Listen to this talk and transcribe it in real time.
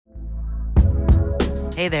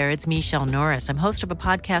Hey there, it's Michelle Norris. I'm host of a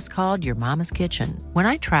podcast called Your Mama's Kitchen. When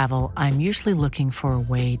I travel, I'm usually looking for a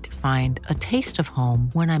way to find a taste of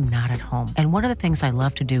home when I'm not at home. And one of the things I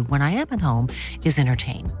love to do when I am at home is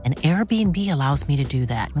entertain. And Airbnb allows me to do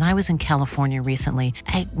that. When I was in California recently,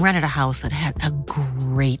 I rented a house that had a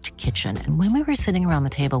great kitchen. And when we were sitting around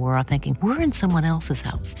the table, we were all thinking, we're in someone else's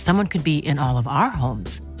house. Someone could be in all of our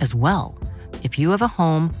homes as well. If you have a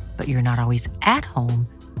home, but you're not always at home,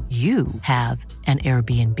 you have an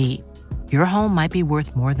Airbnb. Your home might be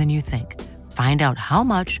worth more than you think. Find out how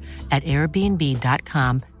much at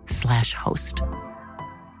airbnb.com/host.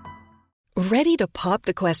 Ready to pop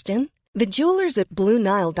the question? The jewelers at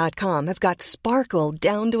BlueNile.com have got sparkle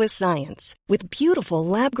down to a science with beautiful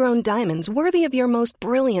lab-grown diamonds worthy of your most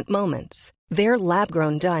brilliant moments. Their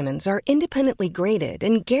lab-grown diamonds are independently graded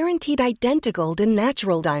and guaranteed identical to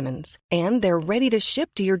natural diamonds, and they're ready to ship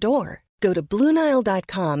to your door. Go to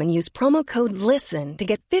BlueNile.com and use promo code LISTEN to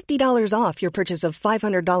get $50 off your purchase of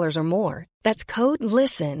 $500 or more. That's code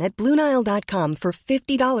LISTEN at BlueNile.com for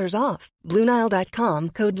 $50 off. BlueNile.com,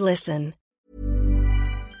 code LISTEN.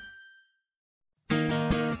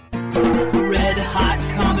 Red hot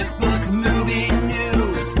comic book movie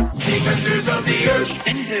news. Defenders of the Earth.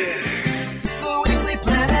 Defenders. The Weekly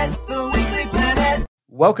Planet. The Weekly Planet.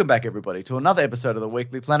 Welcome back, everybody, to another episode of The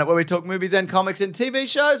Weekly Planet where we talk movies and comics and TV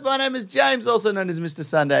shows. My name is James, also known as Mr.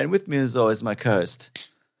 Sunday, and with me, as always, my co-host,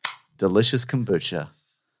 Delicious Kombucha.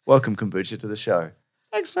 Welcome, Kombucha, to the show.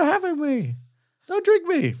 Thanks for having me. Don't drink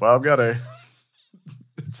me. Well, I'm going to.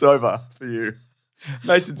 It's over for you.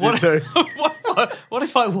 Mason's in too. What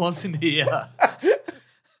if I wasn't here?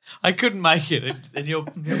 I couldn't make it, and you're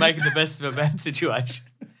making the best of a bad situation.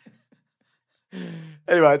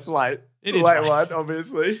 Anyway, it's late. It is late late. one,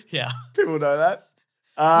 obviously. Yeah. People know that.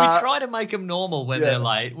 We try to make them normal when yeah. they're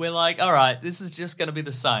late. We're like, all right, this is just going to be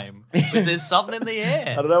the same. But there's something in the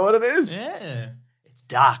air. I don't know what it is. Yeah. It's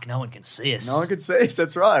dark. No one can see us. No one can see us.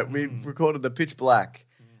 That's right. We recorded the pitch black.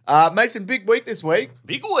 Mason, big week this week.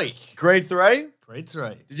 Big week. Creed 3. Creed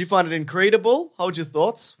 3. Did you find it incredible? Hold your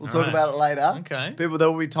thoughts. We'll talk right. about it later. Okay. There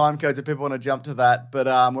will be time codes if people want to jump to that. But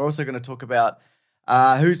we're also going to talk about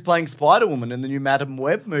who's playing Spider-Woman in the new Madam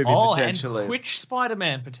Web movie, potentially. And which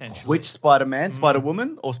Spider-Man, potentially? Which Spider-Man?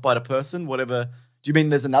 Spider-Woman or Spider-Person? Whatever. Do you mean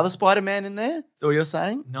there's another Spider-Man in there? Is that what you're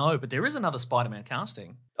saying? No, but there is another Spider-Man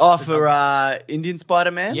casting. Oh, for Indian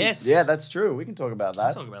Spider-Man? Yes. Yeah, that's true. We can talk about that.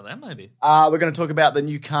 Let's talk about that, maybe. We're going to talk about the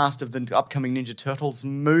new cast of the upcoming Ninja Turtles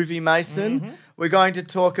movie, Mason. Mm-hmm. We're going to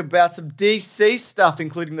talk about some DC stuff,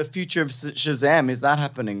 including the future of Shazam. Is that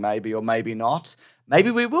happening, maybe, or maybe not? Maybe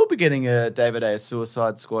we will be getting a David Ayer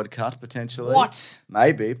Suicide Squad cut, potentially. What?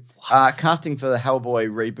 Maybe. What? Casting for the Hellboy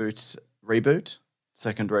reboot,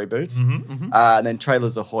 second reboot. Mm-hmm. And then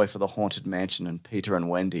trailers ahoy for The Haunted Mansion and Peter and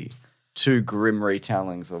Wendy. Two grim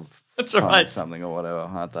retellings of That's kind of right. something or whatever,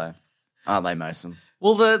 aren't they? Aren't they, Mason?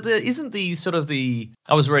 Well, isn't the sort of the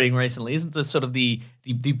I was reading recently, isn't the sort of the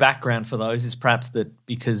background for those is perhaps that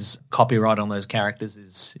because copyright on those characters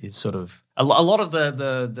is sort of a lot of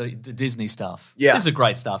the Disney stuff. Yeah. This is a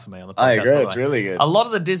great start for me on the podcast. I agree, by the it's way. really good. A lot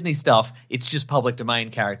of the Disney stuff, it's just public domain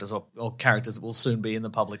characters or characters that will soon be in the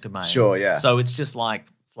public domain. Sure, yeah. So it's just like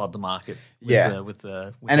flood the market with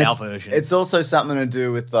And our version. It's also something to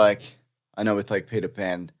do with I know with Peter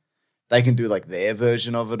Pan, they can do their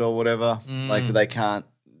version of it or whatever. Like they can't,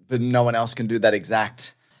 but no one else can do that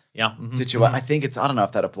exact situation. I think I don't know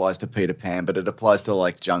if that applies to Peter Pan, but it applies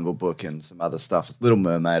to Jungle Book and some other stuff, Little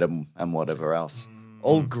Mermaid and whatever else.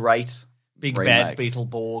 All great Big remakes. Bad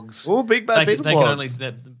Beetleborgs. Oh, Big Bad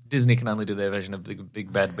Beetleborgs. Disney can only do their version of the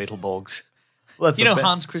Big Bad Beetleborgs. Well, that's You the know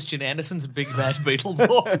Hans Christian Andersen's Big Bad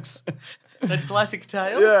Beetleborgs? That classic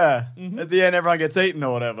tale? Yeah. At the end, everyone gets eaten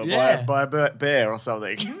or whatever Yeah. by a bear or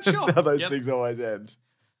something. Sure. That's how those Yep. things always end.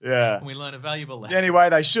 Yeah. And we learn a valuable lesson. Anyway,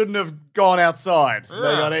 they shouldn't have gone outside. They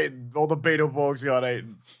Yeah. got eaten. All the Beetleborgs got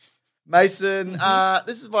eaten. Mason,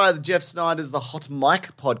 this is via the Jeff Snyder's The Hot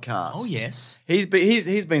Mic podcast. Oh, yes. He'd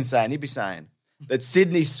be saying that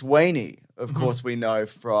Sydney Sweeney, of course, we know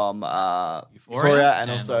from Euphoria and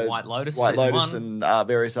also White Lotus, White season Lotus one. and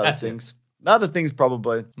various other That's it. things. Other things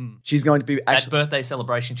probably. She's going to be That actually. birthday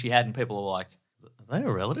celebration she had, and people were like, are they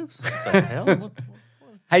her relatives? What the hell?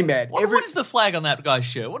 Hey man, What is the flag on that guy's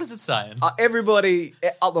shirt? What is it saying? everybody,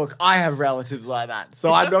 look, I have relatives like that,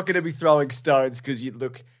 so I'm not going to be throwing stones because you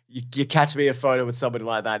catch me a photo with somebody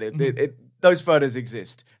like that. Those photos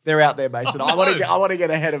exist. They're out there, Mason. Oh, I no. want to get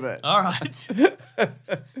ahead of it. All right.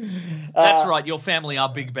 That's right. Your family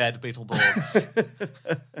are Big Bad Beetleborgs.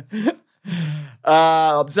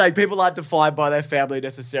 I'm saying people aren't defined by their family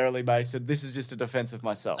necessarily, Mason. This is just a defense of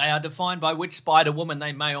myself. They are defined by which Spider-Woman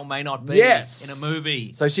they may or may not be Yes. in a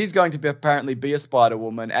movie. So she's going to apparently be a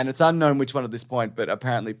Spider-Woman, and it's unknown which one at this point, but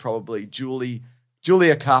apparently probably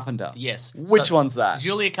Julia Carpenter. Yes. Which So one's that?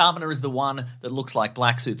 Julia Carpenter is the one that looks like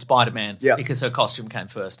Black Suit Spider-Man Yeah. because her costume came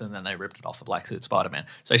first and then they ripped it off of Black Suit Spider-Man.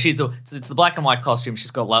 So it's the black and white costume.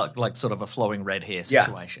 She's got like sort of a flowing red hair Yeah.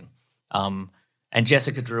 situation. And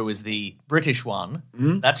Jessica Drew is the British one.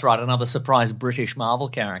 Mm-hmm. That's right, another surprise British Marvel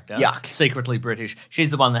character. Yuck. Secretly British. She's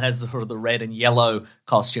the one that has sort of the red and yellow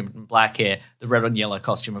costume and black hair. The red and yellow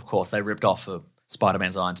costume, of course, they ripped off of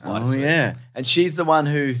Spider-Man's Iron Spider Oh, suit. yeah. And she's the one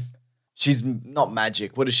who... She's not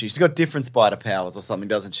magic. What is she? She's got different spider powers or something,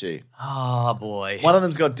 doesn't she? Oh, boy. One of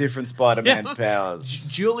them's got different Spider-Man Yeah. powers.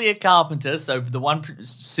 Julia Carpenter, so the one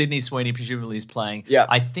Sydney Sweeney presumably is playing. Yeah.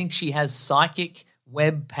 I think she has psychic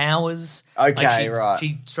web powers. Okay, she, right.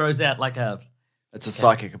 She throws out like a It's a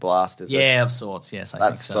psychic blast, is it? yeah of sorts. Yes, I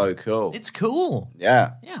That's think so. so cool. It's cool.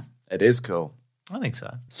 Yeah, Yeah, it is cool. I think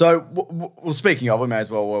so. So, well, speaking of, we may as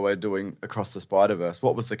well, while we're doing Across the Spider-Verse,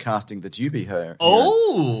 what was the casting that you be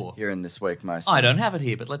hearing this week, Mason? I don't have it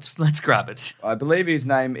here, but let's grab it. I believe his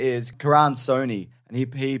name is Karan Soni, and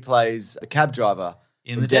he plays the cab driver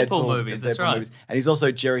In from the Deadpool movies, in that's right. And he's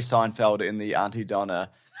also Jerry Seinfeld in the Auntie Donna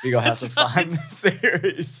Big Ol' House of Fun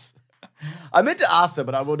series. I meant to ask them,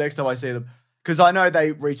 but I will next time I see them, because I know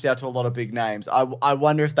they reached out to a lot of big names. I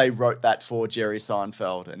wonder if they wrote that for Jerry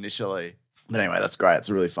Seinfeld initially. But anyway, that's great. It's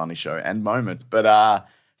a really funny show and moment. But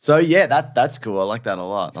so yeah, that's cool. I like that a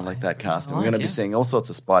lot. I like that casting. We're going to be seeing all sorts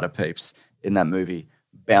of spider peeps in that movie,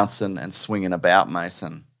 bouncing and swinging about,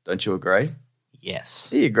 Mason. Don't you agree? Yes,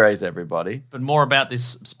 He agrees, everybody. but more about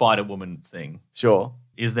this Spider-Woman thing. Sure.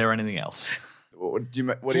 Is there anything else? What do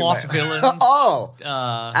you Plot mean? villains. Oh,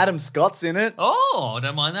 Uh, Adam Scott's in it. oh,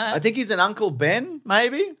 don't mind that. I think he's an Uncle Ben,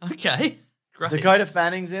 maybe. Okay, great. Dakota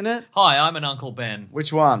Fanning's in it. Hi, I'm an Uncle Ben.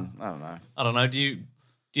 Which one? I don't know. I don't know. Do you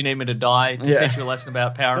need me to die to Yeah. teach you a lesson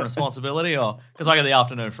about power and responsibility, or because I got the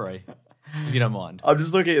afternoon free, if you don't mind? I'm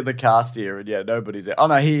just looking at the cast here, and yeah, nobody's there. Oh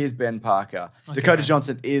no, he is Ben Parker. Dakota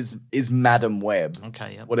Johnson is Madam Web.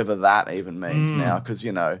 Okay, yeah. Whatever that even means now, because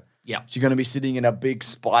Yeah. she's going to be sitting in a big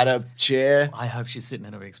spider chair. I hope she's sitting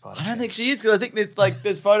in a big spider. I don't think she is, because I think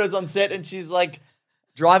there's photos on set, and she's like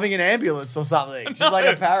driving an ambulance or something. She's like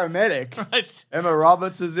a paramedic. Right. Emma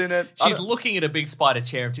Roberts is in it. She's looking at a big spider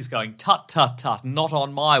chair and she's going, tut, tut, tut, not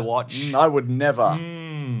on my watch. I would never.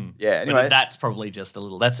 Yeah. Anyway, But that's probably just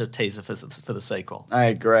that's a teaser for the sequel. I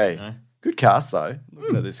agree. No? Good cast though.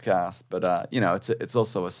 Looking at this cast, but it's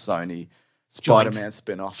also a Sony Spider-Man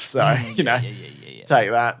spin-off, so Yeah.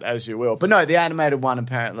 take that as you will. But no, the animated one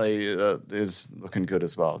apparently is looking good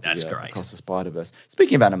as well. That's great. Across the Spider-Verse.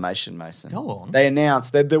 Speaking of animation, Mason, Go on. They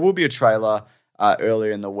announced that there will be a trailer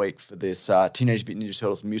earlier in the week for this Teenage Mutant Ninja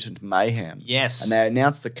Turtles Mutant Mayhem. Yes. And they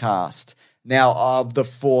announced the cast. Now, of the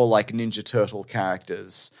 4 Ninja Turtle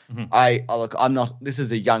characters, I'm not. This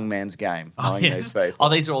is a young man's game. Knowing these people. Oh,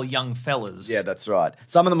 these are all young fellas. Yeah, that's right.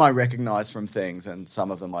 Some of them I recognize from things, and some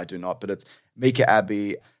of them I do not. But it's Mika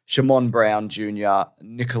Abbey, Shamon Brown Jr.,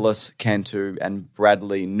 Nicholas Cantu, and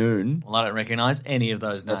Bradley Noon. Well, I don't recognize any of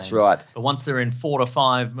those names. That's right. But once they're in 4 to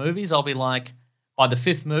 5 movies, I'll be like, by the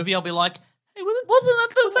 5th movie, I'll be like, hey,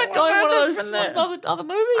 was that guy in one of those other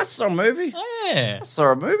movies? I saw a movie. Oh, yeah. I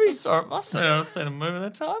saw a movie. I've seen a movie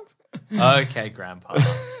that time. Okay, Grandpa.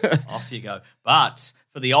 Off you go. But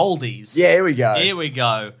for the oldies, Yeah, here we go. here we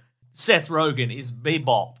go. Seth Rogen is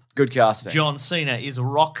Bebop. Good casting. John Cena is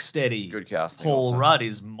Rocksteady. Good casting Paul also. Rudd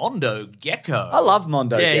is Mondo Gecko. I love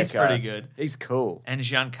Mondo Yeah, Gecko. he's pretty good. He's cool. And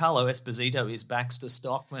Giancarlo Esposito is Baxter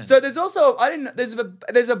Stockman. So there's also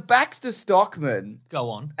there's a Baxter Stockman, Go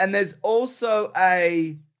on. and there's also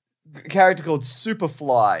a character called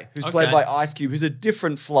Superfly, who's played Okay. by Ice Cube, who's a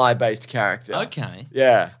different fly-based character. Okay.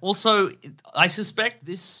 Yeah. Also, I suspect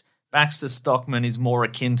this Baxter Stockman is more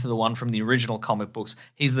akin to the one from the original comic books.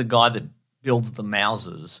 He's the guy that builds the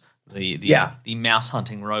Mousers, the mouse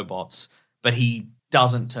hunting robots, but he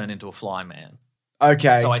doesn't turn into a fly man.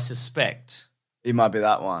 Okay. So I suspect he might be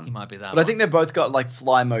that one. he might be that But one. I think they've both got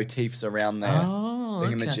fly motifs around there. Oh,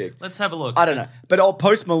 okay. Thingamajig. Let's have a look. I don't know. But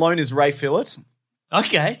Post Malone is Ray Fillet.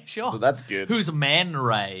 Okay, sure. So that's good. Who's Man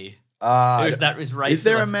Ray? Is Is Ray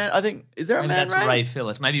there Fillet? a man? I think is there a Maybe man? that's Ray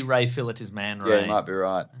Fillet. Maybe Ray Fillet is Man Yeah, Ray. you might be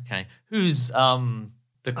right. Okay. Who's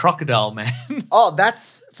the Crocodile Man? Oh,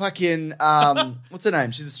 that's fucking what's her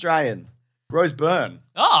name? She's Australian. Rose Byrne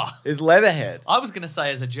Oh, is Leatherhead. I was going to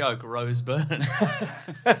say as a joke, Rose Byrne.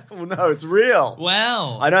 Well, no, it's real.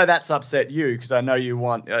 Wow. I know that's upset you because I know you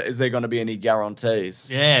want. Is there going to be any guarantees?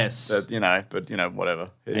 Yes. That, but whatever.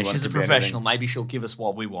 Yeah, Anyone she's a could be anything. professional. Maybe she'll give us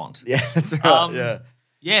what we want. Yeah, that's right. Yeah.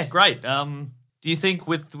 Yeah, great. Do you think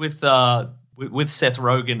with Seth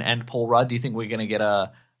Rogen and Paul Rudd, do you think we're going to get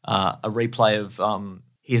a replay of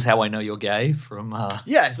Here's How I Know You're Gay from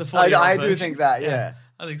Yes, the 40-year-old I do version? think that. Yeah.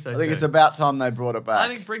 I think so. I think too. it's about time they brought it back. I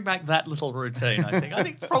think bring back that little routine. I think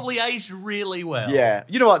it's probably aged really well. Yeah.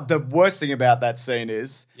 You know what? The worst thing about that scene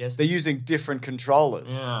is Yes. they're using different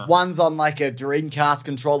controllers. Yeah. One's on like a Dreamcast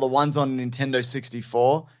controller, one's on a Nintendo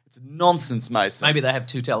 64. It's nonsense, Mason. Maybe they have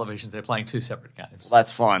two televisions. They're playing two separate games. Well,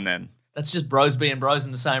 that's fine then. That's just bros being bros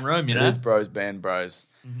in the same room, you know? It is Bros Band Bros.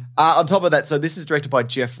 On top of that, so this is directed by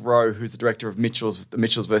Jeff Rowe, who's the director of The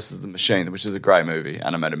Mitchells versus the Machine, which is a great movie,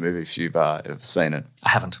 animated movie if you've ever seen it. I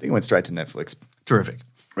haven't. I think it went straight to Netflix. Terrific.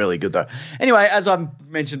 Really good though. Anyway, as I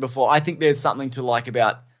mentioned before, I think there's something to like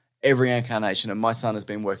about every incarnation, and my son has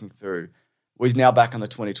been working through. Well, he's now back on the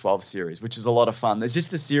 2012 series, which is a lot of fun. There's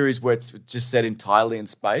just a series where it's just set entirely in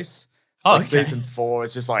space. Oh, Like okay. season 4,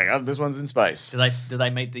 it's just like, oh, this one's in space. Do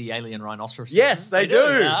they meet the alien rhinoceros? Yes, they do.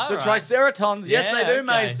 Ah, The right. Triceratons. Yes, Yeah, they do, okay.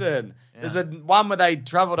 Mason. Yeah. There's a one where they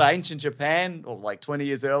travel to ancient Japan, or like 20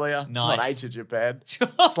 years earlier. Nice. Not ancient Japan.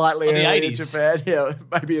 Slightly Or the earlier in 80s. Japan. Yeah,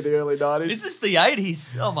 maybe in the early 90s. Is this the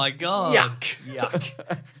 80s? Oh my God. Yuck.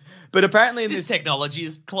 Yuck. But apparently in This this technology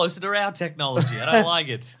is closer to our technology. I don't like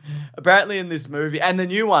it. apparently in this movie, and the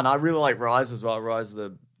new one, I really like Rise as well. Rise of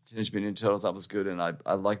the Teenage Mutant Ninja Turtles, that was good, and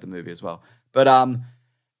I like the movie as well. But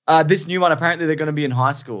this new one, apparently they're going to be in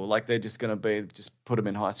high school. Like they're just going to just put them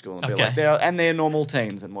in high school and be Okay. like they're normal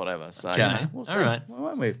teens and whatever. So Okay. we'll see. All right. Well,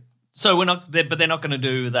 won't we? So but they're not going to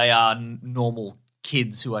do. They are normal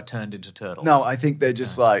kids who are turned into turtles. No, I think they're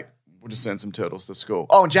just like we'll just send some turtles to school.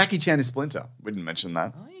 Oh, and Jackie Chan is Splinter. We didn't mention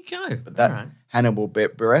that. There you go. But that All right. Hannibal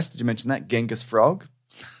Buress, did you mention that? Genghis Frog.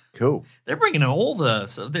 Cool. They're bringing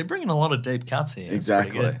they're bringing a lot of deep cuts here. It's pretty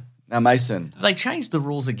Exactly. good. Now, Mason, Have they changed the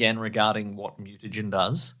rules again regarding what mutagen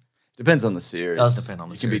does? depends on the series. Does depend on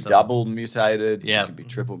the you series, can be doesn't it? double mutated. Yeah. You can be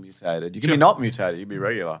triple mutated. You can Sure. be not mutated. You can be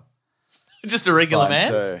regular. Just a regular Fine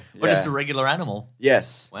man, too, or just yeah. a regular animal?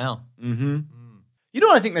 Yes. Wow. Mm-hmm. You know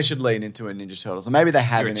what I think they should lean into in Ninja Turtles? Or maybe they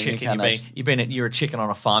have You're a in an chicken. incarnation. You're a chicken on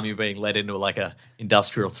a farm. You're being led into like a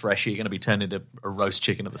industrial thresher. You're going to be turned into a roast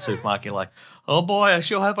chicken at the supermarket. You're like, oh boy, I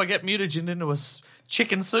sure hope I get mutagen into a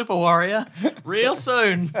chicken super warrior real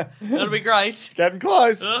soon. That'll be great. It's getting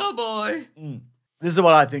close. Oh boy. This is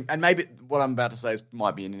what I think, and maybe what I'm about to say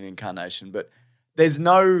might be in an incarnation, but there's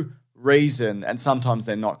no reason, and sometimes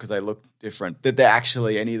they're not because they look different, that they're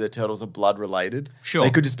actually any of the turtles are blood related. Sure.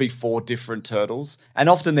 They could just be 4 different turtles, and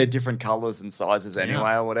often they're different colors and sizes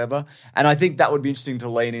anyway or whatever. And I think that would be interesting to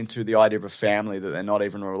lean into the idea of a family that they're not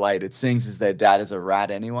even related, seeing as their dad is a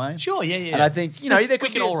rat anyway. Sure. Yeah. And I think, there we could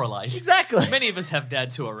can be all relate. Exactly. Many of us have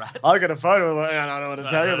dads who are rats. I got a photo of it. I don't know what to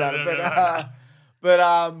tell you about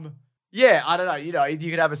it. Yeah, I don't know. You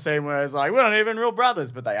could have a scene where it's like, we're not even real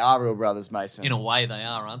brothers, but they are real brothers, Mason. In a way, they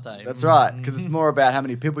are, aren't they? That's right, because it's more about how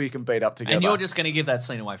many people you can beat up together. And you're just going to give that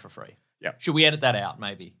scene away for free. Yeah. Should we edit that out,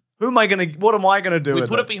 maybe? what am I going to do We with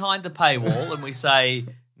put it behind the paywall and we say,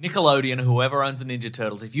 Nickelodeon, whoever owns the Ninja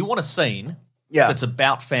Turtles, if you want a scene Yeah. that's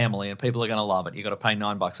about family and people are going to love it, you got to pay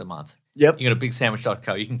 $9 a month. Yep. You go to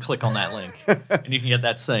bigsandwich.co. You can click on that link and you can get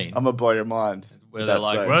that scene I'm going to blow your mind. where with they're that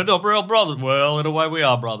like, scene. we're not real brothers. Well, in a way, we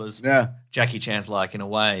are brothers. Yeah. Jackie Chan's like, in a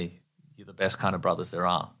way, you're the best kind of brothers there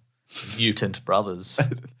are. Mutant brothers.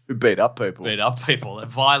 Who beat up people. Beat up people. They're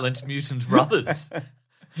violent mutant brothers.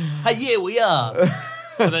 Hey, yeah, we are.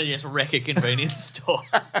 And then you just wreck a convenience store.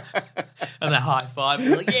 And they high five.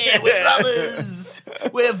 They're like, yeah, we're brothers.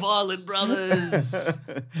 We're violent brothers.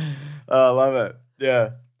 Oh, I love it. Yeah.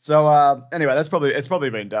 So anyway, it's probably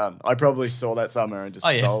been done. I probably saw that somewhere and just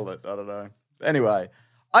stole it. I don't know. Anyway,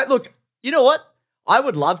 look, you know what? I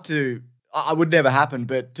would love to. I would never happen,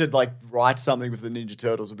 but to like write something with the Ninja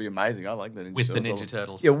Turtles would be amazing. I like the Ninja With the Turtles. Ninja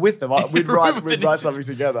Turtles. Yeah, with them. We'd With the write Ninja something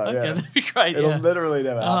together. Okay, Yeah. that'd be great. It'll yeah. literally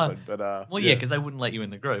never happen. But Well, yeah, because they wouldn't let you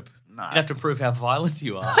in the group. No. You'd have to prove how violent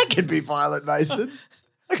you are. I could be violent, Mason.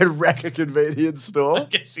 I could wreck a convenience I store.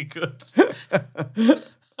 guess you could.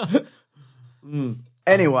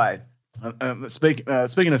 Anyway, speaking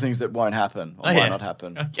of things that won't happen or might not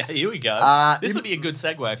happen. Okay, here we go. This will be a good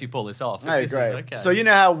segue if you pull this off. If Hey, this great. is okay. So you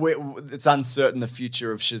know how it's uncertain the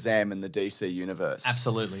future of Shazam in the DC universe.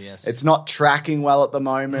 Absolutely, yes. It's not tracking well at the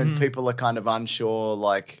moment. People are kind of unsure.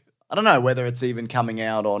 Like, I don't know whether it's even coming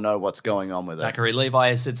out or know what's going on with it. Zachary Levi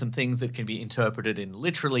has said some things that can be interpreted in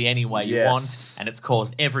literally any way you Yes. want, and it's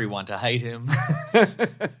caused everyone to hate him,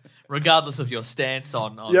 regardless of your stance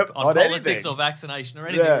on Yep, on on politics anything. or vaccination or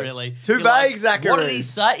anything, Yeah. really. Too You're like, vague, Zachary. What did he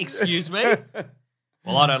say? Excuse me?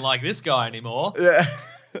 Well, I don't like this guy anymore. Yeah.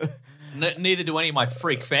 Neither do any of my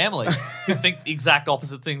freak family who think the exact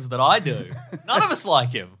opposite things that I do. None of us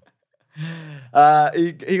like him.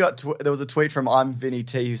 He got there was a tweet from I'm Vinny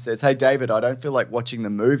T who says, "Hey David, I don't feel like watching the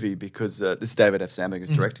movie because this is David F. Sandberg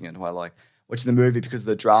who's directing it, who I like watching the movie because of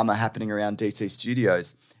the drama happening around DC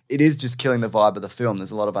Studios. It is just killing the vibe of the film.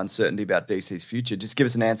 There's a lot of uncertainty about DC's future. Just give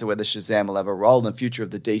us an answer whether Shazam will have a role in the future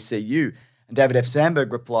of the DCU." And David F.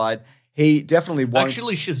 Sandberg replied, "He definitely won't."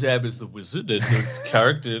 Actually, Shazam is the wizard, and the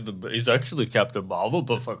character is actually Captain Marvel,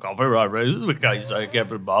 but for copyright reasons, we can't say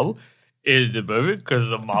Captain Marvel in the movie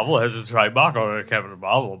because Marvel has its trademark on Captain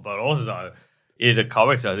Marvel. But also, in the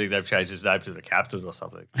comics, I think they've changed his name to the Captain or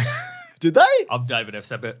something. Did they? I'm David F.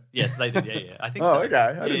 Sandberg. Yes, they did. Yeah. I think Oh, so. okay.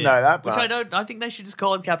 I didn't know that Which part. I don't. I think they should just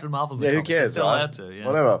call him Captain Marvel. in the Yeah, who comics. They're cares, still right? allowed to. Yeah.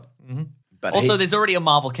 Whatever. But Also, he- there's already a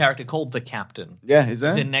Marvel character called the Captain. yeah, is there?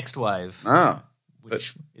 It's in Next Wave, Oh.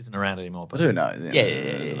 which isn't around anymore. But who knows?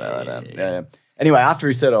 Yeah. Anyway, after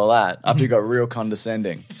he said all that, after he got real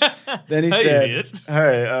condescending, then he Hey, said,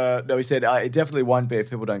 idiot. no, he said, it definitely won't be if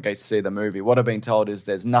people don't get to see the movie. What I've been told is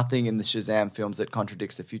there's nothing in the Shazam films that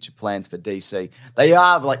contradicts the future plans for DC. They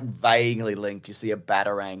are like vaguely linked. You see a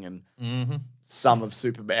Batarang and some of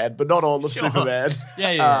Superman, but not all of Sure. Superman.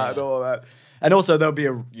 Yeah. And all that. And also there'll be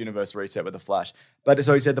a universe reset with the Flash. But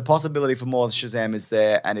so he said the possibility for more Shazam is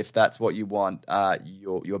there, and if that's what you want,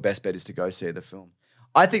 your best bet is to go see the film.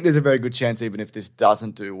 I think there's a very good chance, even if this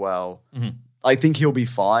doesn't do well, I think he'll be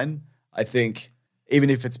fine. I think even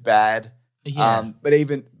if it's bad, Yeah. but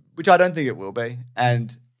even which I don't think it will be,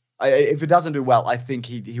 and if it doesn't do well, I think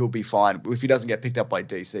he'll be fine. If he doesn't get picked up by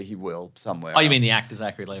DC, he will somewhere. Oh, you mean else. the actor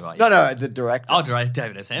Zachary Levi? No, the director. Oh, David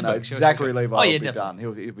F. No, Sandberg. Sure, Zachary sure. Levi Oh, will yeah, be definitely.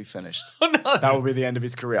 done. He'll be finished. Oh, no. That will be the end of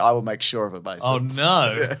his career. I will make sure of it, basically. Oh,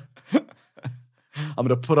 no. I'm going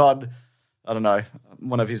to put on, I don't know,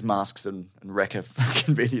 one of his masks and wreck a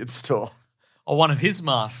convenience store. Or one of his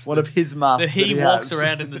masks. One of his masks that he walks has.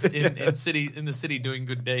 around in the city doing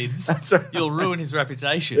good deeds. That's right. You'll ruin his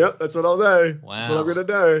reputation. Yep, that's what I'll do. Wow. That's what I'm going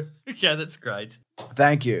to do. Yeah, that's great.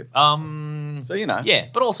 Thank you. So you know. yeah,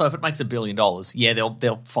 but also if it makes $1 billion, yeah,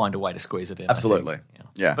 they'll find a way to squeeze it in. I Absolutely. think.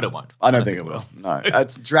 Yeah. but it won't. I don't think it will. No,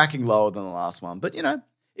 it's tracking lower than the last one. But,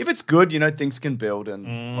 if it's good, things can build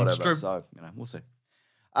and whatever. true. So, we'll see.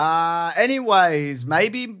 Anyways,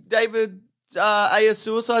 maybe David Ayer's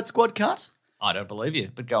Suicide Squad cut? I don't believe you,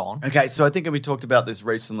 but go on. Okay, so I think we talked about this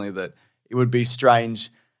recently that it would be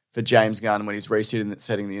strange for James Gunn when he's resetting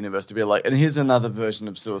the universe to be like, and here's another version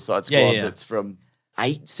of Suicide Squad Yeah. that's from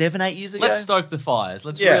 8 years ago. Let's stoke the fires.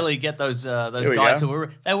 Let's Yeah. really get those we guys go. who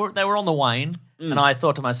were on the wane. And I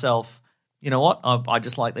thought to myself, you know what? I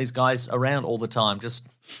just like these guys around all the time.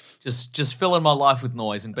 Just filling my life with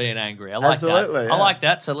noise and being angry. I like Absolutely, that. yeah. I like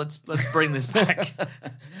that. So let's bring this back.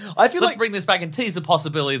 I feel Let's like bring this back and tease the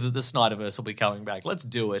possibility that the Snyderverse will be coming back. Let's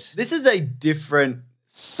do it. this is a different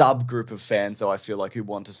subgroup of fans, though, I feel like, who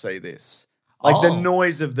want to see this. Like, the Oh.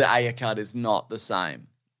 noise of the Ayer cut is not the same.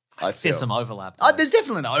 I feel. There's some overlap. though. There's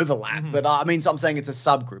definitely an overlap, Mm-hmm. but I'm saying it's a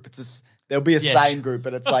subgroup. There'll be a Yeah, same group,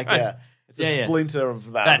 but it's like Right. it's a Yeah, yeah. splinter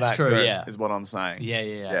of that. That's that true, group, yeah. is what I'm saying.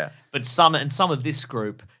 Yeah. But some of this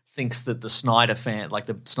group thinks that the Snyder fans,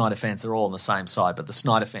 they're all on the same side, but the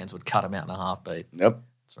Snyder fans would cut them out in a heartbeat. Yep,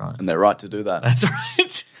 That's right. and they're right to do that. That's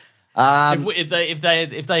right.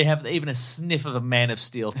 If they have even a sniff of a Man of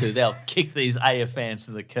Steel too, they'll kick these Ayer fans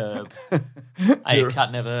to the curb. Ayer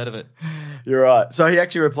cut, never heard of it. You're right. So he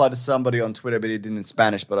actually replied to somebody on Twitter, but he did in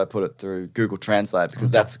Spanish, but I put it through Google Translate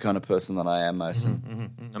because that's the kind of person that I am,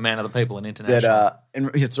 Mason. A man of the people and international. Said,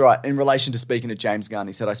 that's right. In relation to speaking to James Gunn,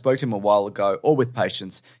 he said, I spoke to him a while ago, all with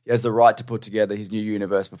patience. He has the right to put together his new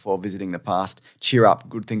universe before visiting the past. Cheer up.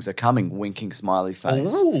 Good things are coming. Winking smiley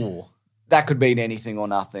face. Ooh. That could mean anything or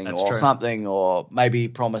nothing That's or true. something, or maybe he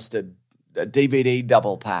promised a DVD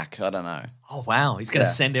double pack. I don't know. Oh, wow. He's going to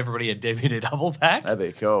Yeah. send everybody a DVD double pack? That'd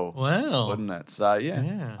be cool. Wow. Wouldn't it? So, yeah.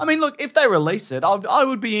 Yeah. I mean, look, if they release it, I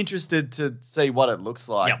would be interested to see what it looks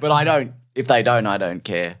like. Yep. But I don't. If they don't, I don't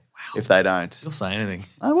care. If they don't, You'll say anything.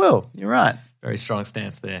 I will. You're right. Very strong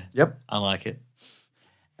stance there. Yep. I like it.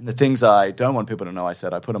 And the things I don't want people to know, I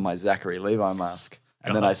said I put on my Zachary Levi mask.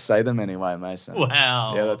 And then I say them anyway, Mason.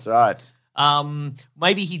 Wow. Yeah, that's right.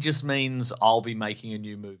 Maybe he just means I'll be making a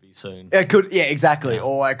new movie soon. It could, yeah, exactly.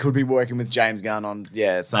 Or I could be working with James Gunn on,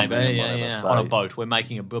 something. Maybe, or whatever. So- on a boat. We're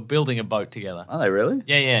building a boat together. Are they really?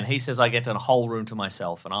 Yeah, and he says I get a whole room to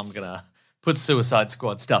myself, and I'm gonna put Suicide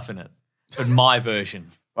Squad stuff in it, but my version.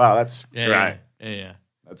 Wow, that's Yeah, great. yeah.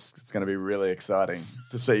 It's going to be really exciting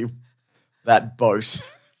to see that boat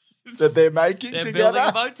that they're making They're together. building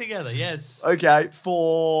a boat together. Yes, Okay,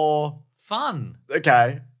 for fun.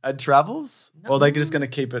 and travels, or they're just going to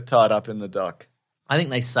keep it tied up in the dock. I think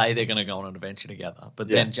they say they're going to go on an adventure together, but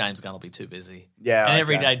then James Gunn will be too busy. Yeah, and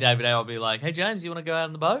every okay. day David Ayer will be like, "Hey James, you want to go out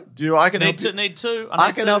on the boat? I can help Need you. to, need to.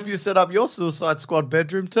 I can help you set up your Suicide Squad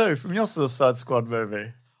bedroom too from your Suicide Squad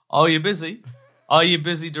movie. Oh, you're busy. Oh, you're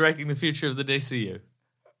busy directing the future of the DCU.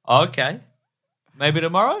 Okay, maybe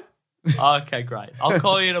tomorrow. Okay, great. I'll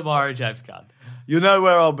call you tomorrow, James Gunn. You know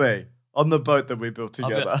where I'll be on the boat that we built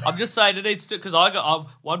together. I'm just saying it needs to because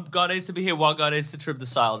one guy needs to be here, one guy needs to trim the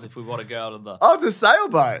sails if we want to go out on the. Oh, it's a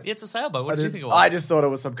sailboat. It's a sailboat. What did you think it was? I just thought it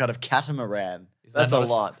was some kind of catamaran. Is that That's a not a s-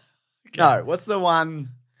 lot. No, what's the one? you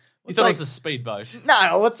What's thought like, it was a speedboat.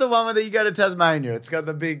 no, what's the one where you go to Tasmania? It's got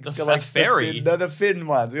the big, it's got like ferry? The fin, no, the fin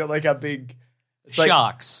one. It's got like a big. It's like,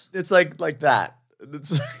 Sharks, It's like that.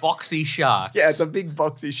 It's boxy sharks. yeah, it's a big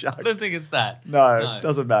boxy shark. I don't think it's that. No, it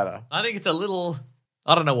doesn't matter. I think it's a little.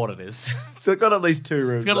 I don't know what it is. It's got at least 2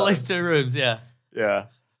 rooms. It's got at least 2 rooms. Yeah. Yeah.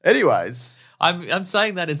 Anyways, I'm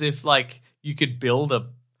saying that as if like you could build a.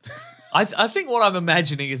 I think what I'm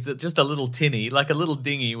imagining is that just a little tinny, like a little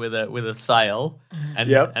dinghy with a sail and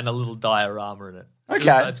Yep. and a little diorama in it. Okay.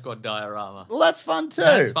 Suicide Squad diorama. well, that's fun too.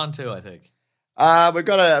 That's fun too, I think. We've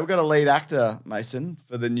got a lead actor, Mason,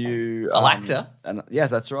 for the new actor? And yeah,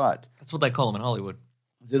 that's right. That's what they call them in Hollywood.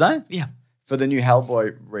 Do they? Yeah. For the new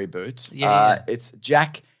Hellboy reboot. Yeah. It's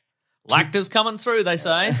Jack. Lacta's coming through, they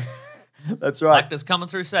say. That's right. Lacta's coming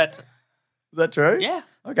through set. Is that true? Yeah.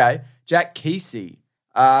 Okay. Jack Kesey,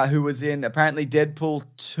 who was in apparently Deadpool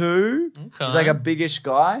 2. Okay. He's like a biggish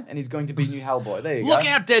guy, and he's going to be new Hellboy. There you Look go.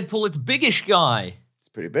 out, Deadpool, it's biggish guy. It's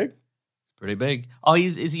pretty big. Pretty big. Oh,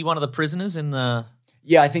 is he one of the prisoners in the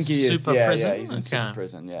Yeah, I think he is. Super Yeah, prison? yeah, he's in super Okay.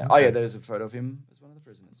 prison. Yeah. Oh, yeah. There's a photo of him as one of the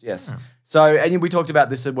prisoners. Yes. So, and we talked about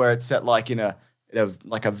this where it's set like in a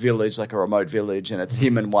like a village, like a remote village, and it's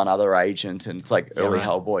him and one other agent, and it's like early right.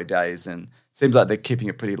 Hellboy days, and it seems like they're keeping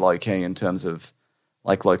it pretty low key in terms of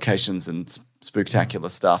like locations and spooktacular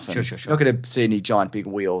stuff. And Sure. You're not going to see any giant big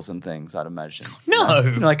wheels and things, I'd imagine. No.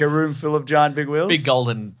 You know, like a room full of giant big wheels. big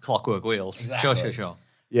golden clockwork wheels? Exactly. Sure.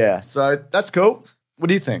 Yeah. So that's cool. What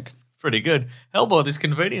do you think? Pretty good. Hellboy, this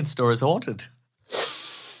convenience store is haunted.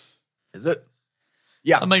 Is it?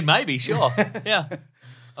 Yeah. I mean, maybe, sure. Yeah.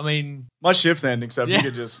 I mean, My shift's ending, so if Yeah. you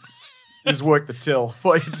could just work the till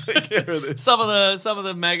while you take care of this. some of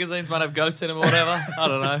the magazines might have ghosts in them or whatever. I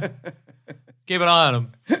don't know. Keep an eye on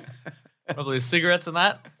them. Probably cigarettes and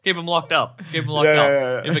that. Keep them locked up.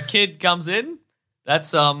 Yeah. If a kid comes in,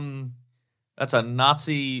 that's a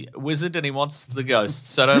Nazi wizard and he wants the ghost.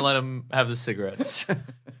 So don't let him have the cigarettes.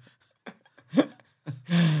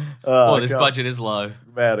 Oh, This God. budget is low.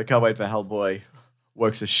 Man, I can't wait for Hellboy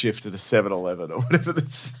works a shift at a 7-Eleven or whatever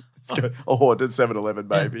this. It's a haunted 7-Eleven,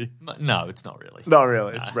 maybe. No, it's not really. It's not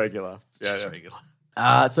really. It's regular. It's just regular.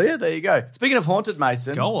 So yeah, there you go. Speaking of haunted,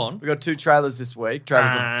 Mason. Go on. We got 2 trailers this week.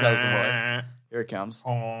 Trailers of what? Here it comes.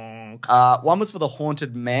 Honk. One was for the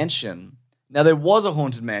Haunted Mansion. Now there was a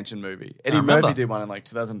Haunted Mansion movie. Eddie remember. Murphy did one in like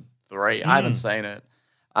 2003. I haven't seen it.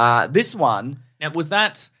 This one Now, was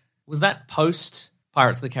that post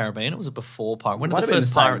Pirates of the Caribbean? Or was it before Pirates? When did might the have been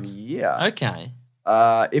first same Pirates? year. Okay.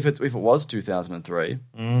 If it was 2003,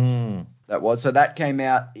 that was. So that came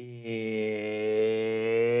out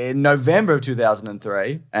in November of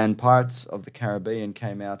 2003, and Pirates of the Caribbean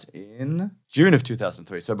came out in June of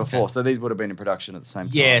 2003. So before, so these would have been in production at the same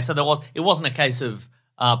time. Yeah, so it wasn't a case of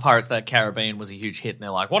Pirates of the Caribbean was a huge hit, and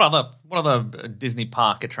they're like, what other Disney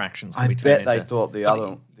park attractions can I we turn bet they into? thought the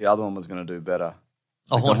other one was going to do better.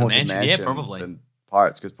 Oh, Like the Haunted Mansion? Yeah, probably. Than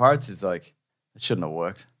Pirates, because Pirates is like it shouldn't have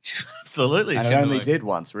worked, Absolutely. and it shouldn't only work. did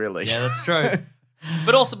once, really. Yeah, that's true.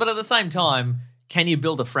 but at the same time, can you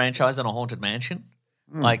build a franchise on a Haunted Mansion?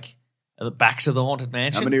 Like, back to the Haunted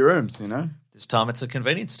Mansion? How many rooms? You know. This time it's a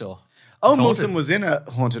convenience store. Oh, It's haunted. Wilson was in a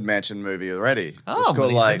Haunted Mansion movie already. Oh, It's but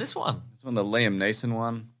called he's like in this one. It's one, the Liam Neeson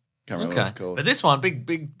one. Can't remember what it's called. But this one,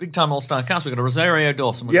 big time all-star cast. We've got a Rosario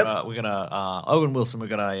Dawson. We've got a Owen Wilson. We've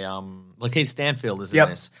got a Lakeith Stanfield is in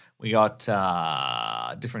this. We got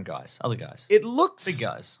different guys, other guys. It looks Big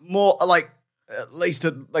guys. more like, at least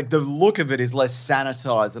like the look of it is less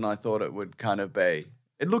sanitized than I thought it would kind of be.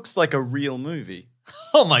 It looks like a real movie.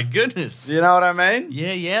 Oh my goodness. You know what I mean?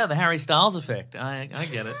 Yeah, the Harry Styles effect. I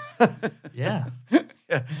get it. Yeah. Yeah.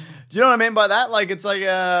 Do you know what I mean by that? Like, it's like,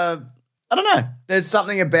 I don't know. There's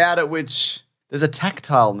something about it which, there's a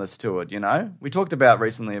tactileness to it, you know? We talked about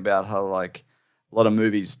recently about how, like, a lot of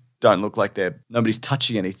movies don't look like nobody's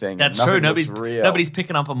touching anything. That's Nothing true. looks real. Nobody's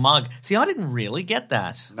picking up a mug. See, I didn't really get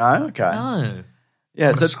that. No? Okay. No. Yeah,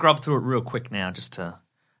 I'm so going to scrub through it real quick now just to...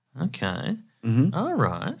 Okay. Mhm. All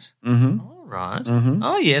right. Mhm. All right. Mhm.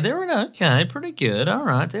 Oh, yeah, they're in okay. Pretty good. All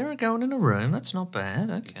right. They're going in a room. That's not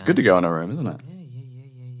bad. Okay. it's good to go in a room, isn't it?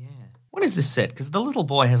 Yeah. When is this set? Because the little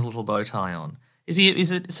boy has a little bow tie on. Is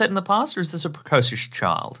it set in the past or is this a precocious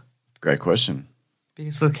child? Great question.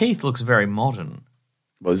 Because Keith looks very modern.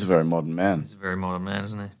 Well, he's a very modern man. He's a very modern man,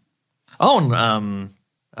 isn't he? Oh, and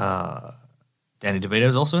Danny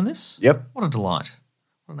DeVito's also in this? Yep. What a delight.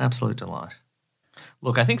 What an absolute delight.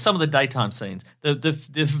 Look, I think some of the daytime scenes,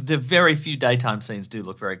 the very few daytime scenes do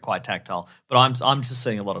look quite tactile, but I'm just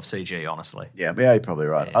seeing a lot of CG, honestly. Yeah, but yeah, you're probably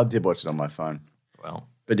right. I did watch it on my phone. Well,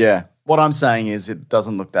 But yeah, what I'm saying is it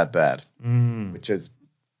doesn't look that bad, Mm. which is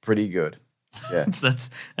pretty good. Yeah.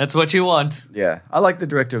 that's what you want. Yeah. I like the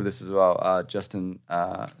director of this as well, Justin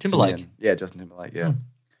Timberlake. Simeon. Yeah, Justin Timberlake, yeah.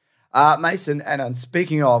 Mason, and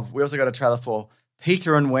speaking of, we also got a trailer for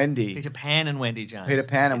Peter and Wendy. Peter Pan and Wendy, James. Peter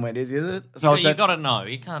Pan and Wendy, is it? So You got to know.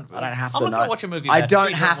 You can't. I don't have I'm to not know. going to watch a movie. I About don't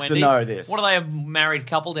Peter have and to Wendy. know this. What are they, a married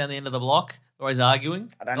couple down the end of the block? They're always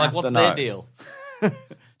arguing. I don't like, have what's to their know. deal?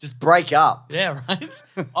 Just break up. Yeah, right.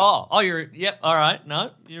 oh, yep. All right.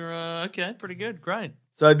 No, you're okay. Pretty good. Great.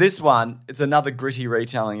 So this one, it's another gritty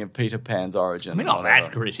retelling of Peter Pan's origin. I mean, not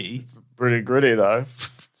that gritty. Pretty gritty though.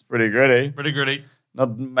 It's pretty gritty. Pretty gritty.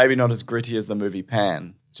 Maybe not as gritty as the movie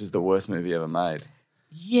Pan, which is the worst movie ever made.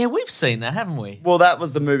 Yeah, we've seen that, haven't we? Well, that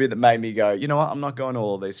was the movie that made me go, you know what? I'm not going to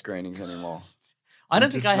all of these screenings anymore. I don't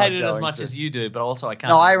think just I not hated it as going much to. as you do, but also I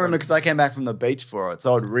can't. No, I remember because I came back from the beach for it,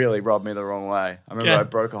 so it really rubbed me the wrong way. I remember Okay. I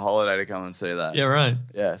broke a holiday to come and see that. Yeah, right.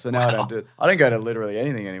 Yeah, so now I don't do it. I don't go to literally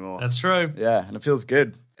anything anymore. That's true. Yeah, and it feels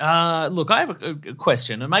good. Look, I have a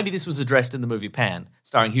question, and maybe this was addressed in the movie Pan,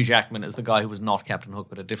 starring Hugh Jackman as the guy who was not Captain Hook,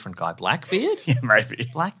 but a different guy. Blackbeard? Yeah, maybe.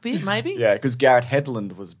 Blackbeard, maybe? Yeah, because Garrett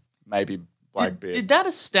Hedlund was maybe Blackbeard. Did that without a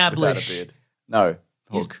establish... beard. No,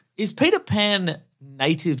 Is, Hook. is Peter Pan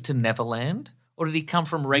native to Neverland, or did he come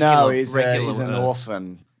from regular? No, he's an Earth?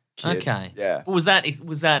 orphan kid. Okay, Yeah. But was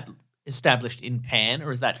that established in Pan, or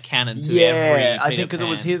is that canon to every? Yeah, I Peter think because it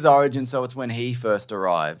was Pan? his origin, so it's when he first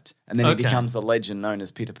arrived. And then Okay. he becomes the legend known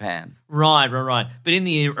as Peter Pan. Right. But in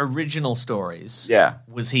the original stories, Yeah,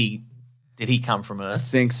 did he come from I Earth?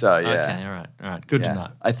 think so, yeah. Okay, all right. Good to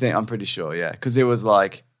Yeah. know. I'm pretty sure, yeah. Because it was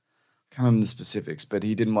like, I can't remember the specifics, but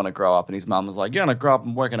he didn't want to grow up. And his mum was like, you're going to grow up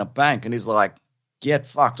and work in a bank. And he's like, get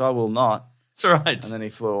fucked, I will not. That's right. And then he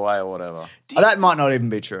flew away or whatever. Do you- That might not even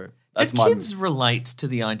be true. That's Did my kids relate to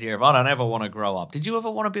the idea of I don't ever want to grow up? Did you ever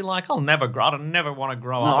want to be like I don't never want to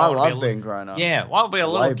grow No, up? I wanna love be a being li- grown up. Yeah, well, I'll be a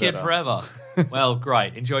Way little kid better. forever. Well,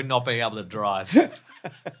 great. Enjoy not being able to drive.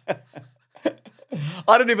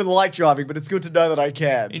 I don't even like driving, but it's good to know that I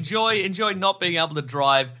can. Enjoy not being able to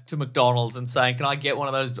drive to McDonald's and saying, "Can I get one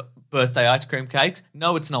of those birthday ice cream cakes?"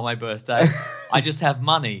 No, it's not my birthday. I just have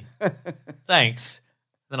money. Thanks.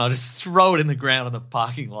 Then I'll just throw it in the ground in the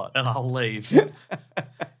parking lot and I'll leave in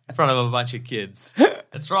front of a bunch of kids.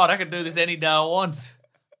 That's right. I can do this any day I want.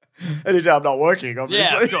 Anytime I'm not working, obviously.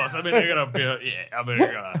 Yeah, of course. I mean, I'm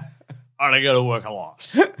gonna work a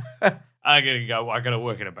lot. I gotta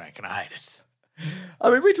work in a bank and I hate it. I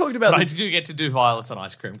mean, we talked about But I this. do get to do violets on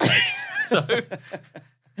ice cream cakes. So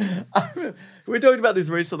We talked about this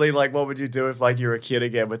recently. Like, what would you do if, like, you're a kid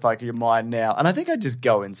again with like your mind now? And I think I'd just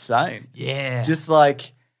go insane. yeah. Just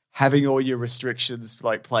like having all your restrictions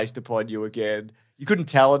like placed upon you again. You couldn't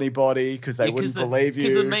tell anybody because they wouldn't believe you.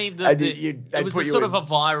 Because the meme, And it they'd was put a you sort in- of a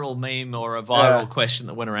viral meme or a viral Yeah. question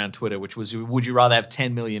that went around Twitter, which was, would you rather have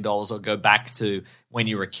 $10 million or go back to when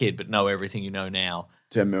you were a kid but know everything you know now?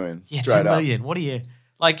 10 million. Yeah, straight 10 up. million. What are you...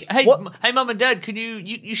 Like, hey, What? hey, mum and dad, can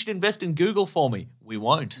you should invest in Google for me. We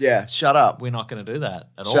won't. Yeah, shut up. We're not going to do that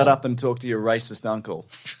at all. Shut up and talk to your racist uncle.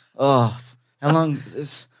 Oh, how long is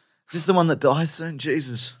this? Is this the one that dies soon?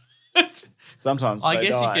 Jesus. Sometimes I they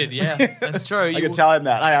guess die. you could, yeah. That's true. I can tell him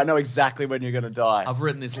that. Hey, I know exactly when you're going to die. I've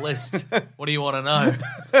written this list. What do you want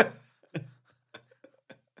to know?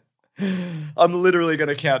 I'm literally going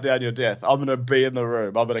to count down your death. I'm going to be in the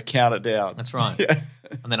room. I'm going to count it down. That's right. Yeah.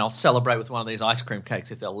 And then I'll celebrate with one of these ice cream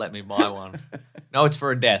cakes if they'll let me buy one. No, it's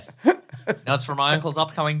for a death. No, it's for my uncle's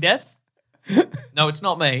upcoming death. No, it's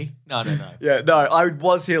not me. No. Yeah, no, I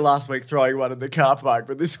was here last week throwing one in the car park,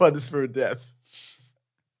 but this one is for a death.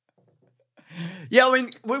 Yeah, I mean,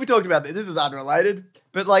 we've talked about this. This is unrelated.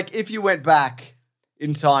 But, like, if you went back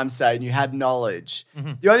in time, say, and you had knowledge,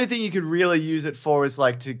 the only thing you could really use it for is,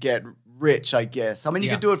 like, to get rich, I guess. I mean, you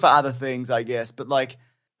could do it for other things, I guess. But, like,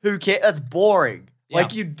 who cares? That's boring. Yeah.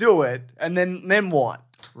 Like, you do it, and then what?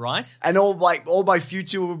 Right? And all my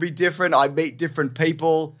future would be different. I'd meet different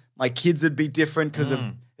people. My kids would be different because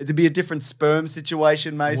it'd be a different sperm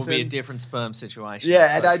situation, It Mason. would be a different sperm situation. Yeah,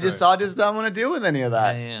 So and I true. just don't want to deal with any of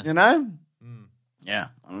that. Yeah. You know? Yeah,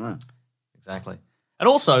 I don't know. Exactly. And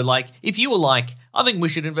also, like, if you were like, I think we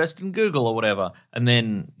should invest in Google or whatever, and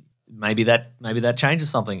then maybe that changes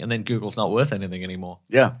something, and then Google's not worth anything anymore.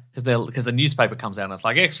 Yeah. Because the newspaper comes out and it's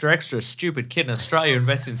like, extra, stupid kid in Australia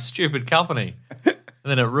invests in stupid company. And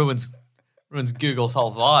then it ruins Google's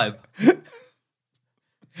whole vibe.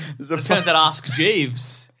 There's a It turns out Ask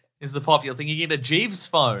Jeeves is the popular thing. You get a Jeeves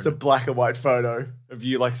phone. It's a black and white photo of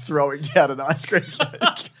you like throwing down an ice cream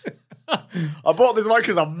cake. I bought this one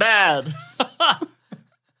because I'm mad.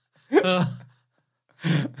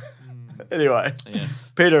 Anyway,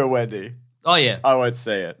 Yes. Peter and Wendy. Oh, yeah. I won't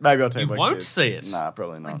see it. Maybe I'll take You my won't kids. see it? Nah,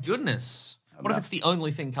 probably My not. goodness. What if it's the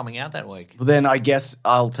only thing coming out that week? Well, then I guess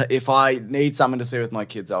if I need something to see with my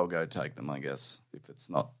kids, I'll go take them. I guess if it's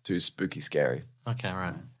not too spooky, scary. Okay,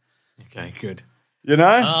 right. Okay, good. You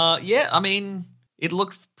know? Yeah, I mean, it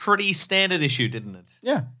looked pretty standard issue, didn't it?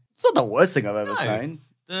 Yeah, it's not the worst thing I've ever No. seen.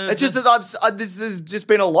 The- It's just that there's just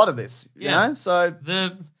been a lot of this. You Yeah. know, so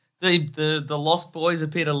The Lost Boys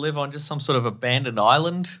appear to live on just some sort of abandoned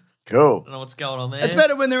island. cool. I don't know what's going on there. It's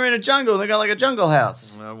better when they're in a jungle. They got like a jungle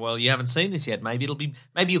house. Well, you haven't seen this yet. Maybe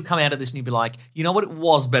you'll come out of this and you'll be like, you know what? It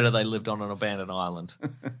was better they lived on an abandoned island.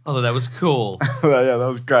 Although that was cool. Well, yeah, that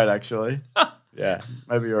was great, actually. Yeah,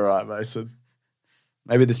 maybe you're right, Mason.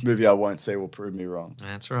 Maybe this movie I won't see will prove me wrong.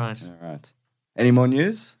 That's right. All right. Any more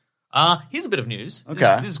news? Here's a bit of news.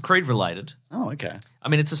 Okay. This is Creed related. Oh, okay. I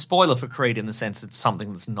mean, it's a spoiler for Creed in the sense it's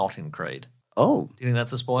something that's not in Creed. Oh, Do you think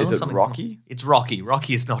that's a spoiler? Is it Something- Rocky? It's Rocky.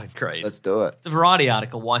 Rocky is not in Creed. let's do it. It's a Variety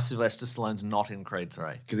article why Sylvester Stallone's not in Creed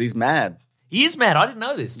 3. Because he's mad. He is mad. I didn't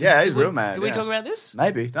know this. Yeah, Did he's we- real mad, Did we yeah. talk about this?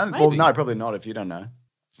 Maybe. Well, Maybe. no, probably not if you don't know.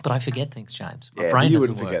 But I forget things, James. My Yeah, brain you doesn't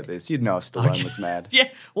wouldn't work. forget this. You'd know if Stallone Okay. was mad. Yeah.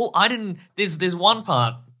 Well, I didn't. There's one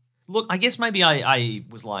part. Look, I guess maybe I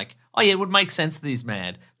was like, oh yeah, it would make sense that he's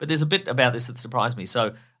mad. But there's a bit about this that surprised me.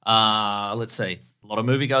 So let's see. A lot of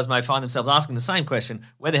moviegoers may find themselves asking the same question: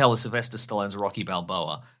 where the hell is Sylvester Stallone's Rocky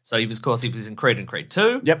Balboa? So he was in Creed and Creed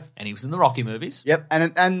 2. Yep. And he was in the Rocky movies. Yep,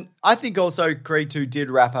 and I think also Creed 2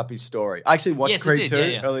 did wrap up his story. I actually watched Yes, it Creed did, 2 yeah,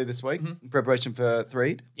 yeah. earlier this week in preparation for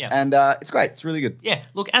 3. Yeah. And it's great. It's really good. Yeah.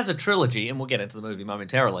 Look, as a trilogy, and we'll get into the movie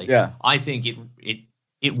momentarily. Yeah. I think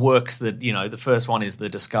it works that, you know, the first one is the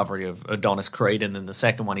discovery of Adonis Creed, and then the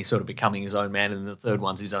second one he's sort of becoming his own man, and the third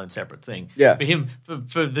one's his own separate thing. Yeah. For him,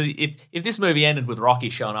 if this movie ended with Rocky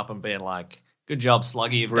showing up and being like, "Good job,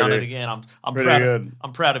 Sluggy, you've done it Pretty- again. I'm pretty proud. good.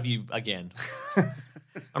 I'm proud of you again.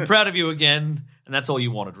 I'm proud of you again," and that's all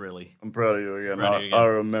you wanted, really. I'm proud of you again. Proud of you again. I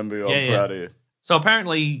remember you. I'm Yeah, yeah. proud of you. So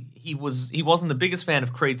apparently he wasn't the biggest fan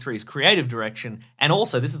of Creed 3's creative direction, and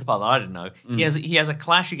also this is the part that I didn't know. He has a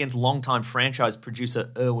clash against longtime franchise producer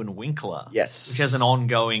Irwin Winkler. Yes. which has an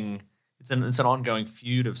ongoing it's an ongoing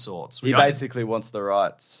feud of sorts. He which I- basically wants the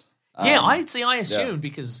rights. I assumed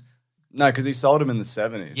because No, because he sold them in the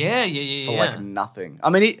 70s. yeah. For like nothing. I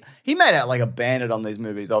mean, he made out like a bandit on these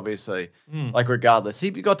movies, obviously. Like, regardless. He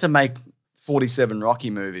got to make 47 Rocky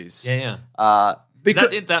movies. yeah.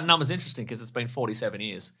 Because, That number's interesting because it's been 47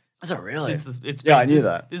 years. is it really? It's Yeah, been, I knew this,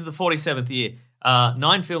 that. This is the 47th year.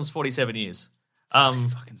 9 films, 47 years.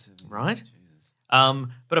 Fucking 70. Right?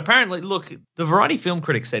 But apparently, look, the Variety film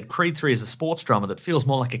critic said Creed 3 is a sports drama that feels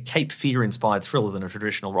more like a Cape Fear-inspired thriller than a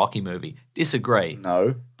traditional Rocky movie. Disagree.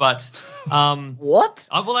 No. But, What?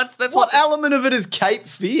 well, that's What element of it is Cape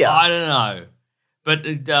Fear? I don't know. But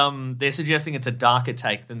they're suggesting it's a darker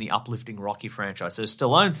take than the uplifting Rocky franchise. So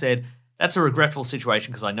Stallone said, that's a regretful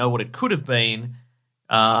situation because I know what it could have been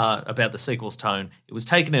about the sequel's tone. It was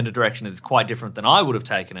taken in a direction that's quite different than I would have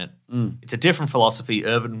taken it. It's a different philosophy.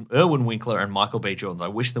 Irwin Winkler and Michael B. Jordan. I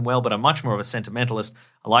wish them well, but I'm much more of a sentimentalist.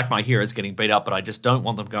 I like my heroes getting beat up, but I just don't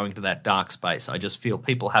want them going to that dark space. I just feel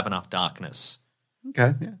people have enough darkness.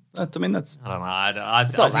 Okay, yeah. That's. I don't know.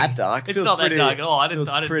 It's not that dark. It's Feels not pretty- that dark at all. I didn't feels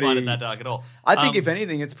find pretty- it that dark at all. I think if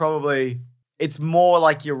anything, it's more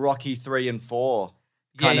like your Rocky 3 and 4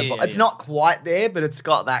 kind of. Yeah, It's not quite there, but it's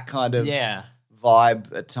got that kind of yeah.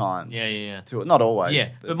 vibe at times. Yeah. To it, not always. Yeah,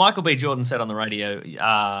 but Michael B. Jordan said on the radio,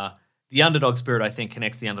 the underdog spirit, I think,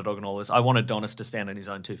 connects the underdog in all this. I want Adonis to stand on his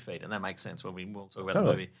own 2 feet, and that makes sense when we'll talk about the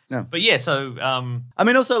Totally. movie. Yeah. But yeah, so I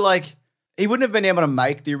mean, also like He wouldn't have been able to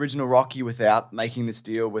make the original Rocky without making this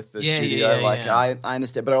deal with the studio. I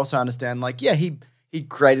understand, but I also understand, he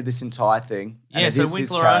created this entire thing. Yeah, so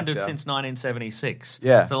Winkler owned it since 1976.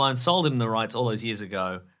 Yeah. Stallone sold him the rights all those years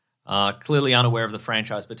ago, clearly unaware of the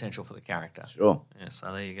franchise potential for the character. Sure. Yeah,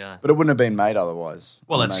 so there you go. But it wouldn't have been made otherwise.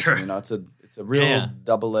 Well, that's true. It's a real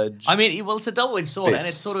double-edged. I mean, it's a double-edged sword, fist. and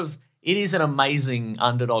it's sort of it is an amazing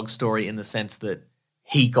underdog story in the sense that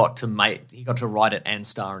he got to write it and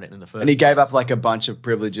star in it in the first. And he gave place. up like a bunch of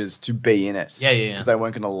privileges to be in it. Yeah. Because they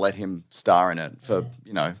weren't going to let him star in it for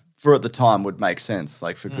at the time would make sense,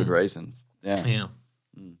 like for good reasons. Yeah. Yeah.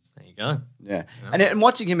 There you go. Yeah. And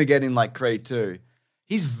watching him again in like Creed 2,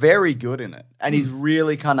 he's very good in it. And he's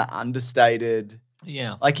really kind of understated.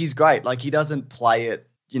 Yeah. Like he's great. Like he doesn't play it.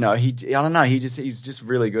 I don't know. He's just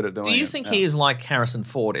really good at doing it. Do you think he is like Harrison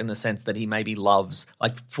Ford in the sense that he maybe loves,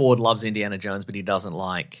 like Ford loves Indiana Jones, but he doesn't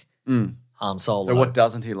like Han Solo? So what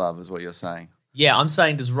doesn't he love is what you're saying? Yeah, I'm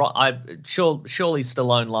saying surely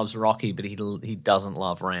Stallone loves Rocky, but he doesn't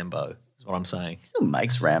love Rambo. Is what I'm saying. He still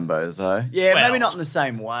makes Rambos though. Yeah, Well, maybe not in the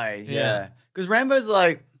same way. Yeah. Yeah, because Rambo's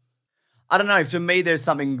like, I don't know. To me, there's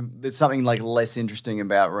something like less interesting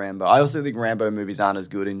about Rambo. I also think Rambo movies aren't as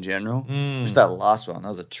good in general. Especially that last one. That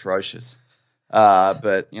was atrocious.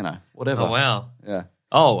 But whatever. Oh wow. Yeah.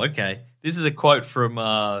 Oh, okay. This is a quote from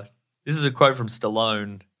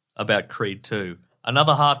Stallone about Creed 2.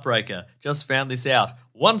 Another heartbreaker. Just found this out.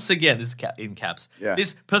 Once again, this is in caps. Yeah.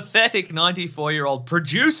 This pathetic 94-year-old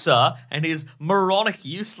producer and his moronic,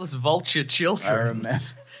 useless vulture children, I remember.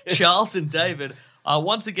 Charles and David, are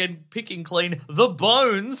once again picking clean the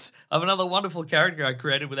bones of another wonderful character I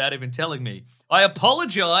created without even telling me. I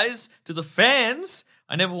apologize to the fans.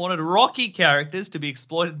 I never wanted Rocky characters to be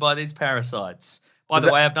exploited by these parasites. By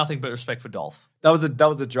the way, I have nothing but respect for Dolph. That was the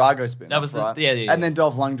Drago spin. That was right? yeah. And then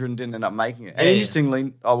Dolph Lundgren didn't end up making it. And Yeah.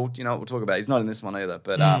 interestingly, we'll talk about it. He's not in this one either.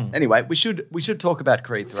 But anyway, we should talk about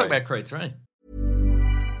Creed 3. Let's talk about Creed 3.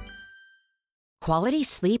 Quality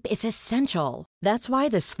sleep is essential. That's why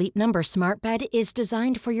the Sleep Number Smart Bed is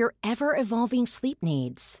designed for your ever-evolving sleep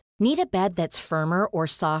needs. Need a bed that's firmer or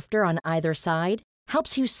softer on either side?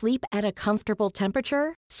 Helps you sleep at a comfortable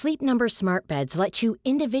temperature? Sleep Number Smart Beds let you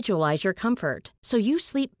individualize your comfort so you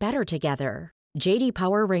sleep better together. JD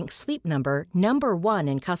Power ranks Sleep Number number 1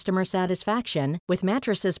 in customer satisfaction with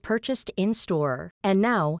mattresses purchased in-store. And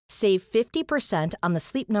now, save 50% on the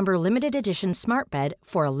Sleep Number Limited Edition Smart Bed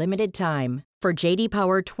for a limited time. For JD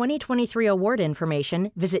Power 2023 award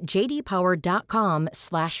information, visit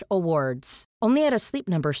jdpower.com/awards. Only at a Sleep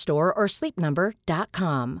Number store or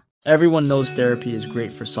sleepnumber.com. Everyone knows therapy is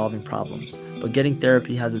great for solving problems, but getting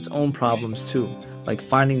therapy has its own problems too, like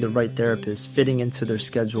finding the right therapist, fitting into their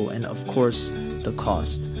schedule, and of course, the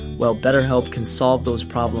cost. Well, BetterHelp can solve those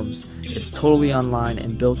problems. It's totally online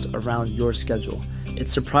and built around your schedule.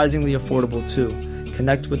 It's surprisingly affordable too.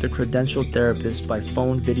 Connect with a credentialed therapist by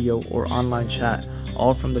phone, video, or online chat,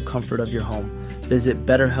 all from the comfort of your home. Visit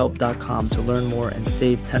BetterHelp.com to learn more and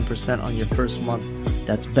save 10% on your first month.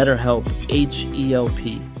 That's BetterHelp,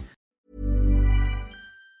 H-E-L-P.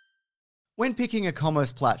 When picking a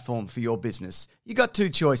commerce platform for your business, you got two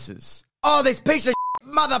choices. Oh, this piece of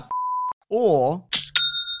mother or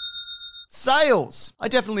sales. I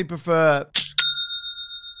definitely prefer,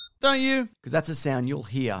 don't you? Because that's a sound you'll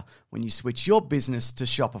hear when you switch your business to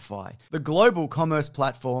Shopify, the global commerce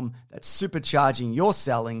platform that's supercharging your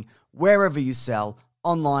selling wherever you sell,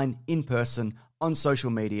 online, in person, on social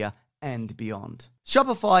media, and beyond.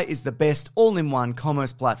 Shopify is the best all-in-one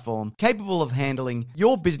commerce platform capable of handling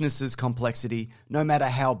your business's complexity no matter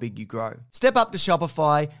how big you grow. Step up to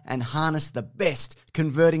Shopify and harness the best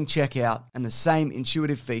converting checkout and the same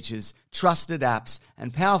intuitive features, trusted apps,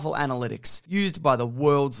 and powerful analytics used by the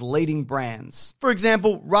world's leading brands. For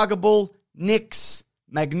example, Ruggable, NYX,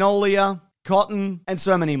 Magnolia, Cotton, and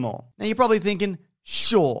so many more. Now you're probably thinking,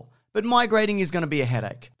 sure, but migrating is going to be a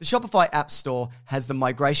headache. The Shopify App Store has the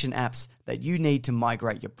migration apps that you need to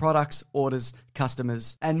migrate your products, orders,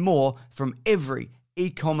 customers, and more from every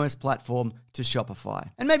e-commerce platform to Shopify.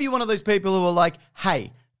 And maybe you're one of those people who are like,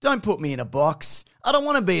 hey, don't put me in a box. I don't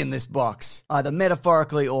want to be in this box, either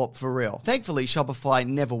metaphorically or for real. Thankfully, Shopify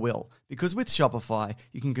never will, because with Shopify,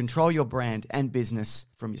 you can control your brand and business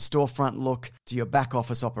from your storefront look to your back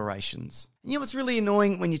office operations. And you know what's really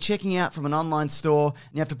annoying when you're checking out from an online store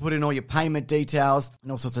and you have to put in all your payment details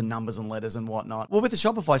and all sorts of numbers and letters and whatnot? Well, with the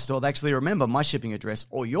Shopify store, they actually remember my shipping address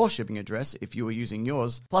or your shipping address if you were using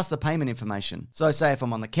yours, plus the payment information. So say if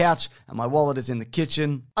I'm on the couch and my wallet is in the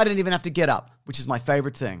kitchen, I don't even have to get up, which is my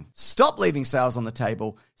favorite thing. Stop leaving sales on the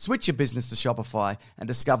table, switch your business to Shopify, and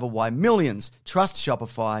discover why millions trust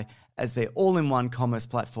Shopify as their all-in-one commerce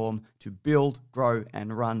platform to build, grow,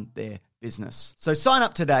 and run their business. So sign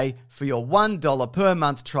up today for your $1 per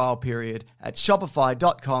month trial period at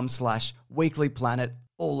shopify.com/weeklyplanet,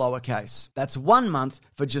 all lowercase. That's 1 month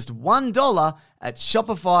for just $1 at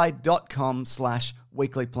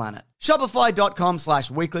shopify.com/weeklyplanet.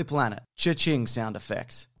 Shopify.com/weeklyplanet. Cha-ching sound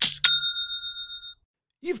effect.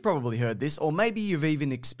 You've probably heard this, or maybe you've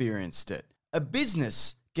even experienced it. A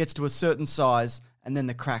business gets to a certain size and then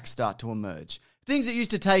the cracks start to emerge. Things that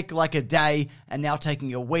used to take like a day and now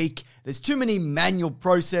taking a week. There's too many manual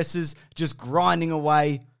processes just grinding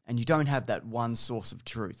away, and you don't have that one source of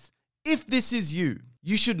truth. If this is you,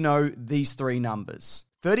 you should know these three numbers.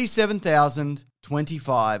 37,000,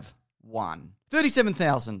 25, 1.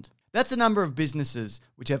 37,000. That's the number of businesses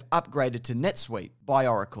which have upgraded to NetSuite by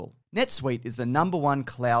Oracle. NetSuite is the #1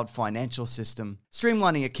 cloud financial system,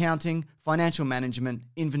 streamlining accounting, financial management,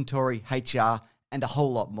 inventory, HR, and a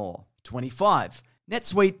whole lot more. 25.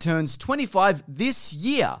 NetSuite turns 25 this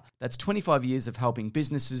year. That's 25 years of helping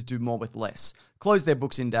businesses do more with less, close their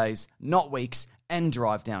books in days, not weeks, and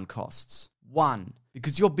drive down costs. 1.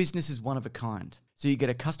 Because your business is one of a kind, so you get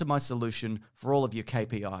a customized solution for all of your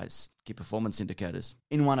KPIs, key performance indicators,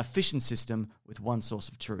 in one efficient system with one source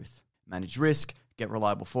of truth. Manage risk, get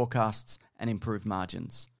reliable forecasts, and improve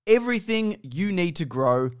margins. Everything you need to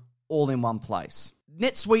grow, all in one place.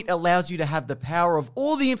 NetSuite allows you to have the power of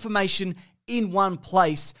all the information in one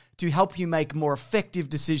place to help you make more effective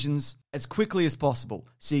decisions as quickly as possible,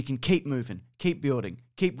 so you can keep moving, keep building,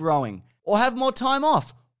 keep growing, or have more time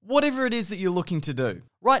off, whatever it is that you're looking to do.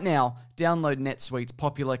 Right now, download NetSuite's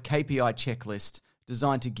popular KPI checklist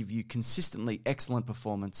designed to give you consistently excellent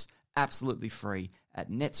performance, absolutely free, at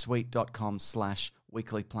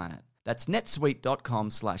netsuite.com/weeklyplanet. That's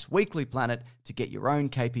netsuite.com/weeklyplanet to get your own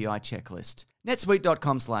KPI checklist.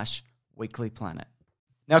 netsuite.com/weeklyplanet.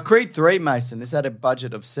 Now, Creed 3, Mason, this had a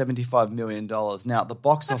budget of $75 million. Now, at the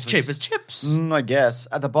box That's office... cheap as chips. I guess.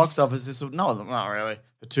 At the box office, this will... No, not really.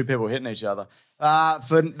 The two people hitting each other. It's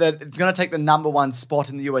going to take the #1 spot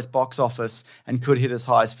in the US box office and could hit as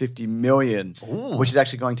high as $50 million, which is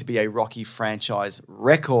actually going to be a Rocky franchise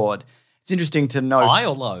record. It's interesting to note... High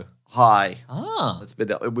or low? High. Ah.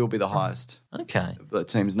 It will be the highest. Okay. It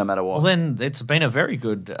seems no matter what. Well, then it's been a very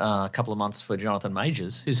good couple of months for Jonathan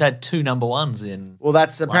Majors, who's had 2 #1s in. Well,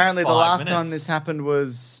 that's apparently the 5 last minutes. time this happened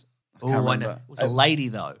was... I can't remember. It was a lady,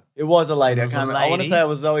 though. It was a lady. It was I can't a remember. I want to lady. say it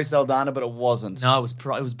was Zoe Saldana, but it wasn't. No, it was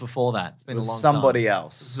before that. It's been It was a long somebody time.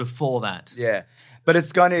 else. It was before that. Yeah. But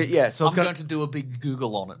it's going to... Yeah, so it's I'm going to do a big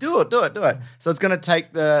Google on it. Do it. So it's going to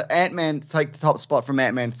take the top spot from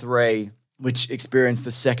Ant-Man 3, which experienced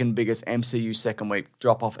the second biggest MCU second week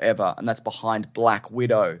drop-off ever, and that's behind Black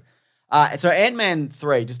Widow. So Ant-Man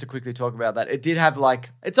 3, just to quickly talk about that, it did have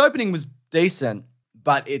its opening was decent,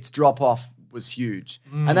 but its drop-off was huge.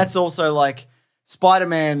 And that's also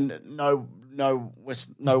Spider-Man,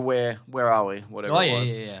 nowhere, where are we? Whatever it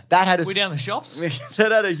was. Yeah. That had We down the shops?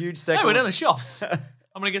 that had a huge second Hey, we're down the shops. I'm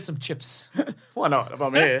going to get some chips. Why not, if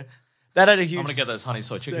I'm here? That had a huge... I'm going to get those honey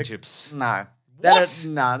soy chicken chips. No. What?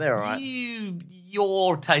 No, they're all right.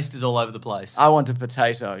 Your taste is all over the place. I want a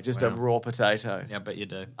potato, just a Wow. raw potato, Yeah, I bet you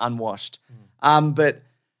do. unwashed. But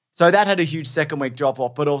so that had a huge second week drop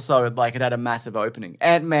off, but also it had a massive opening.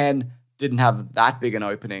 Ant-Man didn't have that big an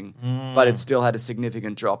opening, but it still had a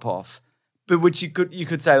significant drop off. But which you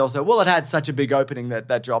could say also, well, it had such a big opening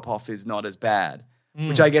that drop off is not as bad,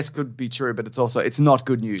 which I guess could be true, but it's not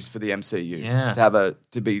good news for the MCU Yeah. to have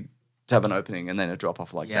an opening and then a drop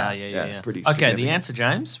off like that. Yeah. Pretty Okay, significant. the answer,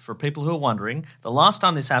 James, for people who are wondering, the last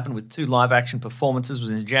time this happened with 2 live-action performances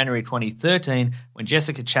was in January 2013 when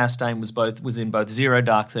Jessica Chastain was in both Zero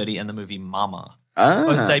Dark 30 and the movie Mama.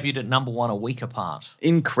 Both debuted at #1 a week apart.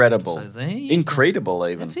 Incredible. So there you go. Incredible,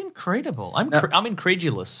 even. That's incredible. I'm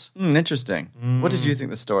incredulous. Interesting. What did you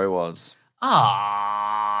think the story was? All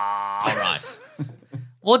right.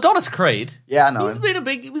 Well, Adonis Creed. Yeah, I know He's him. been a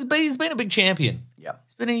big. He's been a big champion. Yep.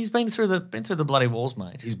 He's been through the bloody walls,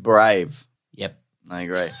 mate. He's brave. Yep. I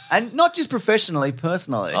agree. And not just professionally,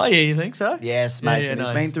 personally. Oh yeah, you think so? Yes, Yeah, Mason. yeah,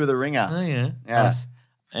 He's nice. been through the ringer. Oh yeah. Yeah. Nice.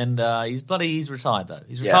 And he's retired though.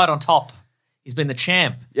 He's Yeah. retired on top. He's been the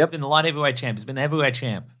champ. Yep. He's been the light heavyweight champ. He's been the heavyweight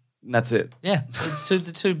champ. And that's it. Yeah.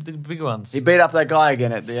 the big ones. He beat up that guy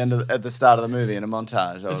again at the start of the movie in a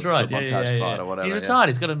montage. That's Or right. some montage fight or whatever. He's yeah. retired.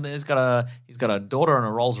 He's got a daughter and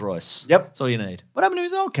a Rolls Royce. Yep. That's all you need. What happened to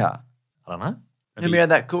his old car? I don't know. Remember he had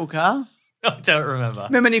that cool car? I don't remember.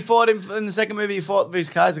 Remember when he fought him in the second movie? He fought with his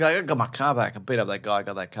car. He's like, I got my car back. I beat up that guy. I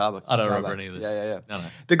got that car back. I don't car remember back. any of this. Yeah. No.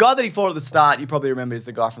 The guy that he fought at the start, you probably remember, is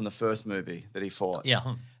the guy from the first movie that he fought.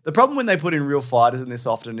 Yeah. The problem when they put in real fighters in this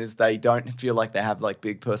often is they don't feel like they have like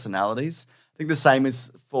big personalities. I think the same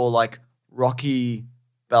is for like Rocky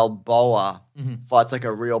Balboa fights like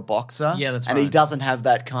a real boxer. Yeah, that's and he right. doesn't have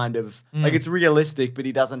that kind of like it's realistic, but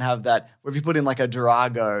he doesn't have that. Or if you put in like a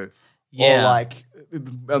Drago or Yeah. like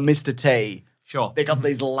a Mr. T, Sure. they got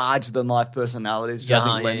these larger than life personalities which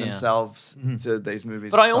I think lend themselves to these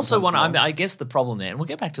movies. But I also sometimes want. more. I guess the problem there, and we'll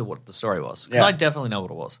get back to what the story was because Yeah. I definitely know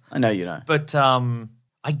what it was. I know you know. But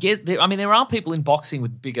I get there. I mean, there are people in boxing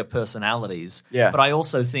with bigger personalities. Yeah. But I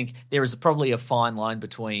also think there is probably a fine line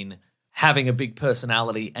between having a big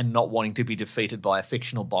personality and not wanting to be defeated by a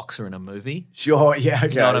fictional boxer in a movie. Sure, yeah, okay.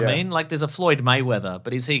 You know what yeah. I mean? Like, there's a Floyd Mayweather,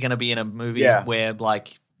 but is he going to be in a movie Yeah. where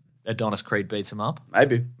like Adonis Creed beats him up?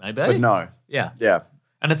 Maybe. Maybe. But no. Yeah. Yeah.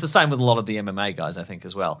 And it's the same with a lot of the MMA guys, I think,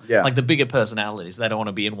 as well. Yeah. Like the bigger personalities, they don't want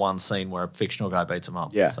to be in one scene where a fictional guy beats them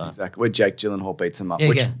up. Yeah, So- exactly. Where Jake Gyllenhaal beats him up, Yeah,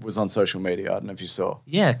 which yeah. was on social media. I don't know if you saw.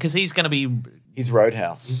 Yeah, because he's going to be He's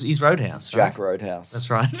Roadhouse. he's Roadhouse. Jack right? Roadhouse. That's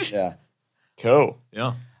right. Yeah. Cool.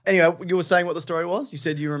 Yeah. Anyway, you were saying what the story was? You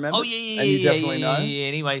said you remember? Oh yeah. And you definitely know? Yeah.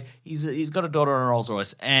 Anyway, he's got a daughter on a Rolls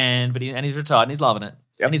Royce, and he's retired and he's loving it.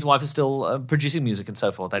 Yep. And his wife is still producing music and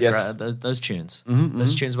so forth. Yes. Those tunes, Mm-hmm,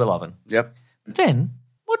 those tunes we're loving. Yep. Then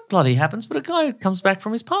what bloody happens? But a guy comes back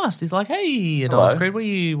from his past. He's like, "Hey, Adonis Hello.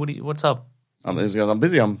 Creed, what's up? I'm busy.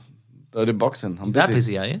 I do boxing. I'm That busy.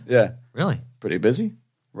 busy, are you? Yeah. Really? Pretty busy.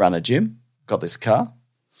 Run a gym. Got this car.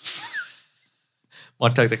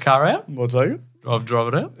 Might take the car out, We'll take it. drive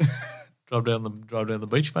it out, drive down the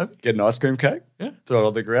beach, maybe. Get an ice cream cake. Yeah. Throw it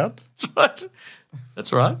on the ground. That's right.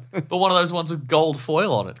 That's right. But one of those ones with gold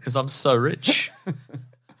foil on it because I'm so rich.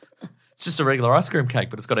 It's just a regular ice cream cake,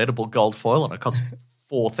 but it's got edible gold foil on it. It costs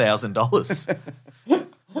 $4,000.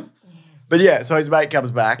 But yeah, so his mate comes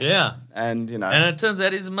back. Yeah. And, you know. And it turns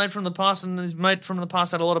out he's a mate from the past, and his mate from the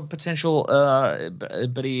past had a lot of potential,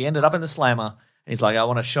 but he ended up in the slammer. And he's like, I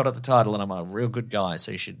want a shot at the title, and I'm a real good guy,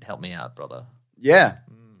 so you should help me out, brother. yeah.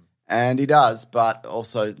 And he does, but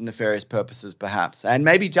also nefarious purposes, perhaps. And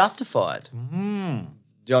maybe justified.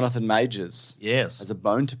 Jonathan Majors. Yes. Has a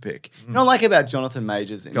bone to pick. You know what I like about Jonathan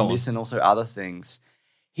Majors in Go on. this and also other things?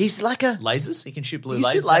 He's like a... Lasers? He can shoot blue He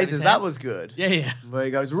lasers. shoot out of his lasers. That hands? was good. Yeah, yeah. Where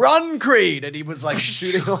he goes, run, Creed! And he was like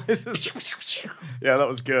shooting lasers. Yeah, that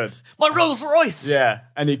was good. My Rolls Royce! Yeah,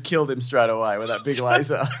 and he killed him straight away with that big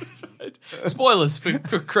laser. Spoilers for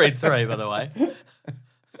Creed 3, by the way.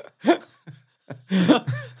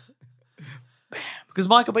 Because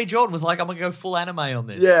Michael B. Jordan was like, I'm going to go full anime on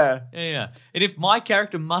this. Yeah. Yeah. And if my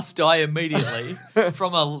character must die immediately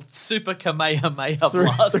from a super Kamehameha through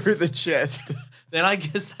blast, the chest. then I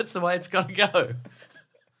guess that's the way it's got to go.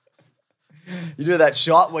 You do that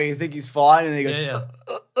shot where you think he's fine and he goes,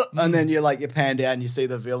 Yeah, and then you pan down and you see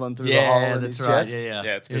the villain through the Yeah, hole in that's his right. chest. Yeah.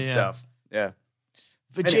 Yeah, it's good Yeah. stuff. Yeah.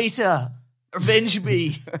 Vegeta, avenge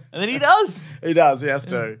me. And then he does. He does, he has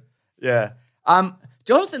to. Yeah.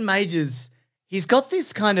 Jonathan Majors, he's got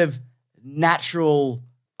this kind of natural,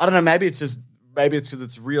 I don't know, maybe it's because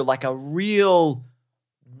it's real, like a real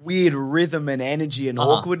weird rhythm and energy and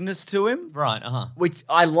awkwardness to him. Right, Which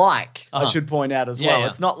I like, I Uh-huh. should point out as Yeah, well. yeah.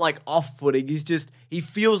 It's not like off-putting. He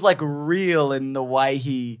feels like real in the way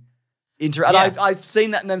he interacts. Yeah. And I've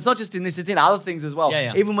seen that, and it's not just in this, it's in other things as well.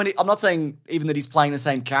 Yeah, yeah. Even when I'm not saying even that he's playing the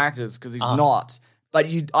same characters, because he's not, but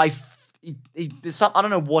there's some, I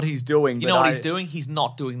don't know what he's doing. You but know what he's doing? He's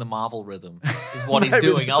not doing the Marvel rhythm. Is what he's Maybe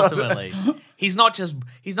doing so. ultimately. He's not just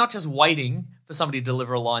waiting for somebody to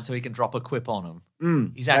deliver a line so he can drop a quip on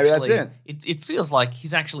him. He's maybe actually that's it feels like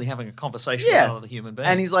he's actually having a conversation Yeah. with another human being.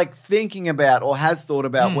 And he's like thinking about or has thought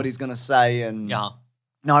about what he's going to say. And yeah.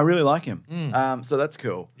 no, I really like him. So that's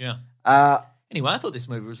cool. Yeah. I Anyway, I thought this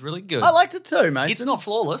movie was really good. liked it too, Mason. It's not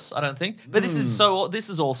flawless, I don't think. But this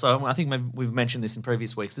is also, I think maybe we've mentioned this in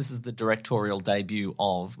previous weeks, this is the directorial debut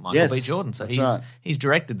of Michael Yes, B. Jordan. So that's right. he's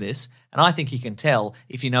directed this, and I think you can tell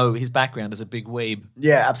if you know his background as a big weeb.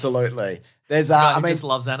 Yeah, absolutely. There's Guy I who mean, just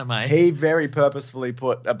loves anime. he very purposefully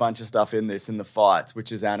put a bunch of stuff in this in the fights,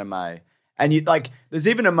 which is anime. And you there's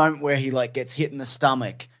even a moment where he gets hit in the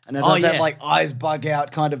stomach, and it does that yeah. eyes bug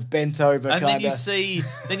out, kind of bent over, And kind then of. you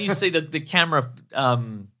see the camera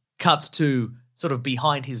cuts to sort of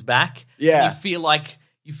behind his back. Yeah.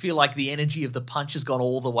 You feel like the energy of the punch has gone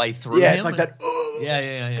all the way through Yeah, him. it's like that.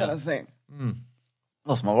 Yeah. Kind of thing.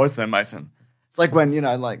 Lost my voice there, Mason. It's like when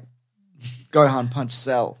Gohan punched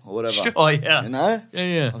Cell or whatever. Sure, yeah. You know?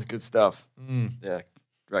 Yeah. That's good stuff. Yeah,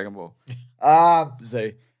 Dragon Ball.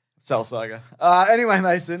 Z. Cell Saga. Anyway,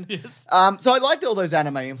 Mason. Yes. So I liked all those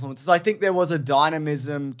anime influences. I think there was a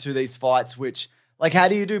dynamism to these fights, which, like, how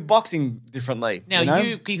do you do boxing differently? Now, you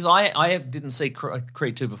know? because I didn't see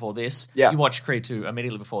Creed 2 before this. Yeah. You watched Creed 2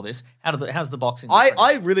 immediately before this. How's the boxing?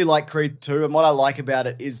 I really like Creed 2, and what I like about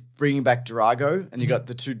it is bringing back Drago, and you got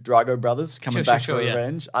the two Drago brothers coming back for yeah.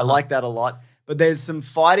 revenge. I like that a lot. But there's some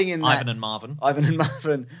fighting in that. Ivan and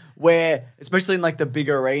Marvin, where, especially in like the big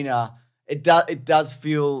arena, it does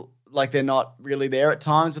feel like they're not really there at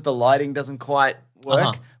times, but the lighting doesn't quite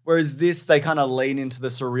work. Whereas this, they kind of lean into the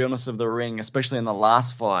surrealness of the ring, especially in the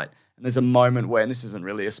last fight. And there's a moment where, and this isn't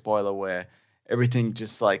really a spoiler, where everything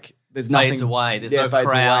just like there's nothing fades away. There's no fades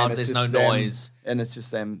away, crowd. and it's There's just no them, noise. and it's just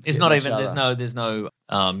them. It's hitting not each even. other. There's no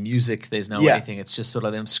music. There's no Yeah. anything. It's just sort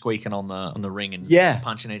of them squeaking on the ring and Yeah.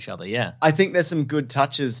 punching each other. Yeah. I think there's some good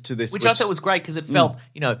touches to this, Which I thought was great because it felt,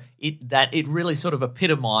 it really sort of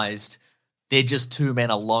epitomized they're just two men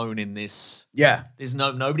alone in this. yeah. There's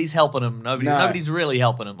nobody's helping them. Nobody's really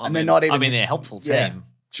helping them. And they're not even- I mean, they're a helpful team. Yeah,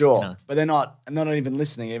 sure. you know. But they're not, and they're not even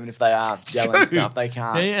listening, even if they are yelling True. stuff. They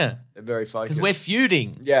can't. Yeah. They're very focused. Because we're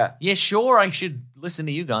feuding. Yeah. Yeah, sure, I should listen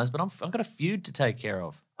to you guys, but I've got a feud to take care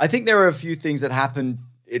of. I think there are a few things that happen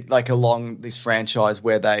like along this franchise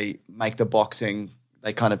where they make the boxing,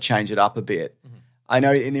 they kind of change it up a bit. Mm-hmm. I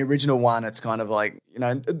know in the original one, it's kind of like,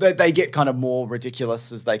 they get kind of more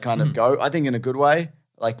ridiculous as they kind of go, I think in a good way.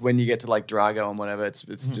 Like when you get to like Drago and whatever, it's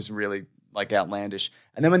just really like outlandish.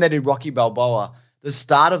 And then when they did Rocky Balboa, the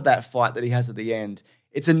start of that fight that he has at the end,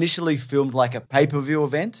 it's initially filmed like a pay-per-view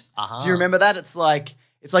event. Do you remember that? It's like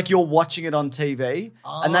you're watching it on TV,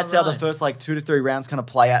 and that's how the right. first like 2 to 3 rounds kind of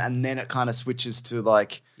play out, and then it kind of switches to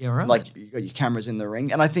like, right. like you got your cameras in the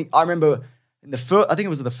ring. And I remember in the first, I think it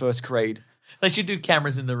was the first Creed. They should do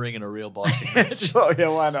cameras in the ring in a real boxing match. Sure, yeah,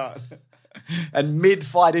 why not? And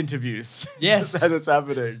mid-fight interviews. Yes. Just as it's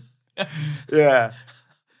happening. Yeah.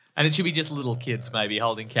 And it should be just little kids maybe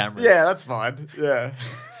holding cameras. Yeah, that's fine. Yeah.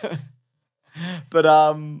 But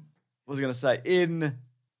what was I going to say? In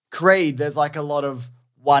Creed, there's like a lot of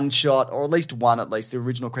one shot, or at least the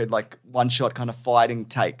original Creed, like one shot kind of fighting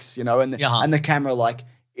takes, and the camera like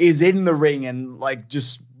is in the ring and like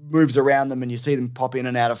just moves around them, and you see them pop in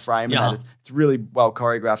and out of frame. And it's really well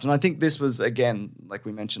choreographed. And I think this was, again, like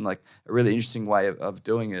we mentioned, like a really interesting way of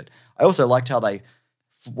doing it. I also liked how they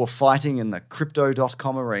were fighting in the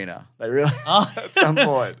Crypto.com arena. They really, at some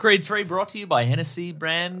point. Creed 3 brought to you by Hennessy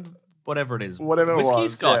brand, whatever it is. Whatever Whiskey, it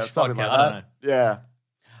was. Scotch, yeah, something vodka, like I that. don't know. Yeah.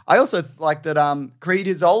 I also like that Creed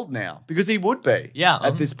is old now, because he would be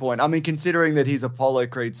at this point. I mean, considering that he's Apollo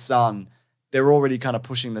Creed's son, they're already kind of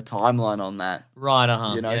pushing the timeline on that.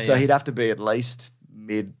 Right, So he'd have to be at least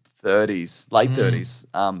mid-30s, late 30s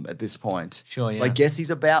at this point. Sure, So I guess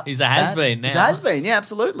he's about He's a has-been now. He's a has-been, yeah,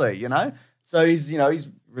 absolutely, So he's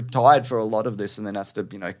retired for a lot of this and then has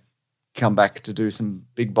to, come back to do some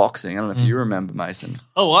big boxing. I don't know if you remember, Mason.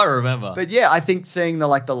 Oh, I remember. But yeah, I think seeing the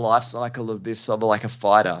life cycle of this, of like a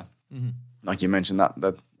fighter, like you mentioned,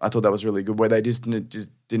 that I thought that was really good. Where they just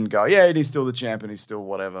didn't go, yeah, he's still the champion, he's still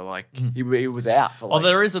whatever. Like he was out for. Well,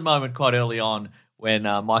 there is a moment quite early on when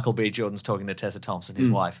Michael B. Jordan's talking to Tessa Thompson, his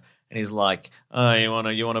wife, and he's like, "Oh, you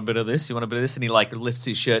want a bit of this? You want a bit of this?" And he like lifts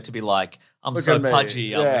his shirt to be like, "I'm Look so at me." pudgy,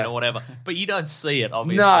 Yeah. whatever." But you don't see it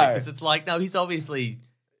obviously No. because it's like, no, he's obviously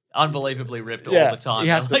unbelievably ripped all Yeah, the time. he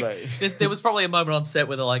has to Like, there was probably a moment on set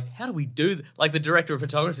where they're like, "How do we do this?" Like the director of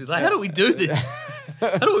photography is like, "How do we do this?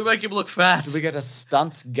 How do we make him look fat? Do we get a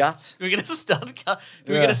stunt gut? Do we get a stunt cut?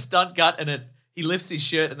 Do we Yeah. get a stunt cut and he lifts his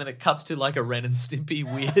shirt and then it cuts to like a Ren and Stimpy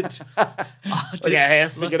weird, Like a hair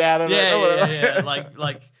sticking out of it. yeah,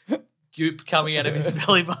 like goop coming out of his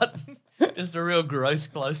belly button. Just a real gross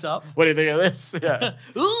close up. What do you think of this? Yeah.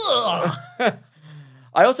 Ugh.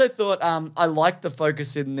 I also thought I liked the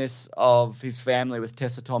focus in this of his family with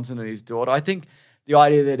Tessa Thompson and his daughter. I think the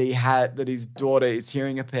idea that his daughter is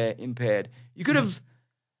hearing impaired, you could have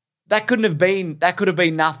that could have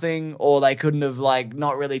been nothing, or they couldn't have like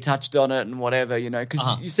not really touched on it and whatever,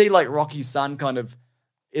 because you see like Rocky's son kind of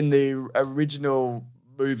in the original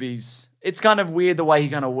movies. It's kind of weird the way he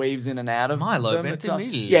kind of weaves in and out of Milo them.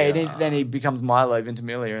 Ventimiglia. Yeah, and then he becomes Milo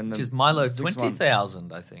Ventimiglia, and Which is Milo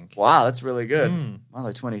 20,000, I think. Wow, that's really good.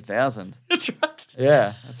 Milo 20,000. That's right.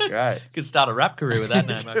 Yeah, that's great. Could start a rap career with that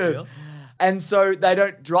name, I feel. And so they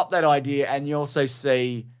don't drop that idea, and you also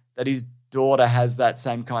see that his daughter has that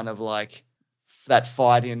same kind of like that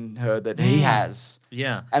fight in her that he has.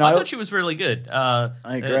 Yeah. And I thought she was really good. I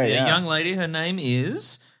agree, A yeah. young lady, her name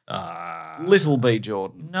is... Little B.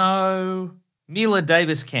 Jordan. No, Mila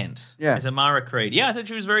Davis Kent. Yeah. As Amara Creed. Yeah, I thought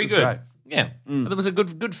she was very She's good. great. Yeah. There was a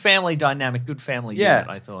good family dynamic, good family Yeah. unit,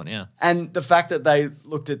 I thought, yeah. And the fact that they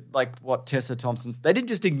looked at like what Tessa Thompson, they didn't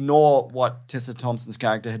just ignore what Tessa Thompson's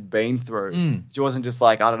character had been through. She wasn't just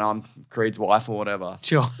like, I don't know, I'm Creed's wife or whatever.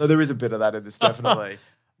 Sure. So there is a bit of that in this, definitely.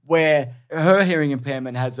 Where her hearing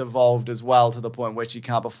impairment has evolved as well to the point where she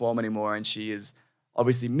can't perform anymore, and she is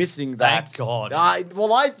obviously missing that. Thank God.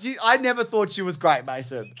 I never thought she was great,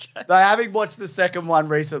 Mason. Though having watched the second one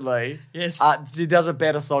recently, Yes. she does a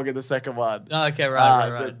better song in the second one. Okay,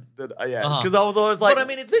 right. Yeah, because I was always like, But I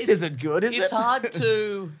mean, this isn't good, is it? It's hard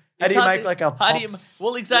to. How do it's you hard make like a how do you- pop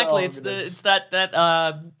Well, exactly. song It's that's-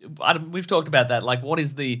 that. We've talked about that. Like, what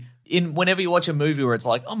is the whenever you watch a movie where it's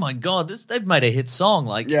like, oh my God, they've made a hit song.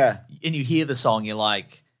 Like, Yeah. and you hear the song, you're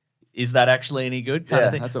like, is that actually any good? Kind Yeah,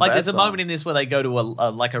 of thing. that's a Like, bad there's a song. moment in this where they go to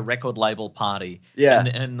a record label party. Yeah.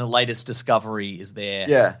 and the latest discovery is there.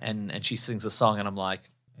 Yeah. and she sings a song, and I'm like,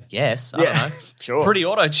 yes, I don't know. Sure. Pretty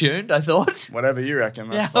auto-tuned, I thought. Whatever you reckon,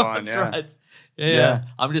 that's fine. that's Yeah, right. Yeah. Yeah.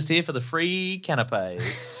 I'm just here for the free canapes.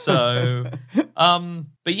 So,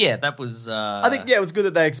 but yeah, that was. I think it was good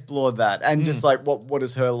that they explored that and just like what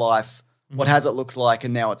is her life, what has it looked like,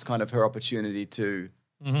 and now it's kind of her opportunity to,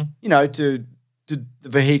 you know, to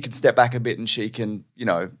where he can step back a bit and she can, you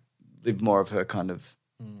know, live more of her kind of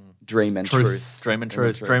dream and truth. Dream and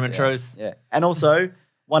truth. Yeah, and also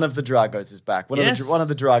one of the Dragos is back. One of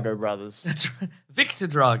the Drago brothers. That's right. Victor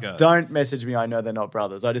Drago. Don't message me. I know they're not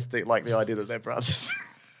brothers. I just think like the idea that they're brothers.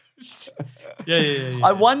 Yeah.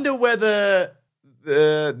 I wonder whether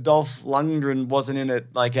the Dolph Lundgren wasn't in it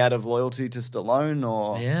like out of loyalty to Stallone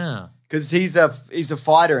or Yeah. because he's a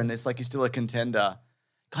fighter in this. Like he's still a contender.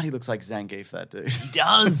 God, he looks like Zangief, that dude. He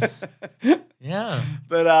does. Yeah.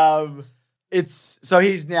 But it's so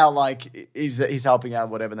he's now like he's helping out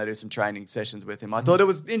whatever. And they do some training sessions with him. I thought it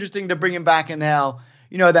was interesting to bring him back and how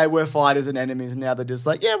they were fighters and enemies, and now they're just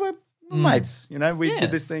like we're mates. You know, we Yeah.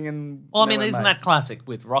 did this thing and Well, I now mean, we're isn't mates. that classic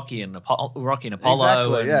with Rocky and Apollo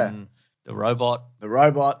Exactly, and yeah. the robot? The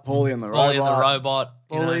robot, Paulie and the robot, Paulie and the robot.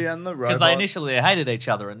 Paulie and the Because robot. they initially hated each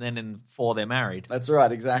other, and then in 4 they're married. That's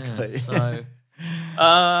right, exactly. Yeah,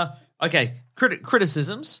 so, okay,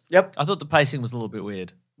 criticisms. Yep. I thought the pacing was a little bit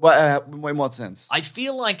weird. What, in what sense? I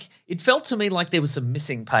feel like it felt to me like there was some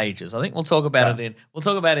missing pages. I think we'll talk about it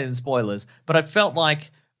in spoilers. But it felt like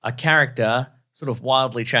a character sort of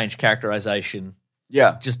wildly changed characterization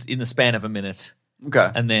Yeah. just in the span of a minute, Okay.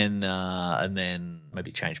 and then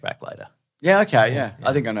maybe change back later. Yeah. Okay. Yeah.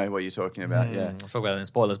 I think I know what you're talking about. Yeah. We'll talk about it in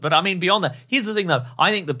spoilers. But I mean, beyond that, here's the thing though. I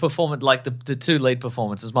think the performance, like the 2 lead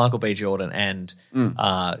performances, Michael B. Jordan and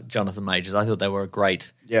Jonathan Majors, I thought they were a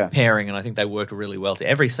great pairing, and I think they worked really well to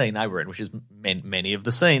every scene they were in, which is many of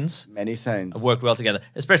the scenes Many scenes. have worked well together,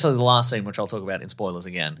 especially the last scene, which I'll talk about in spoilers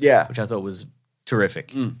again. Yeah. Which I thought was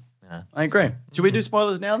terrific. Yeah. I agree. Should we do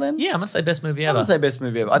spoilers now then? Yeah, I'm going to say best movie I'm ever. gonna say best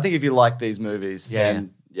movie ever. I think if you like these movies,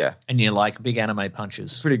 then yeah, And you like big anime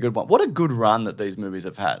punches. pretty good one. What a good run that these movies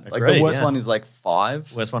have had. Like the Agreed, worst yeah. one is like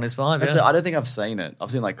 5. Worst one is 5, That's yeah. it. I don't think I've seen it. I've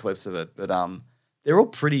seen like clips of it, but they're all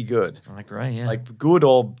pretty good. I agree, yeah. Like good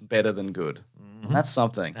or better than good. And that's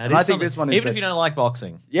something. That And is I think something. this one is Even if you don't like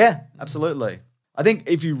boxing. Yeah, absolutely. I think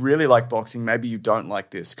if you really like boxing, maybe you don't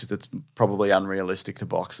like this because it's probably unrealistic to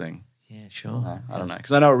boxing. Yeah, sure. I don't know.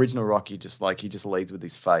 Because I know original Rocky he just leads with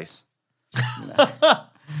his face.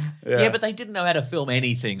 Yeah, but they didn't know how to film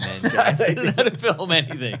anything then, James. They didn't know how to film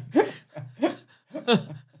anything.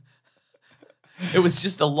 It was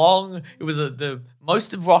just the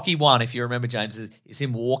most of Rocky 1, if you remember, James, is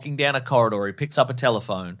him walking down a corridor. He picks up a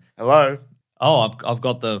telephone. Hello? Oh, I've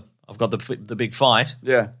got the big fight.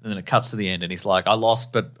 Yeah. And then it cuts to the end, and he's like, I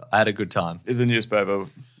lost, but I had a good time. Is a newspaper.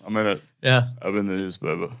 I'm in it. Yeah. I'm in the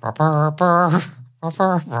newspaper.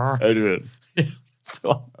 Rocky, Adrian,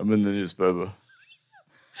 I'm in the newspaper.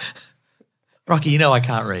 you know I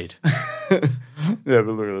can't read. Yeah, but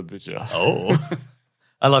look at the picture. Oh.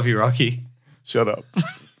 I love you, Rocky. Shut up.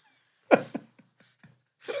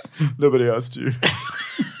 Nobody asked you.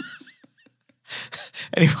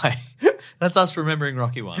 Anyway, that's us remembering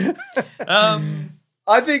Rocky 1.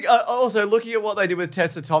 I think also looking at what they did with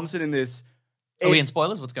Tessa Thompson in this. Are we in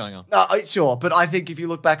spoilers? What's going on? No, sure, but I think if you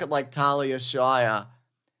look back at like Talia Shire,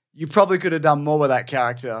 you probably could have done more with that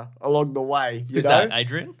character along the way. You Who's know? that?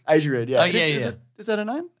 Adrian? Adrian, yeah. Oh, yeah. Is that her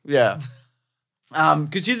name? Yeah.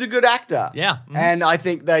 Because she's a good actor. Yeah. Mhm. And I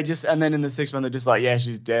think and then in the 6th one, they're just like, yeah,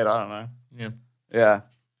 she's dead. I don't know. Yeah. Yeah.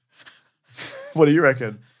 What do you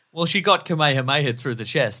reckon? Well, she got Kamehameha through the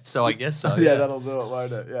chest, so I guess so. Yeah, that'll do it,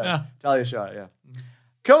 won't it? Yeah. Yeah. Talia Shire, yeah.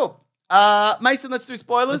 Cool. Mason, let's do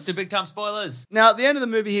spoilers. Let's do big time spoilers. Now, at the end of the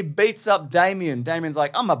movie, he beats up Damien. Damien's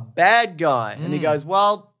like, I'm a bad guy. And he goes,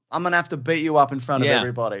 well, I'm going to have to beat you up in front of Yeah.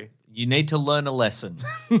 everybody. You need to learn a lesson.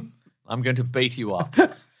 I'm going to beat you up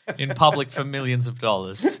in public for millions of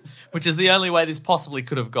dollars, which is the only way this possibly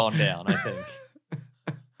could have gone down, I think.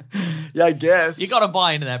 Yeah, I guess. You got to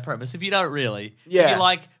buy into that premise. If you don't really, Yeah. if you're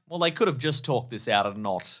like, well, they could have just talked this out and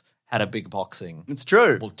not had a big boxing. It's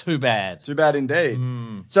true. Well, too bad. Too bad indeed.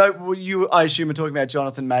 So I assume, are talking about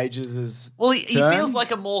Jonathan Majors' Well, he turn? feels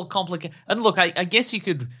like a more complicated. And look, I guess you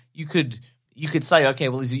could say, okay,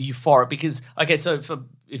 well, is he euphoric? Because so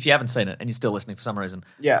if you haven't seen it and you're still listening for some reason,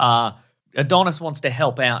 Adonis wants to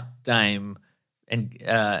help out Dame. And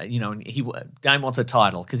Dame wants a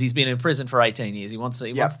title because he's been in prison for 18 years. He wants.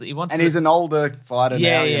 And he's an older fighter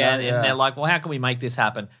now. And they're like, well, how can we make this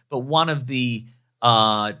happen? But one of the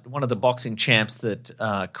boxing champs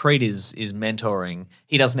that Creed is mentoring,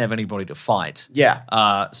 he doesn't have anybody to fight. Yeah.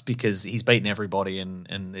 It's because he's beaten everybody,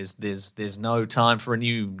 and there's no time for a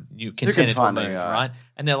new contender to emerge, right?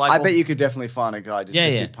 And they're like, I bet you could definitely find a guy just to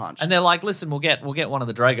get punched. And they're like, listen, we'll get one of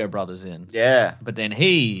the Drago brothers in. Yeah. But then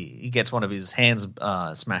he gets one of his hands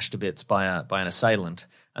smashed to bits by an assailant.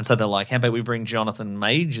 And so they're like, how about we bring Jonathan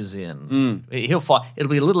Majors in? He'll fight.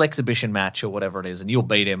 It'll be a little exhibition match or whatever it is, and you'll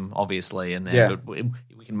beat him, obviously. And then but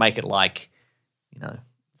we can make it like,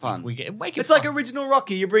 fun. We can make it It's fun. like original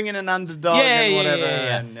Rocky. You bring in an underdog and whatever.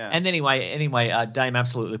 And, And anyway, Dame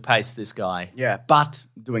absolutely paced this guy. yeah, but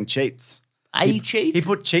doing cheats. Cheat? He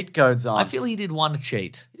put cheat codes on. I feel he did one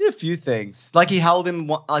cheat. He did a few things. Like he held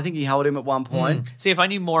him. I think he held him at one point. See, if I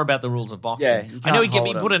knew more about the rules of boxing, Yeah, you I know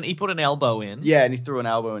can't hold him. he put an elbow in. Yeah, and he threw an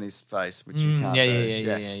elbow in his face, which you can't do.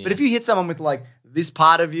 Yeah. But if you hit someone with like this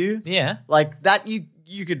part of you, Yeah. like that,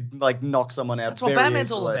 you could like knock someone out. That's what very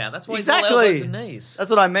Batman's all easily. about. That's why exactly. he's all elbows and knees. That's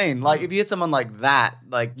what I mean. Like if you hit someone like that,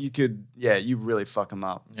 like you could, you really fuck them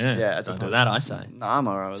up. Yeah, as don't do opposed that, to- I say. No, I'm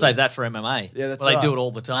alright with Save it. that for MMA. Yeah, that's well, right. they do it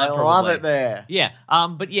all the time. I probably. love it there. Yeah.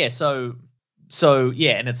 But yeah. So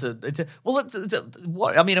yeah, and it's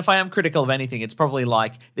what I mean. If I am critical of anything, it's probably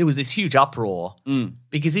like there was this huge uproar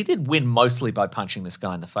because he did win mostly by punching this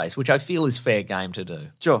guy in the face, which I feel is fair game to do.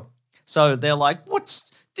 Sure. So they're like,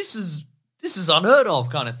 this is unheard of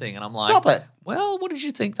kind of thing, and I'm like, Stop it. Well, what did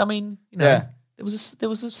you think? I mean, Yeah. there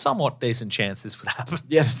was a somewhat decent chance this would happen.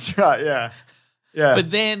 Yeah, that's right. Yeah. Yeah.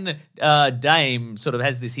 But then Dame sort of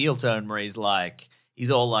has this heel turn where he's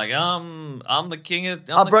all like, I'm the king of.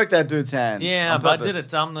 I broke that dude's hand. Yeah, on but I did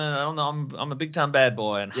purpose. it. I'm a big time bad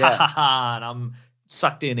boy, and Yeah. and I'm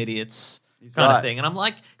sucked in idiots kind right. of thing. And I'm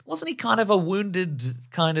like, wasn't he kind of a wounded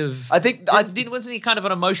kind of? I think wasn't he kind of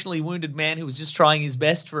an emotionally wounded man who was just trying his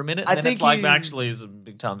best for a minute? And I then think it's like, he's- actually, he's a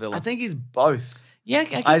big time villain. I think he's both. Yeah, I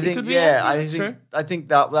guess he could be. That's true. I think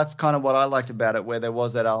that's kind of what I liked about it, where there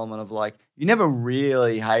was that element of like you never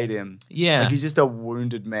like hate him. Yeah. like he's just a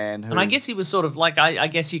wounded man. Who, And I guess he was sort of like I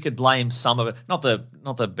guess you could blame some of it, not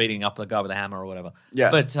the beating up the guy with the hammer or whatever.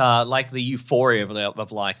 Yeah. But like the euphoria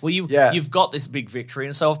of like, well, you've got this big victory,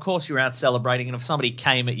 and so of course you're out celebrating. And if somebody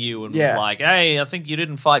came at you and was like, "Hey, I think you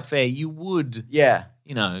didn't fight fair," you would,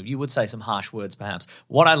 you would say some harsh words, perhaps.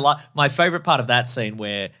 What I like, my favorite part of that scene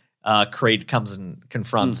where Creed comes and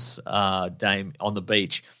confronts Dame on the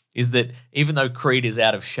beach, is that even though Creed is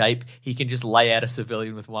out of shape, he can just lay out a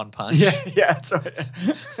civilian with one punch. yeah, that's right.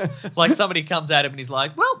 Like somebody comes at him and he's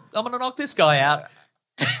like, well, I'm going to knock this guy out.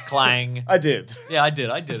 Clang. I did. Yeah, I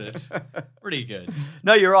did it. Pretty good.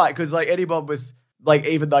 No, you're right, because like Eddie Bob with like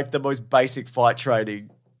even like the most basic fight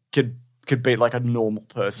training could beat like a normal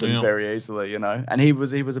person very easily, And he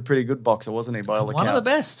was a pretty good boxer, wasn't he? By all accounts, One of the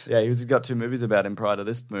best. Yeah, he's got 2 movies about him prior to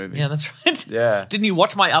this movie. Yeah, that's right. Yeah. Didn't you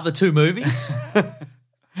watch my other 2 movies?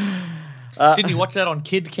 Didn't you watch that on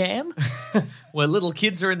Kid Cam? Where little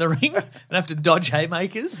kids are in the ring and have to dodge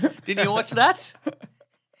haymakers? Didn't you watch that?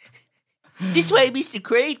 This way, Mr.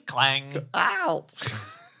 Creed. Clang. Ow.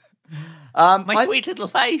 My sweet little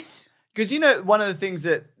face. Because one of the things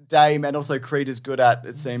that Dame and also Creed is good at,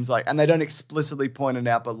 it seems like, and they don't explicitly point it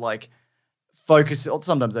out, but like focus, or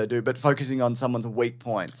sometimes they do, but focusing on someone's weak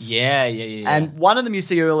points. Yeah. And one of them you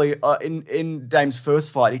see early in Dame's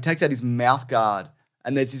first fight, he takes out his mouth guard,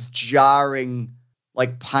 and there's this jarring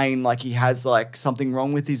like pain, like he has like something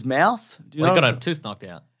wrong with his mouth. Do you know? He got what a tooth knocked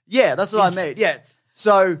out. Yeah, that's what I mean. Yeah.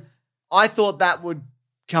 So I thought that would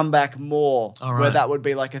come back more, All right. where that would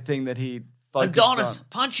be like a thing that he focused Adonis, on.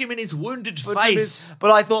 punch him in his wounded But face.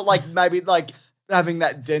 I thought like maybe like having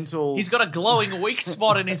that dental. He's got a glowing weak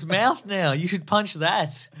spot in his mouth now. You should punch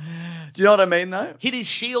that. Do you know what I mean though? Hit his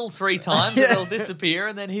shield 3 times Yeah. and it'll disappear,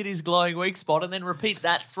 and then hit his glowing weak spot, and then repeat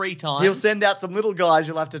that 3 times. He'll send out some little guys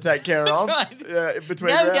you'll have to take care That's of. right. Yeah, in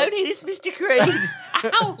between No, rounds. don't hit us, Mr.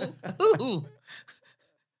 Creed. Ow. Ooh.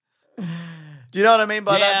 Do you know what I mean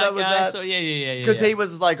by that? That was okay, that. so yeah. Because he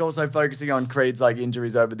was like also focusing on Creed's like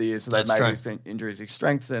injuries over the years, so they That's made true. his injuries his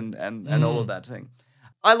strengths and all of that thing.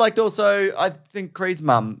 I liked also. I think Creed's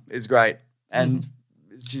mum is great, and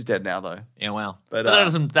she's dead now though. Yeah, wow. But,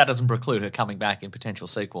 But that doesn't preclude her coming back in potential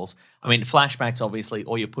sequels. I mean, flashbacks, obviously,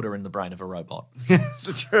 or you put her in the brain of a robot.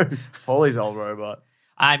 It's true. Paulie's old robot.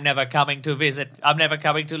 I'm never coming to visit. I'm never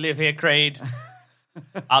coming to live here, Creed.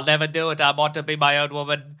 I'll never do it. I want to be my own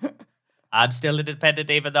woman. I'm still independent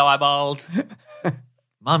even though I'm old.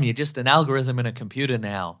 Mum, you're just an algorithm in a computer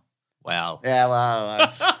now. Well, Yeah, well, I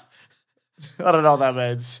don't know. I don't know what that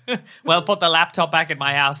means. well, put the laptop back in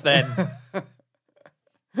my house then.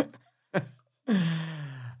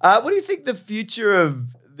 What do you think the future of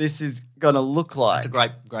this is going to look like? That's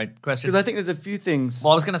a great question. Because I think there's a few things.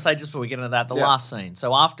 Well, I was going to say just before we get into that, the Yeah. last scene.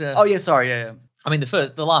 So after, Oh yeah, sorry, yeah. I mean,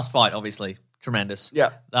 the last fight, obviously tremendous.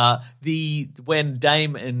 Yeah. When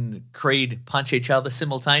Dame and Creed punch each other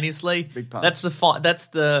simultaneously, Big punch. that's the fight. That's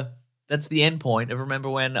the end point of remember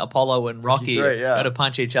when Apollo and Rocky III, yeah. go to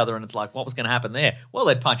punch each other, and it's like, what was going to happen there? Well,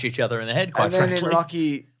 they'd punch each other in the head. Quite And then frankly, in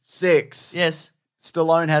Rocky 6, yes.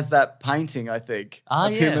 Stallone has that painting, I think,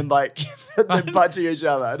 of him yeah. and like them punching each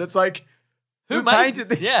other, and it's like, who made- painted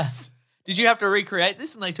this? Yeah. Did you have to recreate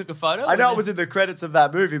this and they took a photo? I know it was in the credits of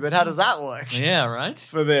that movie, but how does that work Yeah, right.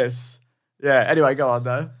 for this? Yeah. Anyway, go on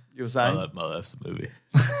though. You were saying. My life's a movie.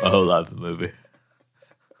 My whole life's a movie.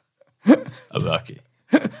 I'm lucky.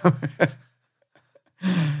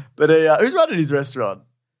 But who's running his restaurant?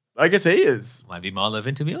 I guess he is. Maybe Milo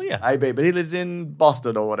Ventimiglia. AB, but he lives in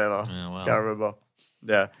Boston or whatever. Yeah, well. Can't remember.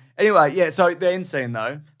 Yeah. Anyway, yeah. So the end scene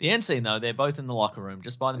though, The end scene, though, they're both in the locker room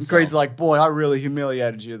just by themselves. Creed's like, "Boy, I really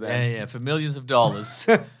humiliated you then." yeah, for millions of dollars.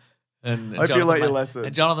 And Hope you Jonathan learnt your lesson.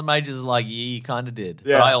 And Jonathan Majors is like, yeah, you kind of did.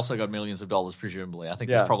 Yeah. But I also got millions of dollars, presumably. I think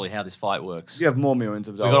Yeah. that's probably how this fight works. You have more millions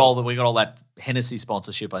of We dollars. got all that Hennessy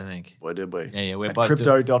sponsorship, I think. Boy, did we? Yeah, we're At both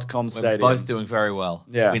Crypto.com We're Stadium. both doing very well.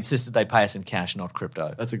 Yeah. We insisted they pay us in cash, not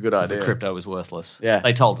crypto. That's a good 'Cause idea. The crypto was worthless. Yeah.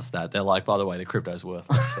 They told us that. They're like, by the way, the crypto's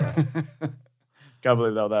worthless. So. Can't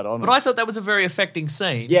believe they were that honest. But I thought that was a very affecting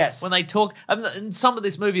scene. Yes. When they talk, I mean, in some of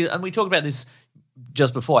this movie, and we talked about this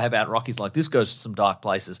just before, how about Rocky's like, this goes to some dark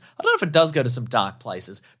places. I don't know if it does go to some dark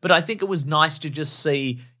places, but I think it was nice to just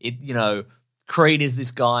see it, Creed is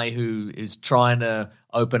this guy who is trying to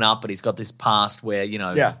open up, but he's got this past where,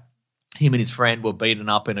 Yeah. him and his friend were beaten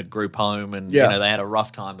up in a group home and, Yeah. they had a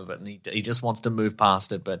rough time of it and he just wants to move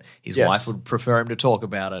past it, but his Yes. wife would prefer him to talk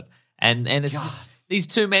about it. And it's just these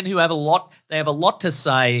two men who have a lot to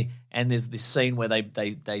say, and there's this scene where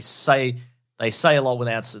they say a lot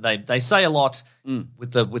without they say a lot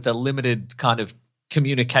with the limited kind of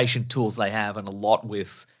communication tools they have, and a lot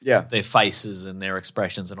with their faces and their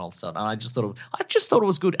expressions and all that stuff. And I just thought it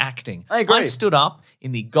was good acting. I agree. I stood up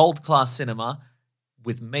in the gold class cinema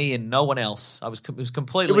with me and no one else. It was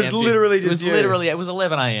completely It was empty. literally It was just you. literally it was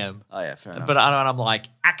 11 a.m. Oh yeah, fair enough. But I'm like,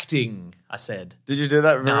 acting, I said. Did you do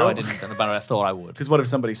that? No, I didn't, but I thought I would. Because what if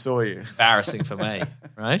somebody saw you? Embarrassing for me,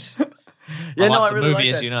 right? Yeah, I no, life's I a really movie, like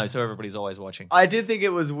as that. you know, so everybody's always watching. I did think it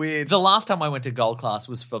was weird. The last time I went to Gold Class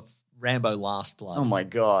was for Rambo Last Blood. Oh my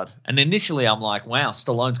god! And initially I'm like, wow,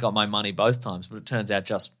 Stallone's got my money both times, but it turns out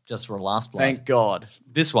just for Last Blood. Thank God.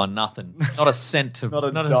 This one, nothing. Not a cent to Not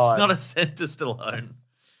a not dime. not a cent to Stallone.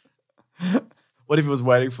 What if it was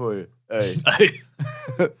waiting for you? Hey,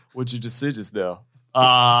 what'd you just see just now?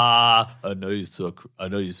 I know you're so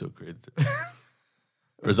crazy.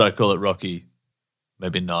 Or as I call it, Rocky,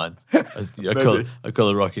 maybe 9. I call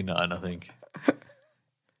it Rocky 9, I think.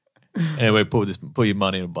 Anyway, put your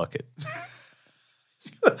money in a bucket.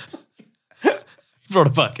 Brought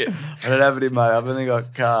a bucket. I don't have any money. I've only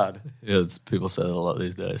got card. Yeah, people say that a lot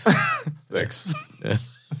these days. Thanks. Yeah.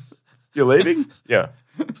 You're leaving? Yeah.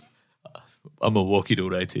 I'm a walkie to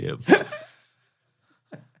an ATM.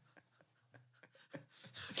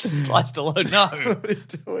 Sliced alone, no. What are you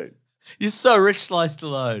doing? You're so rich, sliced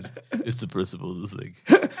alone. It's the principle of the thing.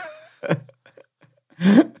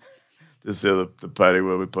 Just the painting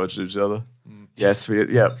where we punched each other. Yes,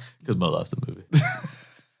 yeah. Because my life's a movie.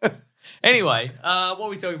 Anyway, what were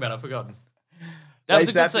we talking about? I've forgotten. That They was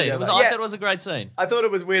a good sat scene. together. I Yeah. thought it was a great scene. I thought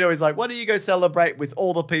it was weird. He's like, why don't you go celebrate with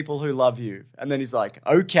all the people who love you? And then he's like,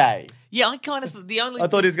 okay. Yeah, I kind of the only I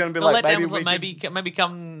thought he was gonna be the like, letdown maybe was we like, maybe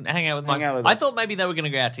come hang out with Hang Mike. out with I us. thought maybe they were going to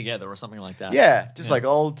go out together or something like that. Yeah, just like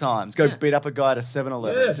old times. Go Yeah. beat up a guy at a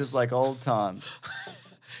 7-Eleven. Yes. Just like old times.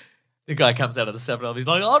 The guy comes out of the 7-Eleven. He's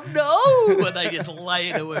like, "Oh no!" and they just lay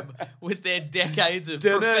into him with their decades of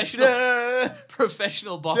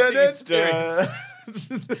professional boxing experience.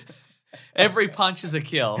 Every punch is a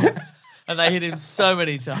kill. And they hit him so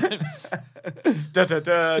many times. Da, da,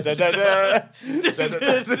 da, da, da, da. Da,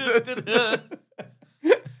 da, da, da, da.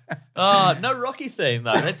 Oh, no Rocky theme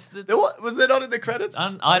though. That's Was there not in the credits?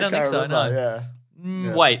 I don't think can't so. remember, No.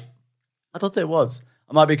 Yeah. Wait. I thought there was.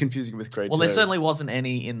 I might be confusing it with Creed Well, 2. there certainly wasn't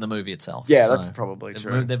any in the movie itself. Yeah, so that's probably they've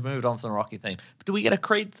true. They've moved on from the Rocky theme. But do we get a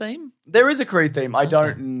Creed theme? There is a Creed theme. I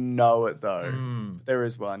don't know it though. There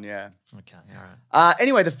is one, yeah. Okay, all right.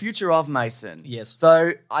 Anyway, the future of Mason. Yes.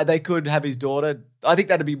 So they could have his daughter. I think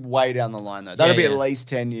that'd be way down the line though. That'd be at yeah. least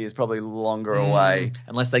 10 years, probably longer away.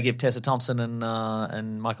 Unless they give Tessa Thompson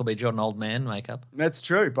and Michael B. Jordan old man makeup. That's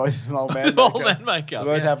true. Both of them old man Old makeup. man makeup,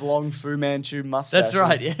 They both yeah. have long Fu Manchu mustaches. That's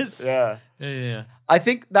right, yes. Yeah. Yeah. I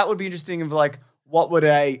think that would be interesting of like what would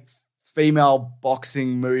a female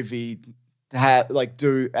boxing movie have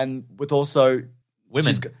do and with also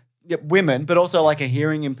Women. women, but also like a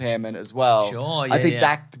hearing impairment as well. Sure, I yeah, think yeah.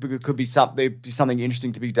 that could be something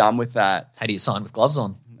interesting to be done with that. How do you sign with gloves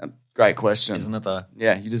on? Great question. Isn't it though?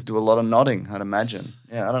 Yeah, you just do a lot of nodding, I'd imagine.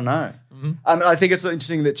 Yeah, I don't know. Mm-hmm. I think it's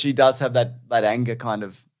interesting that she does have that anger kind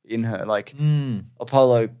of in her. Like Mm.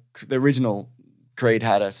 Apollo, the original Creed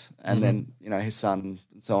had it, and Mm-hmm. then his son,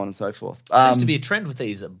 and so on and so forth. Seems to be a trend with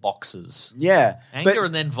these boxers. Yeah, Anger but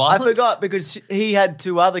and then violence. I forgot because he had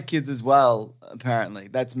two other kids as well. Apparently,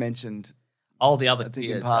 that's mentioned. Oh, the other I think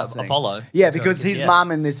in passing. Apollo. Yeah, Two because other his kids, yeah.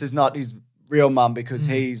 mum in this is not his real mum because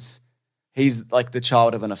he's like the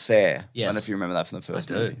child of an affair. Yes. I don't know if you remember that from the first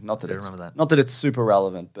do. movie. Not that I do it's remember that. Not that it's super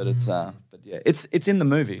relevant, but it's but yeah, it's in the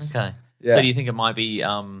movies. Okay. Yeah. So do you think it might be?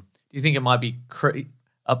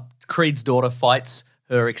 Creed's daughter fights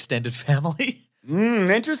her extended family?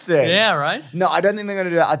 Interesting. Yeah, right. No, I don't think they're going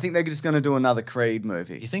to do that. I think they're just going to do another Creed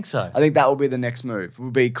movie. Do you think so? I think that will be the next move.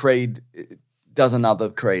 Will be Creed does another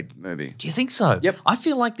Creed movie. Do you think so? Yep. I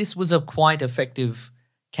feel like this was a quite effective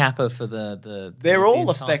capper for the. They're all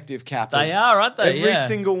entire- effective cappers. They are, aren't they? Every Yeah.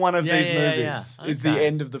 single one of Yeah, these yeah, movies yeah. is the Okay.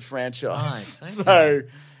 end of the franchise. Right, So, okay.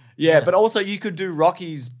 yeah, Yeah. but also you could do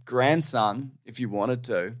Rocky's grandson if you wanted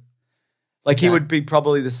to. Like he Okay. would be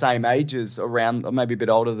probably the same age as around, or maybe a bit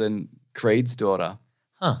older than Creed's daughter.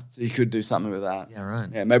 Huh. So you could do something with that. Yeah, right.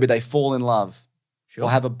 Yeah, maybe they fall in love. Sure. Or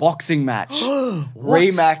have a boxing match. What?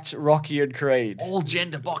 Rematch Rocky and Creed. All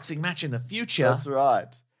gender boxing match in the future. That's right.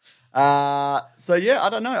 So yeah, I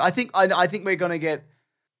don't know. I think we're gonna get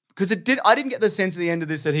because I didn't get the sense at the end of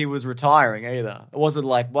this that he was retiring either. It wasn't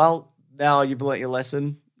like, well, now you've learnt your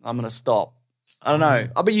lesson. I'm gonna stop. I don't know.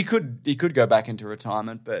 I mean, he could go back into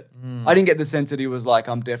retirement, but I didn't get the sense that he was like,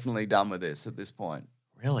 I'm definitely done with this at this point.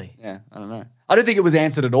 Really? Yeah, I don't know. I don't think it was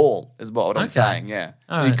answered at all. Is what I'm Okay. saying. Yeah,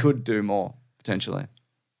 All so he right. could do more potentially.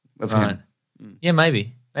 Of Right. him. Yeah,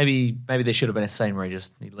 maybe there should have been a scene where he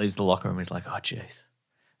leaves the locker room. He's like, oh, jeez.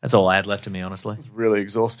 That's all I had left of me, honestly. It's really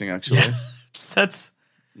exhausting, actually. Yeah. That's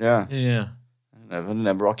Yeah. yeah. I didn't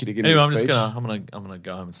have Rocky to give Anyway, me a I'm just speech. I'm gonna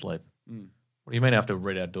go home and sleep. What do you mean I have to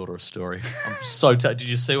read our daughter a story? I'm so tired. Did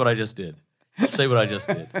you see what I just did? See what I just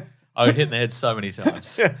did? I got hit in the head so many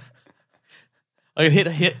times. I got hit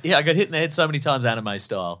in the head so many times anime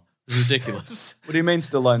style. It was ridiculous. What do you mean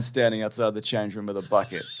Stallone standing outside the change room with a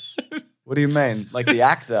bucket? What do you mean? Like the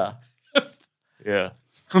actor? Yeah.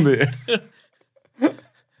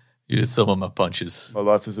 You did some of my punches. My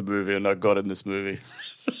life is a movie and I got in this movie.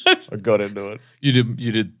 I got into it. You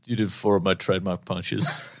did 4 of my trademark punches.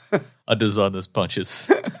 I designed those punches.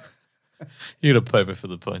 You're gonna pay me for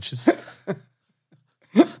the punches.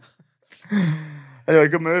 Anyway,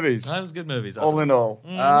 good movies. That was good movies. All in all.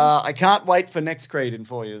 I can't wait for next Creed in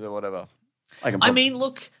 4 years or whatever. I mean,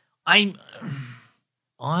 look, I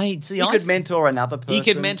see. he could mentor another person. He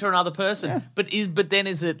could mentor another person, Yeah. but then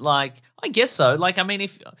is it like? I guess so. Like, I mean,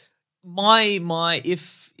 if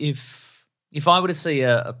if I were to see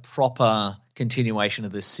a proper continuation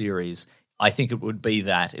of this series, I think it would be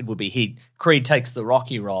that it would be Creed takes the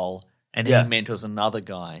Rocky role and Yeah. he mentors another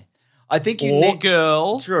guy I think you or need...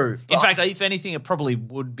 girl. True. In But- fact, if anything, it probably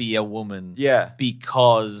would be a woman. Yeah.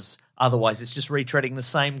 Because otherwise, it's just retreading the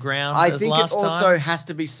same ground I as think it last also time. has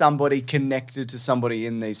to be somebody connected to somebody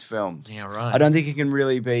in these films. Yeah, right. I don't think it can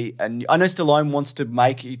really be. I know Stallone wants to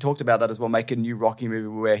he talked about that as well, make a new Rocky movie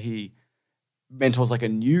where he mentors like a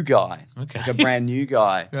new guy, Okay. like a brand new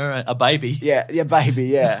guy. All right, a baby. Yeah, baby,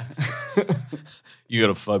 yeah. You got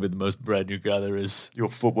to find me the most brand new guy there is. Your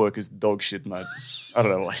footwork is dog shit, mate. I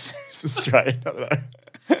don't know why it's Australian. I don't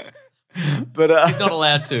know. But He's not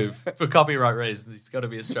allowed to for copyright reasons. He's got to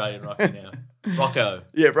be Australian Rocky now. Rocco.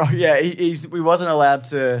 yeah, bro. Yeah, he wasn't allowed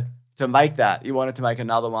to make that. He wanted to make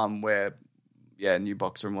another one where, a new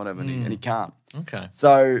boxer and whatever, and he can't. Okay.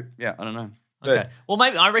 So yeah, I don't know. But Okay. Well,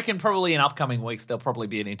 maybe I reckon probably in upcoming weeks there'll probably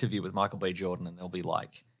be an interview with Michael B. Jordan, and they'll be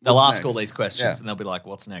like, They'll What's ask next? all these questions Yeah. and they'll be like,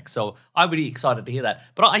 what's next? So I would be excited to hear that.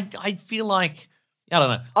 But I feel like, I don't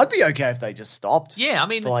know. I'd be okay if they just stopped. Yeah, I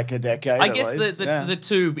mean, for like a decade. I at guess least. the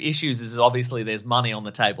two issues is obviously there's money on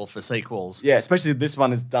the table for sequels. Yeah, especially this one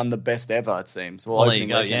has done the best ever, it seems. Well, Well, there you opening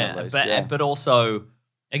go, weekend yeah. at least, But also,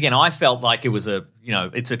 again, I felt like it was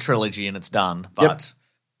it's a trilogy and it's done. But,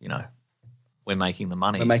 we're making the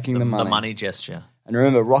money. We're making the money. The money gesture. And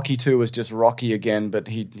remember, Rocky 2 was just Rocky again, but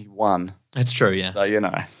he won. That's true, yeah. So,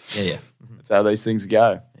 Yeah. that's how these things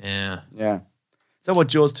go. Yeah. Yeah. Is that what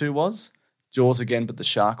Jaws 2 was? Jaws again, but the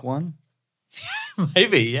shark won?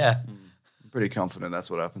 Maybe, yeah. I'm pretty confident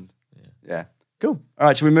that's what happened. Yeah. Cool. All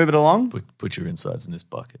right, should we move it along? Put your insides in this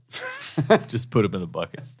bucket. Just put them in the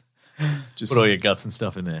bucket. Just Put all your guts and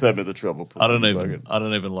stuff in there. save me the trouble. Put I it in don't the even. bucket. I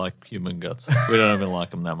don't even like human guts. We don't even like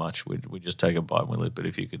them that much. We just take a bite and we leave. But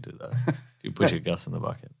if you could do that, if you put your guts in the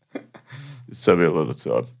bucket. Just save me a little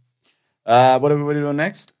time. What are we doing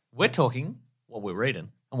next? We're talking what we're reading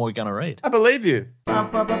and what we're going to read. I believe you.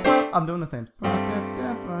 I'm doing the thing.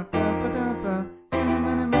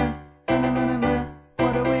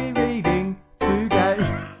 What are we reading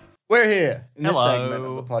today? We're here in this Hello. segment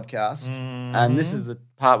of the podcast, and this is the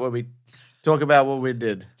part where we talk about what we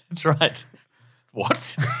did. That's right.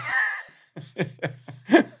 What?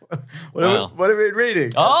 What are we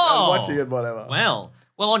reading? Oh. And watching it, whatever.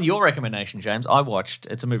 Well, on your recommendation, James, I watched.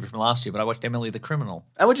 It's a movie from last year, but I watched Emily the Criminal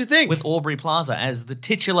And what'd you think? with Aubrey Plaza as the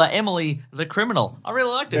titular Emily the Criminal. I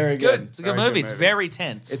really liked it. Very It's good. good. It's a good Very movie. good It's movie. very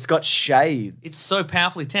tense. It's got shades. It's so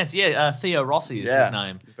powerfully tense. Yeah, Theo Rossi is Yeah, his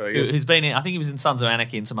name. he's very good. Who's been in, I think he was in Sons of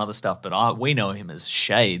Anarchy and some other stuff, but we know him as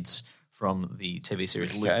Shades from the TV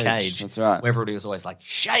series Luke Cage. That's right. Where everybody was always like,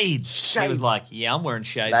 Shades. He was Shades. like, yeah, I'm wearing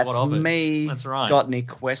Shades. That's what of it? me. That's right. Got any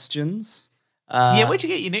questions? Yeah, where'd you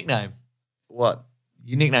get your nickname? What?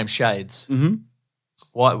 Your nickname Shades.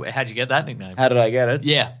 Mm-hmm. How'd you get that nickname? How did I get it?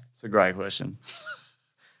 Yeah. It's a great question.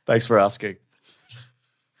 Thanks for asking.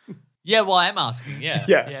 Yeah, well, I am asking. Yeah.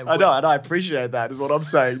 Yeah, I know, and I appreciate that, is what I'm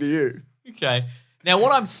saying to you. Okay. Now,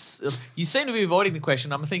 you seem to be avoiding the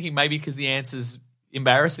question. I'm thinking maybe because the answer's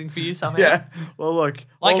embarrassing for you somehow. Yeah. Well, look.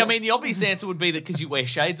 The obvious answer would be that because you wear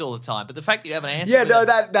shades all the time. But the fact that you have an answer. Yeah, with no,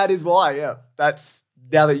 it- that is why. Yeah, that's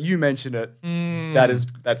now that you mention it,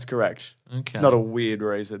 that's correct. Okay. It's not a weird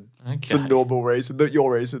reason. It's a Okay. normal reason. Not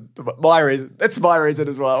your reason. My reason. That's my reason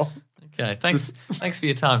as well. Okay. Thanks for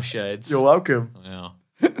your time, Shades. You're welcome. Wow.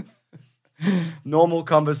 Normal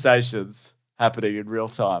conversations happening in real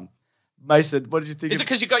time. Mason, what did you think? Is it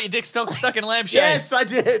because you got your dick stuck in a lampshade? Yes, I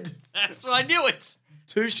did. That's what I knew it.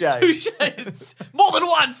 2 shades. 2 shades. More than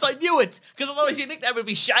once. I knew it. Because otherwise your nickname would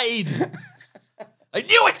be Shade. I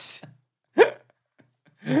knew it.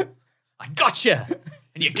 I got you.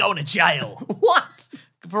 And you're going to jail What?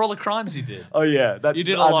 for all the crimes you did. Oh yeah, that You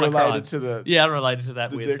did a lot of unrelated crimes. to the Yeah, unrelated to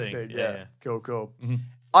that the weird dick thing. Yeah. Cool. Mm-hmm.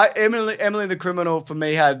 Emily the Criminal for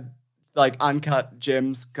me had like Uncut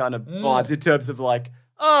Gems kind of vibes in terms of like,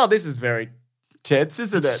 oh, this is very tense,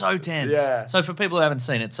 isn't It's it? so tense. Yeah. So for people who haven't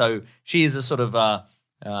seen it, so she is a sort of a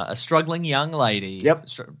struggling young lady. Yep.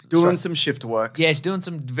 Doing some shift works. Yeah, she's doing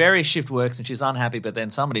some various shift works, and she's unhappy. But then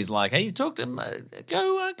somebody's like, "Hey, you talk to him.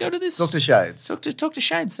 Go to this. Talk to Shades. Talk to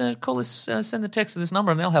Shades. Call this. Send the text to this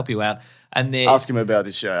number, and they'll help you out." And then Ask him about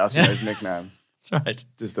his show. Ask him his nickname. That's right.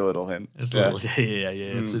 Just a little hint. It's Yeah. yeah.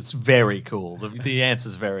 It's very cool. The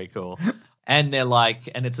answer's very cool. And they're like,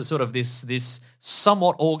 and it's a sort of this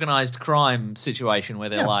somewhat organized crime situation where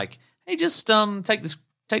they're like, "Hey, just take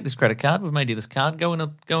this credit card. We've made you this card. Go in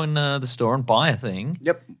the store and buy a thing.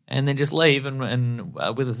 Yep. And then just leave and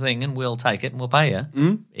with a thing, and we'll take it and we'll pay you.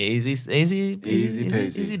 Mm? Easy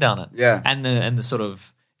peasy. done it. Yeah. And the sort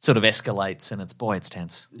of escalates, and it's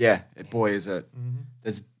tense. Yeah. Boy, is it. Mm-hmm.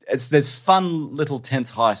 There's fun little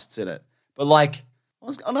tense heists in it, but like I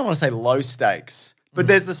don't want to say low stakes, but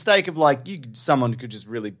there's the stake of like someone could just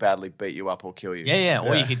really badly beat you up or kill you. Yeah.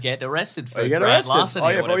 Or you could get arrested for Or you get grand arrested. larceny Oh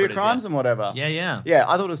or yeah, for all whatever your it is, crimes and whatever. Yeah. Yeah,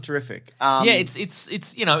 I thought it was terrific. Yeah, it's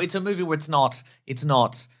it's a movie where it's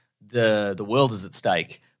not the world is at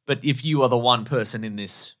stake, but if you are the one person in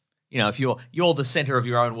this, if you're the center of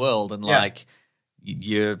your own world and like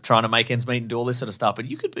you're trying to make ends meet and do all this sort of stuff, but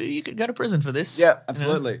you could go to prison for this. Yeah,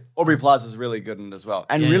 absolutely. Aubrey Plaza's really good in it as well,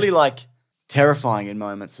 and Yeah. really like terrifying in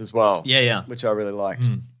moments as well. Yeah. which I really liked.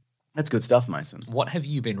 That's good stuff, Mason. What have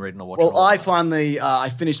you been reading or watching? Well, I finally I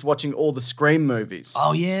finished watching all the Scream movies.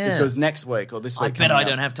 Oh, yeah. because next week or this week. I bet coming I up.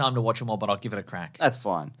 don't have time to watch them all, but I'll give it a crack. That's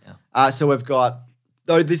fine. Yeah. So we've got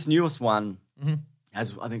this newest one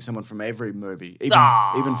has I think someone from every movie,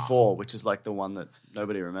 even 4, which is like the one that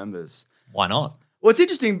nobody remembers. Why not? Well, it's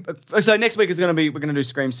interesting. So next week we're going to do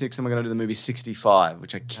Scream 6 and we're going to do the movie 65,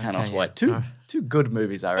 which I cannot Okay, wait. yeah. Two good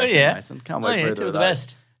movies, I reckon, yeah. Mason. Can't wait for either two of the those.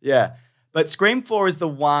 best. Yeah. But Scream 4 is the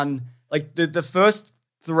one, like the first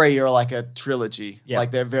three are like a trilogy. Yeah.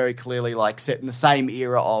 Like they're very clearly like set in the same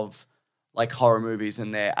era of like horror movies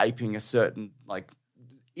and they're aping a certain like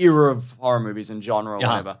era of horror movies and genre or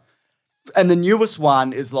whatever. And the newest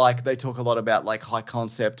one is like they talk a lot about like high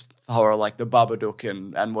concept horror, like the Babadook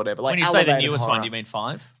and whatever. Like When you say the elevated newest horror. one, do you mean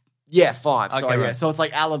 5? Yeah, 5. Okay, Sorry, yeah. right. So it's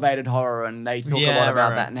like elevated horror, and they talk a Yeah, lot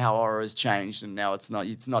about right. that and how horror has changed, and now it's not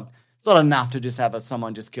enough to just have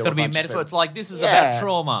someone just kill. It's got to be a bunch of metaphor. It's people. like this is Yeah. about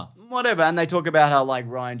trauma. Whatever, and they talk about how like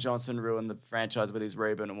Ryan Johnson ruined the franchise with his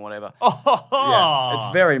reboot and whatever. Oh, Yeah,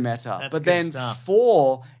 it's very meta. That's But good then stuff.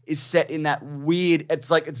 4 is set in that weird. It's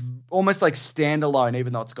almost like standalone,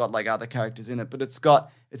 even though it's got like other characters in it. But it's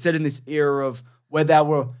set in this era of where they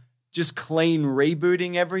were just clean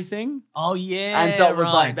rebooting everything. Oh yeah, And so it was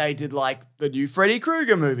right. like they did like the new Freddy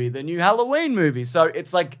Krueger movie, the new Halloween movie. So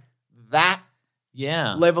it's like that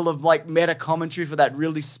yeah. level of like meta commentary for that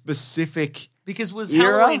really specific. Because was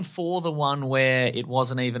era? Halloween 4 the one where it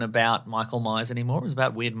wasn't even about Michael Myers anymore? It was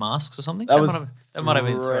about weird masks or something? That was might have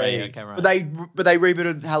been 3. 3. Okay, right. But they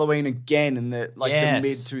rebooted Halloween again in the Yes. the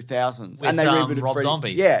mid 2000s, With, and they rebooted Rob Freddy.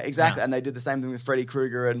 Zombie. Yeah, exactly. Yeah. And they did the same thing with Freddy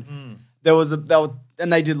Krueger, and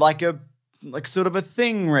and they did like sort of a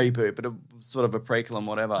Thing reboot, but sort of a prequel and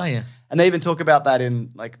whatever. Oh, yeah. And they even talk about that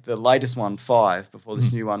in like the latest one, 5, before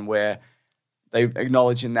this new one, where they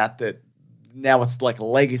acknowledge in that now it's like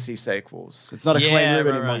legacy sequels. It's not a clean Yeah, reboot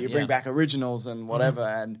right, anymore. right, You bring yeah. back originals and whatever.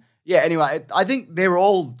 And yeah, anyway, I think they're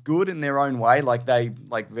all good in their own way. Like they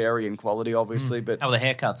like vary in quality, obviously, but How are the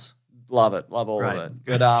haircuts? love all Right. of it.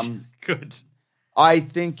 But Good. I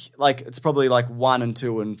think like it's probably like 1 and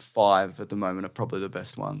 2 and 5 at the moment are probably the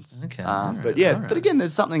best ones. Okay, But alright, yeah, alright. but again,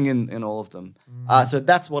 there's something in all of them. So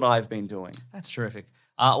that's what I've been doing. That's terrific.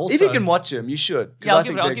 Also, If you can watch them, you should. 'cause Yeah, I I'll give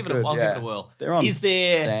think it. I'll they're give good, it. I'll give yeah. it a whirl. They're on Is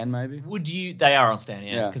there Stan maybe. Would you? They are on Stan,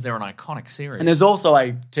 yeah, Yeah. because they're an iconic series. And there's also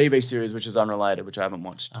a TV series which is unrelated, which I haven't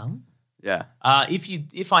watched. Yeah.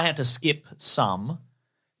 If I had to skip some,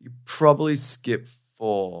 You probably skip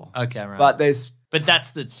 4. okay, right. But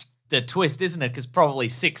that's the twist, isn't it? Because probably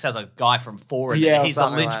 6 has a guy from 4 in Yeah, it. or He's the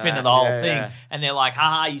something like linchpin that. of the whole Yeah, thing. yeah. And they're like,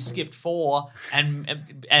 haha, you skipped 4. And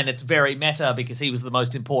it's very meta because he was the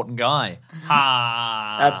most important guy.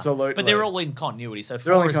 Ha. Absolutely. But they're all in continuity. So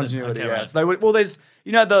they're all 4 in is continuity, okay, yeah. right. So they would, well, there's,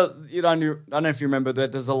 I don't know if you remember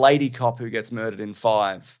that there's a lady cop who gets murdered in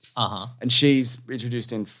 5. Uh-huh. And she's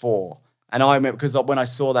introduced in 4. And I remember, because when I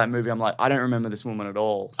saw that movie, I'm like, I don't remember this woman at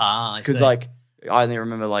all. Ah, I Because see. like, I only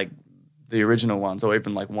remember like the original ones, or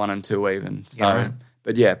even like 1 and 2 even. So, Yeah, right.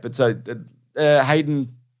 But yeah,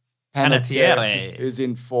 Hayden Panettiere, Panettiere. who's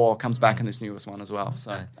in 4, comes back in this newest one as well.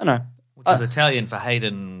 So, Okay. I don't know. Which is Italian for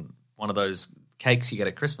Hayden, one of those cakes you get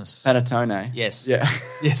at Christmas. Panettone. Yes. Yeah.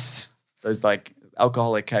 Yes. Those like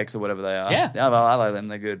alcoholic cakes or whatever they are. Yeah. Yeah, well, I like them.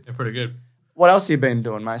 They're good. They're pretty good. What else have you been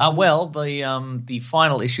doing, Mason? Well, the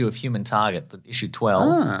final issue of Human Target, the issue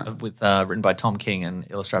 12, with written by Tom King and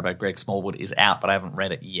illustrated by Greg Smallwood, is out, but I haven't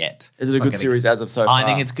read it yet. Is it a So I'm good gonna- series as of so far? I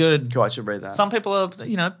think it's good. Cool, I should read that. Some people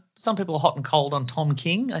are hot and cold on Tom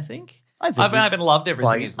King, I think. I think I he's haven't loved everything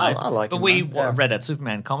like- he's made. I like but him, we though. Yeah. read that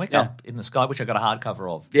Superman comic Yeah. up in the sky, which I got a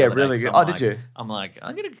hardcover of. the Yeah, other day, really 'cause good. I'm Oh, did you? I'm like,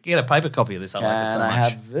 I'm going to get a paper copy of this. I like it so Can much. I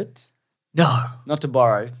have it? No. Not to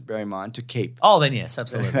borrow, bear in mind, to keep. Oh, then yes,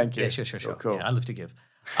 absolutely. Thank you. Yeah, sure. Cool. Yeah, I live to give.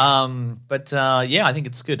 But I think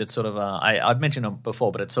it's good. It's sort of I've mentioned it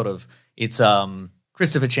before, but it's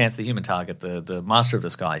Christopher Chance, the Human Target, the master of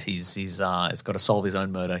disguise. He's got to solve his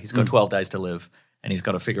own murder. He's got 12 days to live, and he's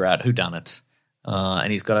got to figure out who done it.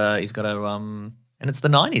 And he's got to and it's the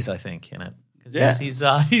 90s, I think, in it. 'Cause Yeah. he's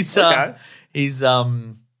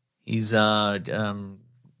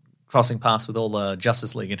crossing paths with all the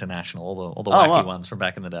Justice League International, all the Oh, wacky wow. ones from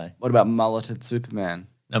back in the day. What about mulleted Superman?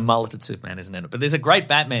 No, mulleted Superman isn't in it. But there's a great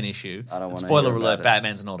Batman issue. I don't And wanna spoiler hear alert, about it.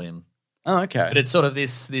 Batman's not in. Oh, okay. But it's sort of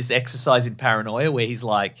this exercise in paranoia where he's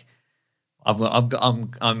like,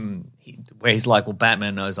 where he's like, well,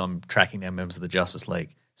 Batman knows I'm tracking down members of the Justice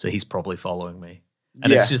League, so he's probably following me.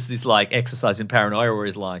 And Yeah. it's just this like exercise in paranoia where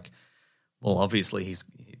he's like, well, obviously he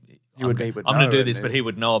would I'm know, going to do this, wouldn't but he? he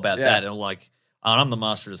would know about Yeah. that. And like, I'm the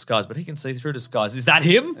master of disguise, but he can see through disguise. Is that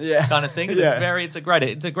him? Yeah. Kind of thing. And Yeah. it's a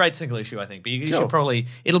great single issue, I think. But you Sure. should probably,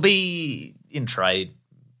 it'll be in trade,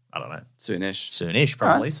 I don't know, Soonish. soonish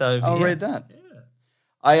probably. All right. So I'll yeah. read that.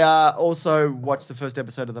 I also watched the first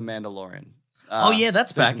episode of The Mandalorian. Oh, yeah,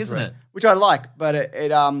 that's season back, isn't 3, it? Which I like, but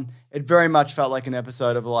it very much felt like an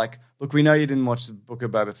episode of like, look, we know you didn't watch the Book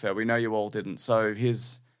of Boba Fett. We know you all didn't. So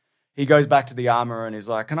here's he goes back to the armor and he's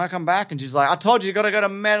like, "Can I come back?" And she's like, "I told you got to go to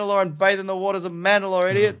Mandalore and bathe in the waters of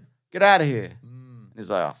Mandalore, idiot. Get out of here." And he's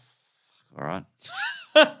like, "Oh, all right."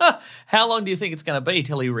 How long do you think it's going to be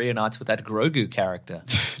till he reunites with that Grogu character?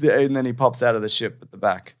 And then he pops out of the ship at the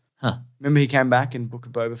back. Huh. Remember he came back in Book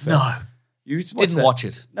of Boba Fett? No. You watched Didn't that? watch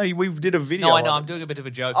it. No, we did a video. No, I know. on I'm it. doing a bit of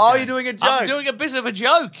a joke. Oh, James. you're doing a joke. I'm doing a bit of a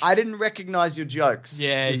joke. I didn't recognize your jokes.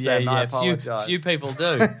 Yeah. I apologize. Few people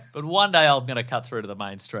do. But one day I'm going to cut through to the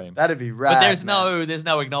mainstream. That'd be rad. But there's man.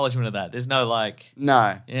 no acknowledgement of that. There's no like,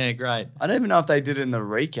 No. yeah, great. I don't even know if they did it in the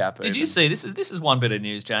recap. Did you even. see this is one bit of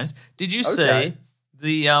news, James? Did you Okay. see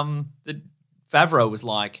the Favreau was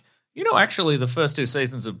like, actually the first two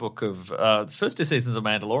seasons of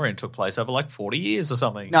Mandalorian took place over like 40 years or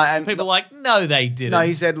something. No, and people are like, no, they didn't. No,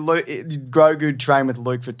 he said Grogu trained with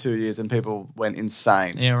Luke for 2 years and people went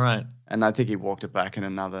insane. Yeah, right. And I think he walked it back in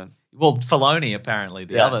another. Well, Filoni apparently,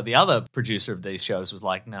 the Yeah. other producer of these shows was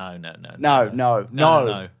like, no. No.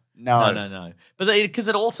 But because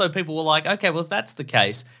it also people were like, okay, well if that's the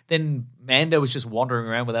case, then Mando was just wandering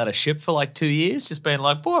around without a ship for like 2 years, just being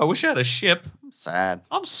like, boy, I wish I had a ship. Sad.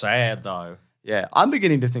 I'm sad though. Yeah, I'm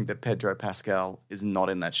beginning to think that Pedro Pascal is not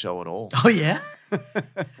in that show at all. Oh yeah,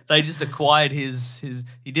 they just acquired his.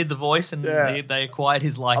 He did the voice, and Yeah. they acquired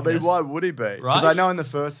his I likeness. mean, why would he be? Because Right? I know in the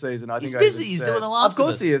first season, I He's think busy. I even He's said- doing The Last Of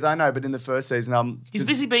course of Us. he is. I know, but in the first season, He's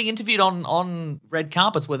busy being interviewed on red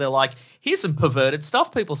carpets where they're like, "Here's some perverted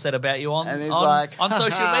stuff people said about you on And he's on, like, on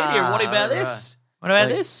social media. What about right. this? What about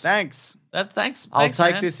Like, this? Thanks. Thanks. I'll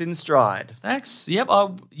take man. this in stride. Thanks. Yep.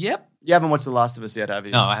 Yep. You haven't watched The Last of Us yet, have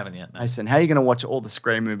you? No, I haven't yet. No. Mason, how are you going to watch all the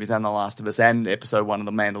Scream movies and The Last of Us and episode 1 of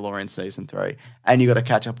The Mandalorian season 3? And you got to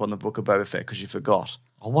catch up on the Book of Boba Fett because you forgot.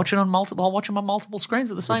 I'll watch them on multiple screens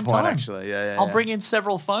at the same Point, time. actually. Yeah. I'll bring in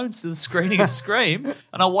several phones to the screening of Scream,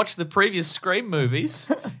 and I'll watch the previous Scream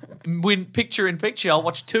movies. When picture in picture, I'll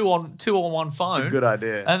watch two on one phone. It's a good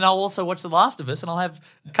idea. And I'll also watch The Last of Us, and I'll have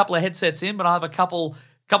a couple of headsets in, but I'll have a couple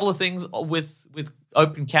of things with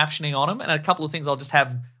open captioning on them, and a couple of things I'll just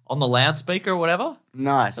have on the loudspeaker or whatever.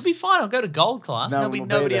 Nice. It'll be fine. I'll go to gold class, No and there'll be one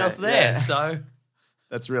will be nobody there. else there. Yeah. So,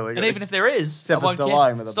 That's really good. and even if there is, Except I for won't Stallone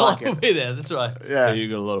care. with a Stallone bucket. will be there. That's right. Yeah. You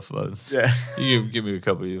got a lot of phones. Yeah. You give me a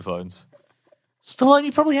couple of your phones. Stallone,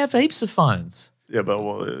 you probably have heaps of phones. Yeah, but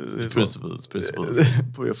well, it's Principles.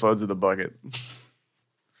 put your phones in the bucket.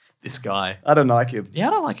 This guy. I don't like him. Yeah,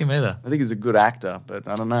 I don't like him either. I think he's a good actor, but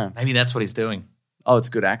I don't know. Maybe that's what he's doing. Oh, it's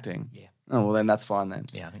good acting. Yeah. Oh, well, then that's fine then.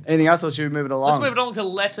 Yeah, I think it's Anything else, or should we move it along? Let's move it on to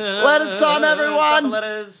letters. Letters time, everyone! Couple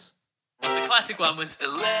letters. The classic one was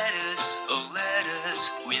Letters, oh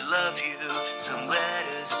letters, we love you. Some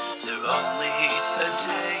letters, they're only a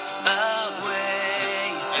day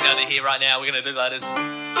away. I know they're here right now. We're going to do letters.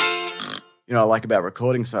 You know what I like about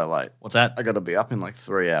recording so late? What's that? I got to be up in like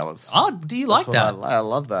 3 hours. Oh, do you like That's what that? I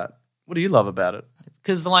love that. What do you love about it?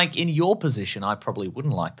 Because, like, in your position, I probably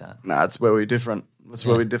wouldn't like that. No, it's where we're different. That's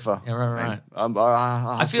where we differ. Yeah, right.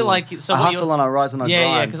 I feel like so I what hustle you're- and I rise and I Yeah,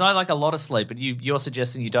 grind. because I like a lot of sleep, but you're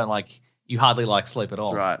suggesting you hardly like sleep at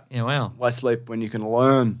all. That's right. Yeah, wow. Why sleep when you can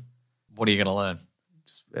learn What are you going to learn?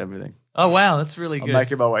 just everything? Oh, wow, that's really I'm good.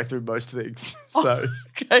 making my way through most things. So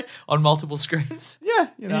Okay, on multiple screens. yeah,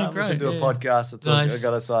 you know, Yeah, I listen great, to a yeah. podcast. It's Nice. I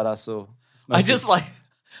got a side hustle. It's I mostly- just like,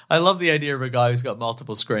 I love the idea of a guy who's got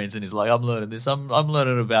multiple screens and he's like, I'm learning this. I'm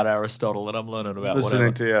learning about Aristotle and I'm learning about listening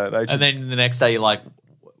whatever. to you. And then the next day you're like,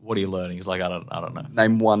 what are you learning? He's like, I don't know.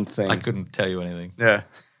 name one thing. I couldn't tell you anything. Yeah,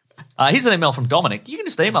 Here's an email from Dominic. You can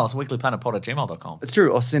just email us weeklyplanetpod@gmail.com. it's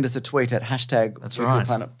true. Or send us a tweet at hashtag That's Weekly right.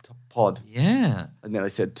 Planet Pod. Yeah. I nearly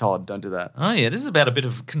said Todd. Don't do that. Oh, yeah. This is about a bit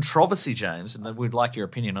of controversy, James, and we'd like your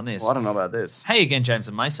opinion on this. Well, I don't know about this. Hey again, James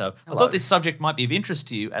and Meso. I Hello. thought this subject might be of interest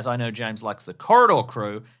to you, as I know James likes the Corridor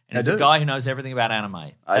Crew and I is the do. guy who knows everything about anime.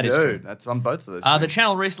 I That do. is true. That's on both of those. The things.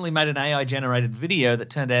 channel recently made an AI-generated video that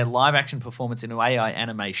turned a live-action performance into AI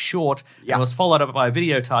anime short Yeah. and was followed up by a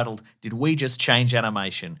video titled, Did We Just Change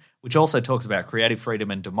Animation?, which also talks about creative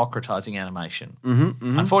freedom and democratizing animation.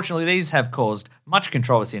 Unfortunately, these have caused much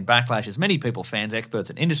controversy and backlash as many people, fans, experts,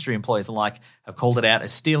 and industry employees alike have called it out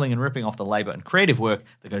as stealing and ripping off the labor and creative work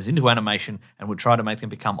that goes into animation and would try to make them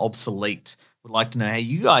become obsolete. Would like to know how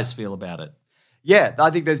you guys feel about it. Yeah, I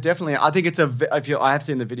think there's definitely. I think it's I have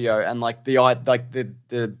seen the video and like the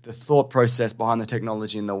thought process behind the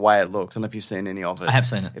technology and the way it looks. I don't know if you've seen any of it. I have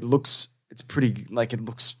seen it. It looks. It's pretty. Like it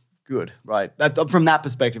looks good, right? That from that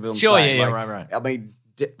perspective, I'm Sure, saying, yeah, like, right. I mean,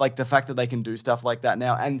 like the fact that they can do stuff like that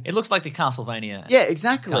now, and It looks like the Castlevania. yeah,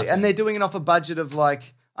 exactly. Cartoon. And they're doing it off a budget of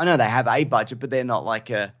like. I know they have a budget, but they're not like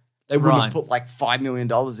a. They wouldn't Right. have put like $5 million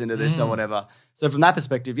into this or whatever. So from that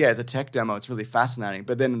perspective, yeah, as a tech demo, it's really fascinating.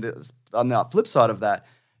 But then on the flip side of that,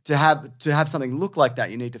 to have something look like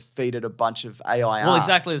that, you need to feed it a bunch of AI art. Well,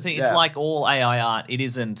 exactly the thing. It's Yeah. like all AI art. It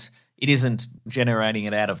isn't generating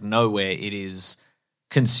it out of nowhere. It is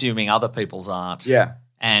consuming other people's art. Yeah.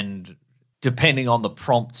 And depending on the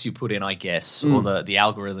prompts you put in, I guess, or the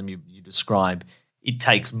algorithm you describe, it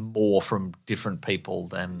takes more from different people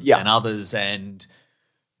than others. And,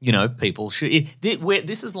 people should.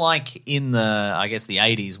 This is like in the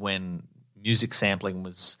 80s when music sampling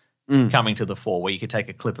was coming to the fore, where you could take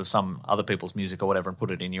a clip of some other people's music or whatever and put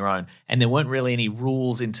it in your own. And there weren't really any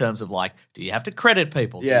rules in terms of like, do you have to credit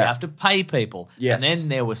people? Do you have to pay people? Yes. And then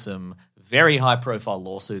there were some very high-profile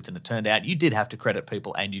lawsuits, and it turned out you did have to credit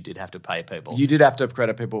people and you did have to pay people. You did have to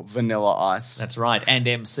credit people. Vanilla Ice. That's right. And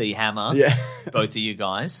MC Hammer. Yeah. Both of you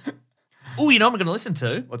guys. Oh, you know what I'm going to listen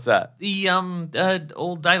to? What's that? The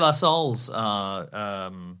all De La Soul's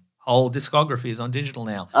whole discography is on digital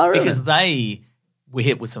now. Oh, really? Because they were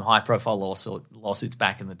hit with some high-profile lawsuits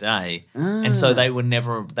back in the day, and so their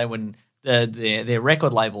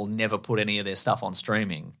record label never put any of their stuff on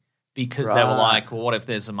streaming because they were like, well, what if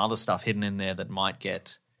there's some other stuff hidden in there that might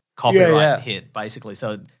get copyright hit, basically.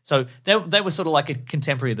 So they were sort of like a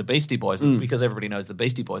contemporary of the Beastie Boys because everybody knows the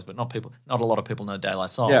Beastie Boys, but not a lot of people know De La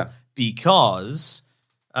Soul because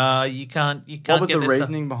you can't. What was get the their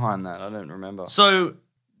reasoning behind that? I don't remember. So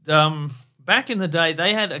back in the day,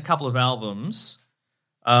 they had a couple of albums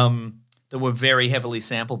that were very heavily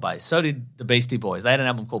sample based. So did the Beastie Boys. They had an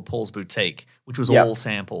album called Paul's Boutique, which was all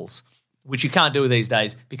samples, which you can't do these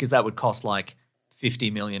days because that would cost like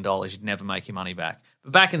 $50 million. You'd never make your money back.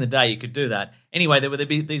 But back in the day, you could do that. Anyway, there were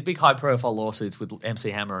these big high-profile lawsuits with MC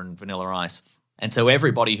Hammer and Vanilla Ice. And so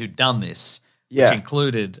everybody who'd done this, which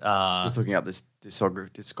included... just looking up this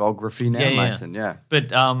discography now, Mason,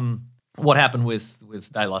 But what happened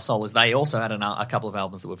with De La Soul is they also had a couple of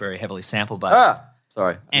albums that were very heavily sample-based.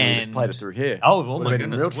 Sorry. And just played it through here. Oh my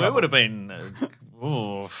goodness. We would have been...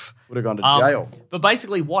 would have gone to jail. But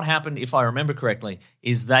basically what happened, if I remember correctly,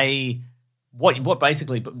 is what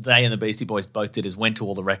basically they and the Beastie Boys both did is went to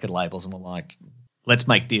all the record labels and were like, let's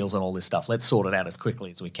make deals on all this stuff. Let's sort it out as quickly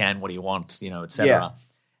as we can. What do you want? Et cetera. Yeah.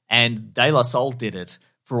 And De La Soul did it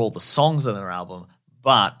for all the songs on their album.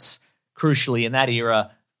 But crucially, in that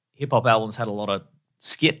era, hip-hop albums had a lot of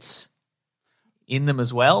skits in them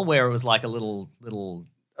as well, where it was like a little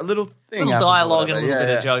thing, dialogue and a little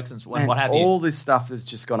bit of jokes and what have you. All this stuff has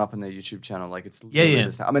just gone up on their YouTube channel. Like it's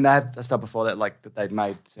I mean, they had stuff before that, like that they'd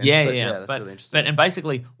made. Sense, that's really interesting. And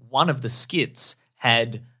basically, one of the skits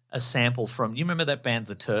had a sample from. You remember that band,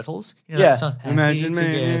 The Turtles? That song? Imagine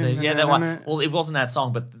me. Yeah, that one. Well, it wasn't that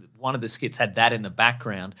song, but one of the skits had that in the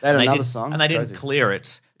background. They had another song, and they didn't clear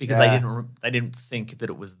it because they didn't think that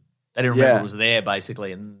it was. They didn't remember it was there,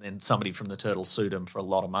 basically, and then somebody from the Turtles sued them for a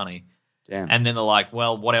lot of money. Damn. And then they're like,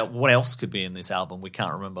 well, what else could be in this album? We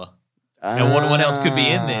can't remember. What else could be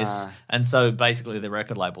in this? And so basically the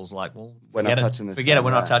record label's like, well, we're not touching this. Forget it,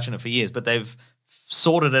 we're not touching it for years. But they've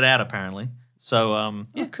sorted it out, apparently. So,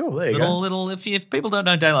 cool. There you go. If people don't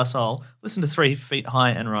know De La Soul, listen to 3 Feet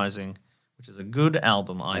High and Rising, which is a good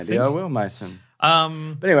album, I think. Maybe I will, Mason.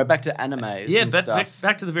 But anyway, back to animes and stuff.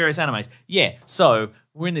 Back to the various animes. Yeah, so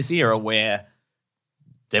we're in this era where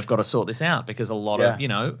they've got to sort this out because a lot of,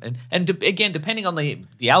 again, depending on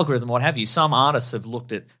the algorithm, what have you, some artists have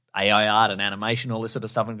looked at AI art and animation, all this sort of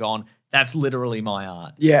stuff and gone, that's literally my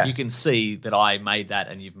art. Yeah. You can see that I made that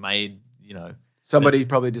and you've made, Somebody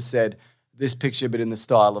probably just said, this picture, but in the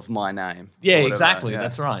style of my name. Yeah, exactly. Yeah.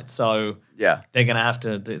 That's right. So they're going to have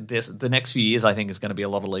to, the next few years, I think, is going to be a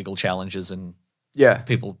lot of legal challenges and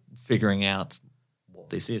people figuring out what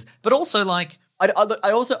this is. But also, like...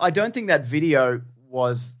 I don't think that video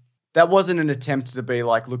wasn't an attempt to be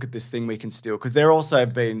like, look at this thing we can steal, because they're also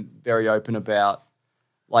been very open about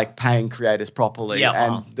like paying creators properly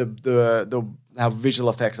and the how visual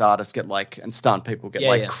effects artists get like and stunt people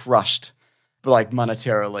get crushed like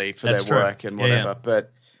monetarily for their work and whatever. Yeah.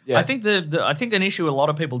 But I think I think an issue a lot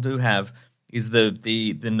of people do have is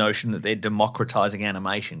the notion that they're democratizing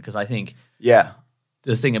animation, because I think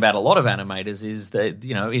the thing about a lot of animators is that,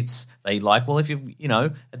 if you,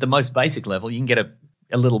 at the most basic level, you can get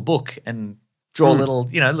a little book and draw a little,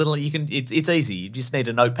 it's easy. You just need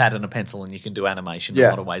a notepad and a pencil and you can do animation in a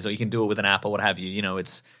lot of ways, or you can do it with an app or what have you.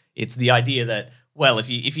 It's the idea that, well, if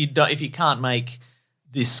you can't make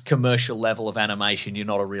this commercial level of animation, you're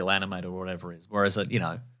not a real animator or whatever it is. Whereas, you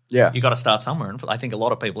got to start somewhere. And I think a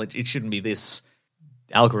lot of people, it shouldn't be this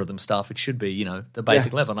algorithm stuff. It should be, the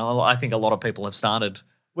basic level. And I think a lot of people have started.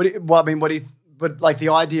 But like the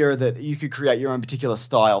idea that you could create your own particular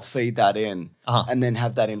style, feed that in, and then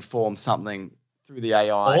have that inform something through the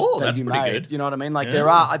AI that that's you pretty made. good. You know what I mean? Like Yeah.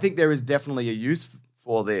 I think there is definitely a use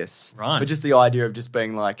for this. Right. But just the idea of just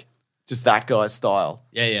being like, just that guy's style.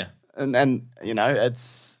 Yeah. And you know,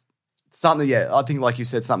 it's something, yeah, I think like you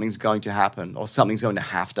said, something's going to happen or something's going to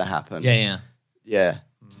have to happen. Yeah. Yeah.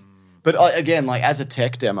 But again, like as a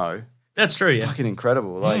tech demo, That's true, yeah. fucking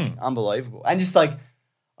incredible, like unbelievable. And just like,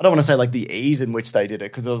 I don't want to say like the ease in which they did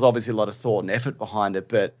it because there was obviously a lot of thought and effort behind it,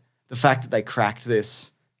 but the fact that they cracked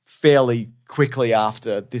this fairly quickly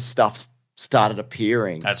after this stuff started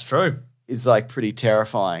appearing That's true. is like pretty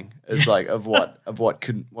terrifying as like of what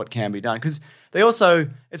can be done. Because they also,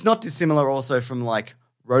 it's not dissimilar also from like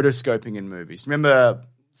rotoscoping in movies. Remember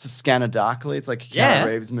Scanner Darkly? It's like a Keanu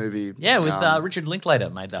Reeves movie. Yeah, with Richard Linklater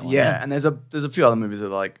made that one. Yeah, and there's a few other movies that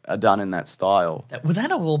like are done in that style. Would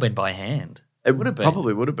that have all been by hand? It would have been.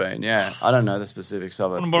 Probably would have been, yeah. I don't know the specifics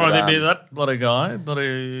of it. But be that bloody guy,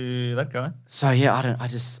 that guy. So yeah,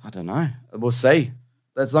 I don't know. We'll see.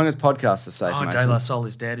 As long as podcasts are safe. Oh, Mason. De La Soul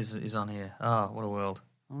is dead is on here. Oh, what a world.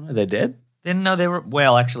 Oh, no, they're dead? Then no, they were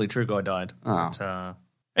actually True Guy died. Oh. But,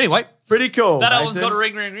 anyway, Pretty cool. that album's Mason. got a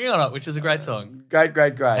ring ring ring on it, which is a great song. Great.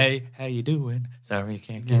 Hey, how you doing? Sorry you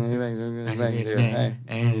can't get through. Hey,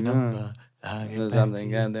 Any number. there's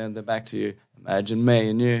something and then back to you. Imagine me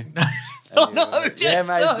and you. Oh no, James, Yeah,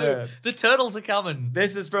 no. Mason. The turtles are coming.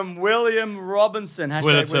 This is from William Robinson.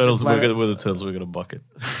 We're the turtles. We're the turtles. We're gonna bucket.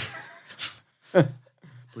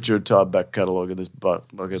 Put your entire back catalogue in this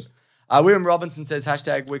bucket. William Robinson says,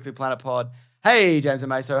 #WeeklyPlanetPod. Hey, James and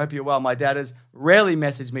Mason, I hope you're well. My dad has rarely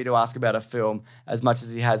messaged me to ask about a film as much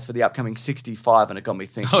as he has for the upcoming 65, and it got me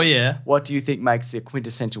thinking. Oh, yeah? What do you think makes the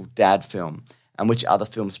quintessential dad film, and which other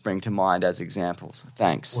films spring to mind as examples?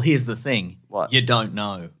 Thanks. Well, here's the thing. What? You don't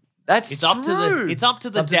know. That's It's true. up to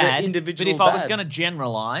the dad. individual but if I was dad. going to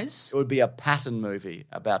generalize, It would be a Patton movie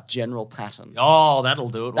about General Patton. oh, that'll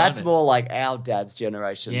do it. That's won't it? more like our dad's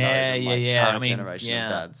generation, Yeah, though, than yeah, like yeah. current I mean, generation yeah. of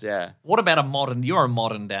dads. Yeah. What about a modern? You're a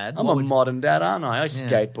modern dad. I'm What a would- modern dad, aren't I? I yeah.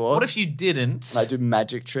 skateboard. What if you didn't? And I do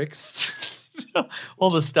magic tricks.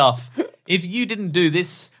 All the stuff. If you didn't do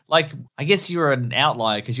this, like, I guess you're an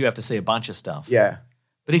outlier because you have to see a bunch of stuff. Yeah.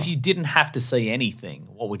 But if you didn't have to see anything,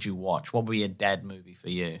 what would you watch? What would be a dad movie for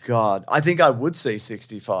you? God, I think I would see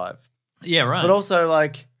 65. Yeah, right. But also,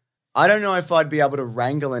 like, I don't know if I'd be able to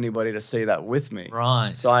wrangle anybody to see that with me.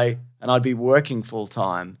 Right. So I'd be working full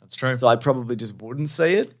time. That's true. So I probably just wouldn't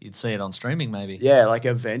see it. You'd see it on streaming, maybe. Yeah, like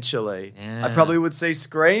eventually. Yeah. I probably would see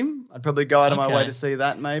Scream. I'd probably go out of my Okay. way to see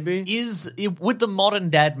that maybe. With the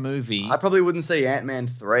modern dad movie? I probably wouldn't see Ant-Man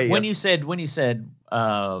 3. When you said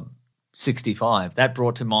 65, that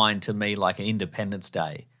brought to mind to me like an Independence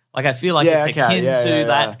Day. Like I feel like Yeah, it's okay, akin yeah, to yeah,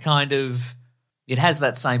 that yeah. kind of. It has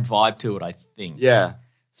that same vibe to it, I think. Yeah.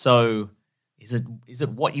 So, is it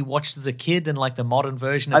what you watched as a kid and like the modern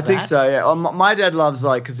version of I think that? so, yeah. My dad loves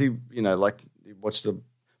like, because he watched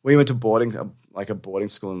we went to boarding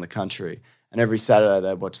school in the country, and every Saturday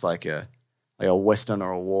they'd watch like a Western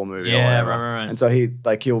or a war movie or Yeah, whatever. right. And so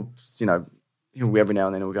he'll every now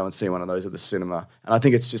and then we'll go and see one of those at the cinema. And I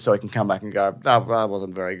think it's just so he can come back and go, that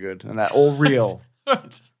wasn't very good. And that all real.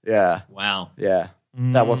 Yeah. Wow. Yeah.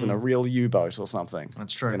 That wasn't a real U-boat or something.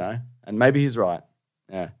 That's true. You know? And maybe he's right.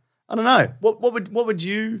 Yeah. I don't know. What would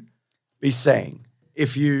you be saying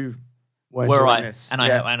if you weren't Were doing I this? and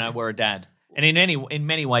Yeah. I were a dad. And in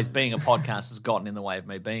many ways, being a podcast has gotten in the way of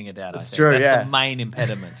me being a dad. That's I think. true, That's yeah. the main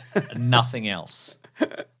impediment, and nothing else.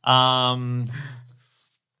 I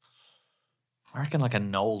reckon like a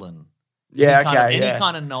Nolan. Yeah, Any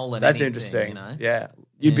kind of Nolan. That's anything, interesting. You know? Yeah.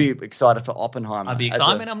 You'd be excited for Oppenheimer. I'd be as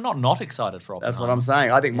excited. a- I mean, I'm not excited for Oppenheimer. That's what I'm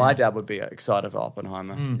saying. I think my dad would be excited for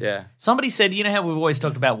Oppenheimer. Yeah. Somebody said, you know how we've always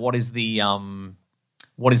talked about what is the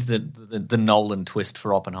Nolan twist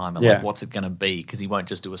for Oppenheimer? Yeah. Like, what's it going to be? Because he won't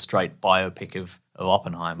just do a straight biopic of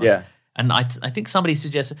Oppenheimer. Yeah. And I think somebody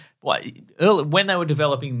suggested when they were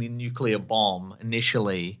developing the nuclear bomb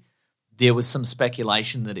initially, there was some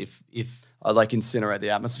speculation that if I'd like incinerate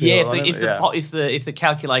the atmosphere. if the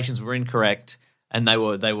calculations were incorrect and they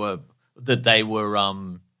were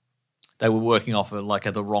working off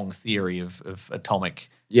the wrong theory of atomic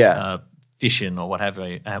fission or what have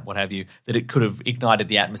you, that it could have ignited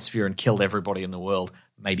the atmosphere and killed everybody in the world.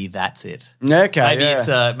 Maybe that's it.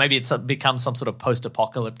 Okay. Maybe it's become some sort of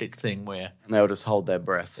post-apocalyptic thing where And they'll just hold their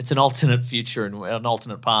breath. it's an alternate future and an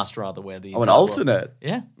alternate past rather where the Oh, an entire world- alternate?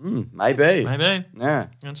 Yeah, Maybe. maybe Yeah.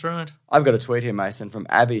 that's right. I've got a tweet here, Mason, from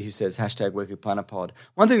Abby who says #WeeklyPlanetPod.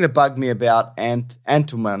 One thing that bugged me about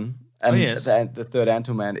Ant-Man and yes. the third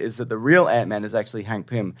Ant-Man is that the real Ant-Man is actually Hank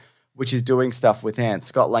Pym, which is doing stuff with ants.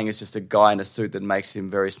 Scott Lang is just a guy in a suit that makes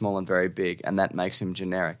him very small and very big, and that makes him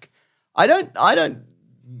generic.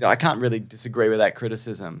 I can't really disagree with that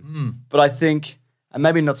criticism, but I think and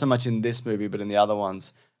maybe not so much in this movie, but in the other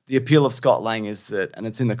ones, the appeal of Scott Lang is that, and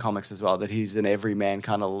it's in the comics as well, that he's an everyman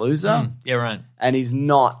kind of loser. Yeah, right. And he's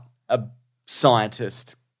not a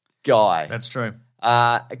scientist guy. That's true.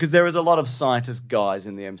 Because there is a lot of scientist guys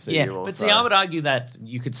in the MCU Yeah, also. but see, I would argue that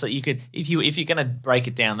you could if you're going to break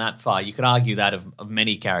it down that far, you could argue that of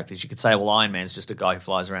many characters. You could say, well, Iron Man's just a guy who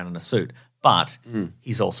flies around in a suit, but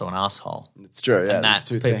he's also an asshole. It's true, yeah. And There's that's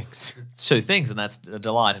two things. It's two things, and that's a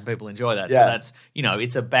delight, and people enjoy that. Yeah. So that's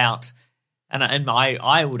it's about, and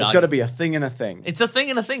I would It's argue got to be a thing and a thing. it's a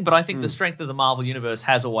thing and a thing, but I think the strength of the Marvel Universe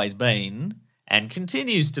has always been and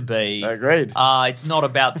continues to be. Agreed. It's not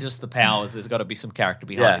about just the powers. There's got to be some character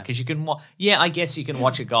behind Yeah. it because you can. I guess you can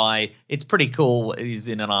watch a guy. It's pretty cool. He's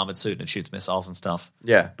in an armored suit and shoots missiles and stuff.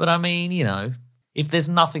 Yeah. But I mean, if there's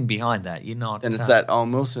nothing behind that, you're not. Then it's that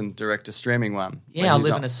Owen Wilson director streaming one. Yeah, where I he's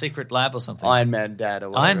live not in a secret lab or something. Iron Man Dad or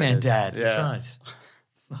whatever. Iron Man it is. Dad. Yeah. That's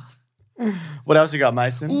right. What else you got,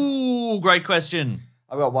 Mason? Ooh, great question.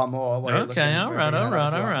 I've got one more. Wait, Okay, all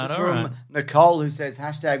right. It's from Nicole, who says,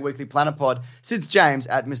 #Weekly Planet Pod. Since James,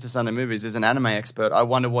 at Mr. Sunday Movies, is an anime expert, I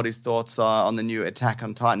wonder what his thoughts are on the new Attack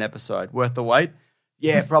on Titan episode. Worth the wait?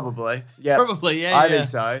 Yeah, probably. Yeah, Probably, yeah. I yeah. think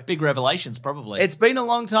so. Big revelations, probably. It's been a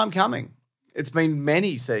long time coming. It's been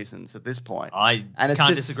many seasons at this point. I And it's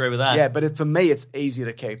can't just- disagree with that. Yeah, but for me, it's easier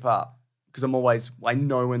to keep up because I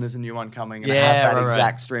know when there's a new one coming and I Yeah, have that right, right.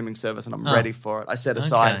 exact streaming service and I'm Oh. ready for it. I set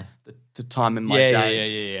aside Okay. the time in my Yeah,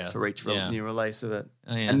 day yeah. for each Yeah. new release of it.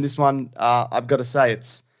 Oh, yeah. And this one, I've got to say,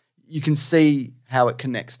 you can see how it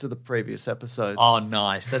connects to the previous episodes. Oh,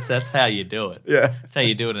 nice. That's how you do it. Yeah. That's how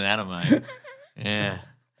you do it in anime. Yeah.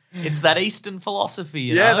 It's that Eastern philosophy,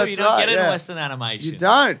 you Yeah, know? that's You don't right, get it in yeah. Western animation. You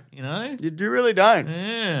don't. You know? You really don't.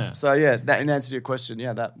 Yeah. So yeah, that in answer to your question,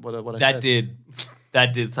 yeah, what I said.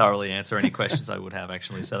 That did thoroughly answer any questions I would have,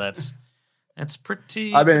 actually. So that's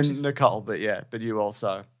pretty... I've been in Nicole, but you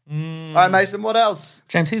also. All right, Mason, what else?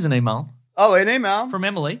 James, here's an email Oh, an email. from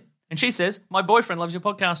Emily. And she says, my boyfriend loves your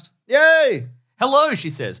podcast. Yay! Hello, she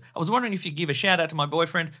says. I was wondering if you'd give a shout out to my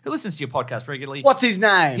boyfriend who listens to your podcast regularly. What's his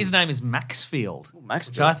name? His name is Maxfield,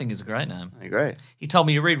 Maxfield. which I think is a great name. I agree. He told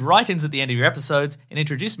me you read write-ins at the end of your episodes and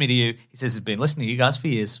introduced me to you. He says he's been listening to you guys for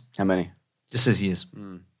years. How many? Just says years.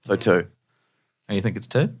 So 2. Oh, you think it's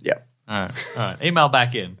 2? Yeah. All right. Email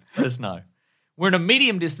back in. Let us know. We're in a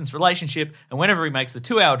medium-distance relationship, and whenever he makes the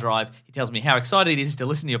 2-hour drive, he tells me how excited he is to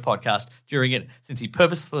listen to your podcast during it, since he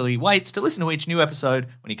purposefully waits to listen to each new episode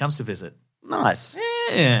when he comes to visit. Nice.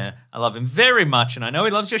 Yeah, I love him very much, and I know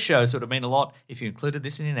he loves your show, so it would mean a lot if you included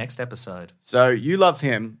this in your next episode. So you love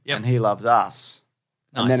him Yep. and he loves us.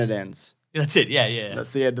 And Nice. then it ends. That's it. Yeah.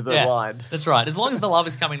 That's the end of the Yeah, line. That's right. As long as the love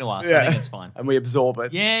is coming to us, I think it's fine. And we absorb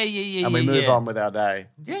it. Yeah. And we move yeah. on with our day.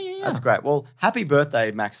 Yeah. That's great. Well, happy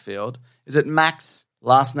birthday, Maxfield. Is it Max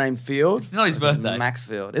last name Field? It's not his Or is it birthday.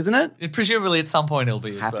 Maxfield, isn't it? Presumably at some point it'll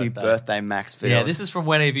be his Happy birthday, Maxfield. Yeah, this is from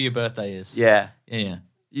whenever your birthday is. Yeah. Yeah.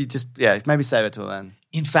 You just, maybe save it till then.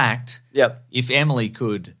 In fact, Yep. if Emily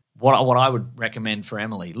could, what I would recommend for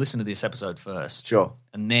Emily, listen to this episode first. Sure.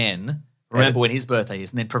 And then remember when his birthday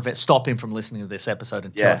is, and then stop him from listening to this episode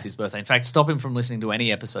until Yeah. it's his birthday. In fact, stop him from listening to any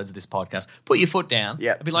episodes of this podcast. Put your foot down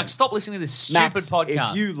Yep. and be like, stop listening to this stupid Max,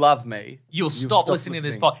 podcast. if you love me, You'll stop listening to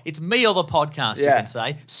this podcast. It's me or the podcast, you Yeah. can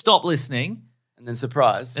say. Stop listening. And then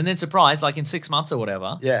surprise. And then surprise, like in 6 months or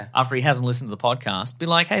whatever, Yeah. after he hasn't listened to the podcast, be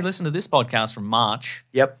like, hey, listen to this podcast from March.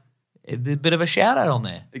 Yep. A bit of a shout out on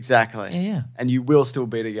there. Exactly. Yeah. And you will still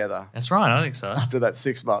be together That's right. I think so. after that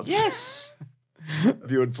 6 months. Yes.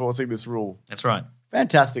 Of you enforcing this rule. That's right.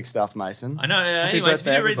 Fantastic stuff, Mason. I know. Happy Anyways, if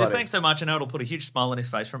birthday, you read that, everybody. thanks so much. I know it'll put a huge smile on his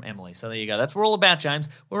face from Emily. So there you go. That's what we're all about, James.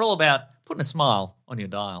 We're all about putting a smile on your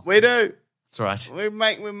dial. We do. That's right. We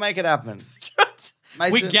make it happen. That's right.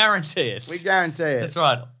 Mason, We guarantee it. We guarantee it. That's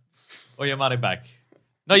right. Or your money back.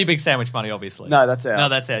 Not your big sandwich money, obviously. No, that's ours. No,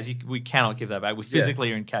 that's ours. We cannot give that back. We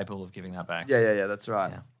physically are incapable of giving that back. Yeah, that's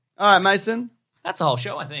right. Yeah. All right, Mason. That's the whole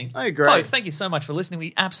show, I think. I agree. Folks, thank you so much for listening.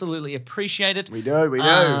 We absolutely appreciate it. We do.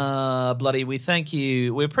 Bloody, we thank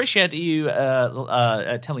you. We appreciate you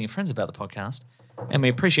telling your friends about the podcast. And we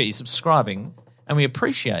appreciate you subscribing. And we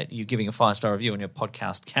appreciate you giving a 5-star review on your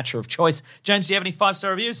podcast catcher of choice. James, do you have any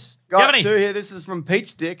 5-star reviews? Do you have Got any? 2 here. This is from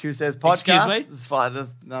Peach Dick, who says podcast. Excuse me? This is fine.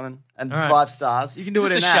 There's nothing. And All right. 5 stars. You can do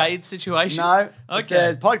Is it this in a that. shade situation? No. It Okay.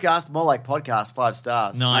 says podcast, more like podcast, 5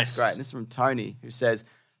 stars. Nice. That's great. And this is from Tony, who says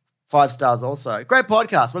 5 stars also. Great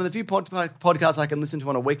podcast. One of the few podcasts I can listen to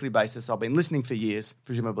on a weekly basis. I've been listening for years,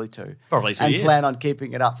 presumably 2. Probably 2 and years. plan on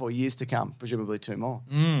keeping it up for years to come, presumably 2 more.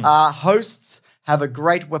 Hosts have a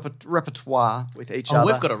great repertoire with each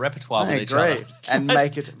other. We've got a repertoire I with each agree. other. And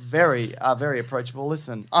make it very approachable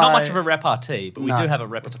listen. Not much of a repartee, but we No, do have a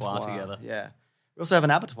repertoire together. Yeah. We also have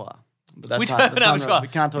an abattoir. But that's We not- don't have that's an not abattoir. right. We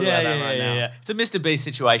can't talk about that right now. Yeah. It's a Mr. Beast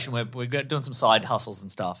situation where we're doing some side hustles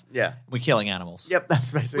and stuff. Yeah. We're killing animals. Yep,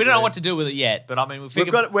 that's basically. We don't know what to do with it yet, but I mean,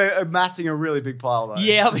 We're amassing a really big pile though.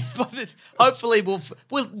 Yeah, I mean, hopefully we'll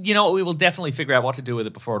you know what, we will definitely figure out what to do with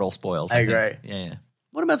it before it all spoils. I think. agree. Yeah.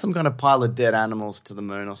 What about some kind of pile of dead animals to the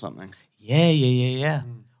moon or something? Yeah.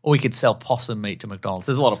 Or we could sell possum meat to McDonald's.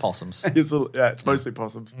 There's a lot of possums. It's mostly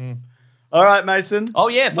possums. All right, Mason. Oh,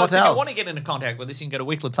 yeah, What folks, if you else? want to get into contact with us, you can go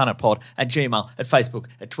to weeklyplanetpod at Gmail, at Facebook,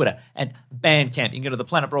 at Twitter, and Bandcamp. You can go to the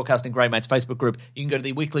Planet Broadcasting Grey Mates Facebook group. You can go to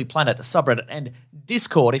the Weekly Planet subreddit and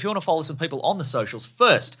Discord. If you want to follow some people on the socials,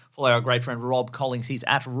 first, follow our great friend Rob Collings. He's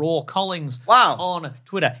at Raw Collings on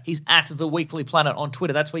Twitter. He's at The Weekly Planet on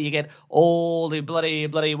Twitter. That's where you get all the bloody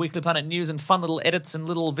Weekly Planet news and fun little edits and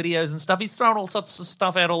little videos and stuff. He's throwing all sorts of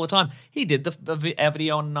stuff out all the time. He did our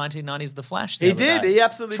video on 1990s The Flash. He did. He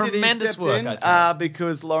absolutely did. Tremendous He work, stepped in, I think.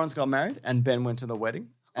 because Lawrence got married and Ben went to the wedding,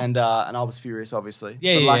 and I was furious, obviously.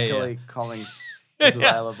 Yeah, but yeah, luckily Collings was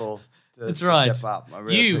available. That's to right. Step up. I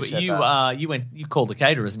really appreciate that. You called the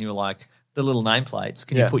caterers and you were like, the little nameplates,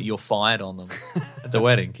 can you put "you're fired" on them at the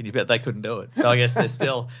wedding? Can you bet they couldn't do it? So I guess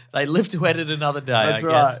they live to edit another day. That's I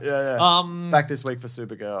right. guess. Yeah. Back this week for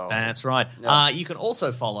Supergirl. That's right. Yeah. You can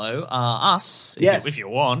also follow us Yes. if you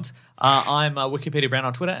want. I'm Wikipedia Brown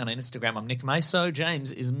on Twitter, and on Instagram I'm Nick Maso.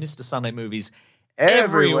 James is Mr. Sunday Movies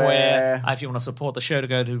everywhere. If you want to support the show, to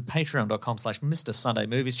go to patreon.com/Mr. Sunday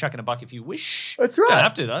Movies. Chuck in $1 if you wish. That's right. Don't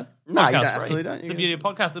have to though. No, you Podcast don't, free. absolutely don't. It's You the beauty can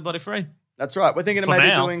of podcasts; they're bloody free. That's right. We're thinking of For maybe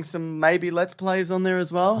now. doing some Let's Plays on there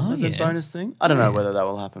as well as a yeah. bonus thing. I don't know whether that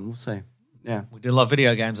will happen. We'll see. Yeah, We do love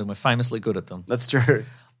video games, and we're famously good at them. that's true.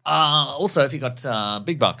 Also, if you got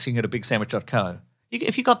big bucks, you can go to bigsandwich.co.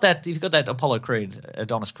 If you got that Apollo Creed,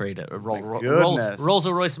 Adonis Creed, goodness. Rolls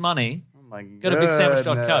Royce money, Oh my go to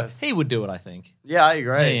bigsandwich.co. goodness. He would do it, I think. Yeah, I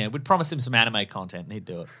agree. Yeah, we'd promise him some anime content, and he'd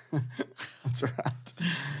do it. That's right.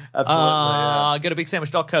 Absolutely. Go to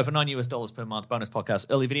bigsandwich.co for $9 per month, bonus podcasts,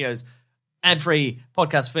 early videos, ad-free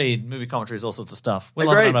podcast feed, movie commentaries, all sorts of stuff. We're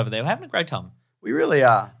loving Agreed. it over there. We're having a great time. We really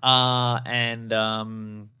are.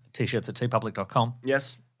 And t-shirts at tpublic.com.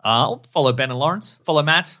 Yes. Follow Ben and Lawrence. Follow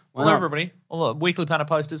Matt. Follow not? everybody. All the Weekly Planet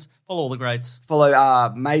posters. Follow all the greats.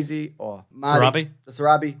 Follow Maisie or Marty.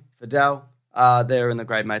 Sarabi. Fidel. They're in the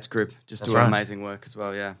Great Mates group. Just That's doing right. amazing work as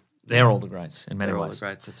well, yeah. They're all the greats in many They're all ways. the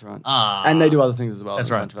greats, that's right. Ah. And they do other things as well. That's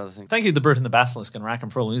a right. bunch of other things. Thank you to The Brute and the Basilisk and Rackham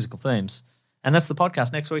for all the musical themes. And that's the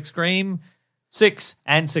podcast. Next week, Scream 6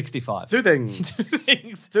 and 65. Two things.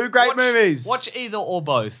 things. Two great movies. Watch either or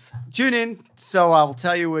both. Tune in so I'll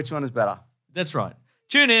tell you which one is better. That's right.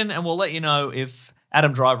 Tune in and we'll let you know if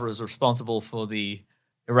Adam Driver is responsible for the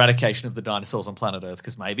eradication of the dinosaurs on planet Earth,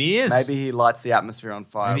 because maybe he is. Maybe he lights the atmosphere on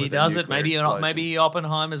fire. Maybe he with a does it. nuclear Maybe explosion. maybe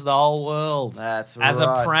Oppenheimer's the whole world. That's As a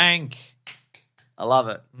right. prank. I love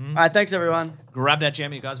it. All right, thanks everyone. Grab that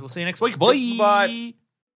gem, you guys. We'll see you next week. Bye. Bye.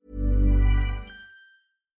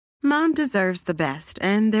 Mom deserves the best,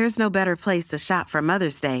 and there's no better place to shop for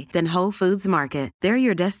Mother's Day than Whole Foods Market. They're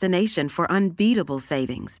your destination for unbeatable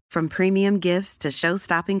savings, from premium gifts to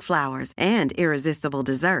show-stopping flowers and irresistible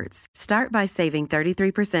desserts. Start by saving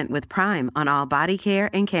 33% with Prime on all body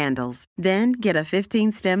care and candles. Then get a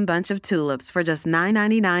 15-stem bunch of tulips for just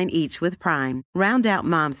 $9.99 each with Prime. Round out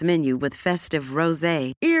Mom's menu with festive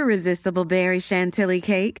rosé, irresistible berry chantilly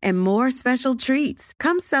cake, and more special treats.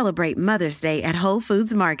 Come celebrate Mother's Day at Whole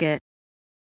Foods Market.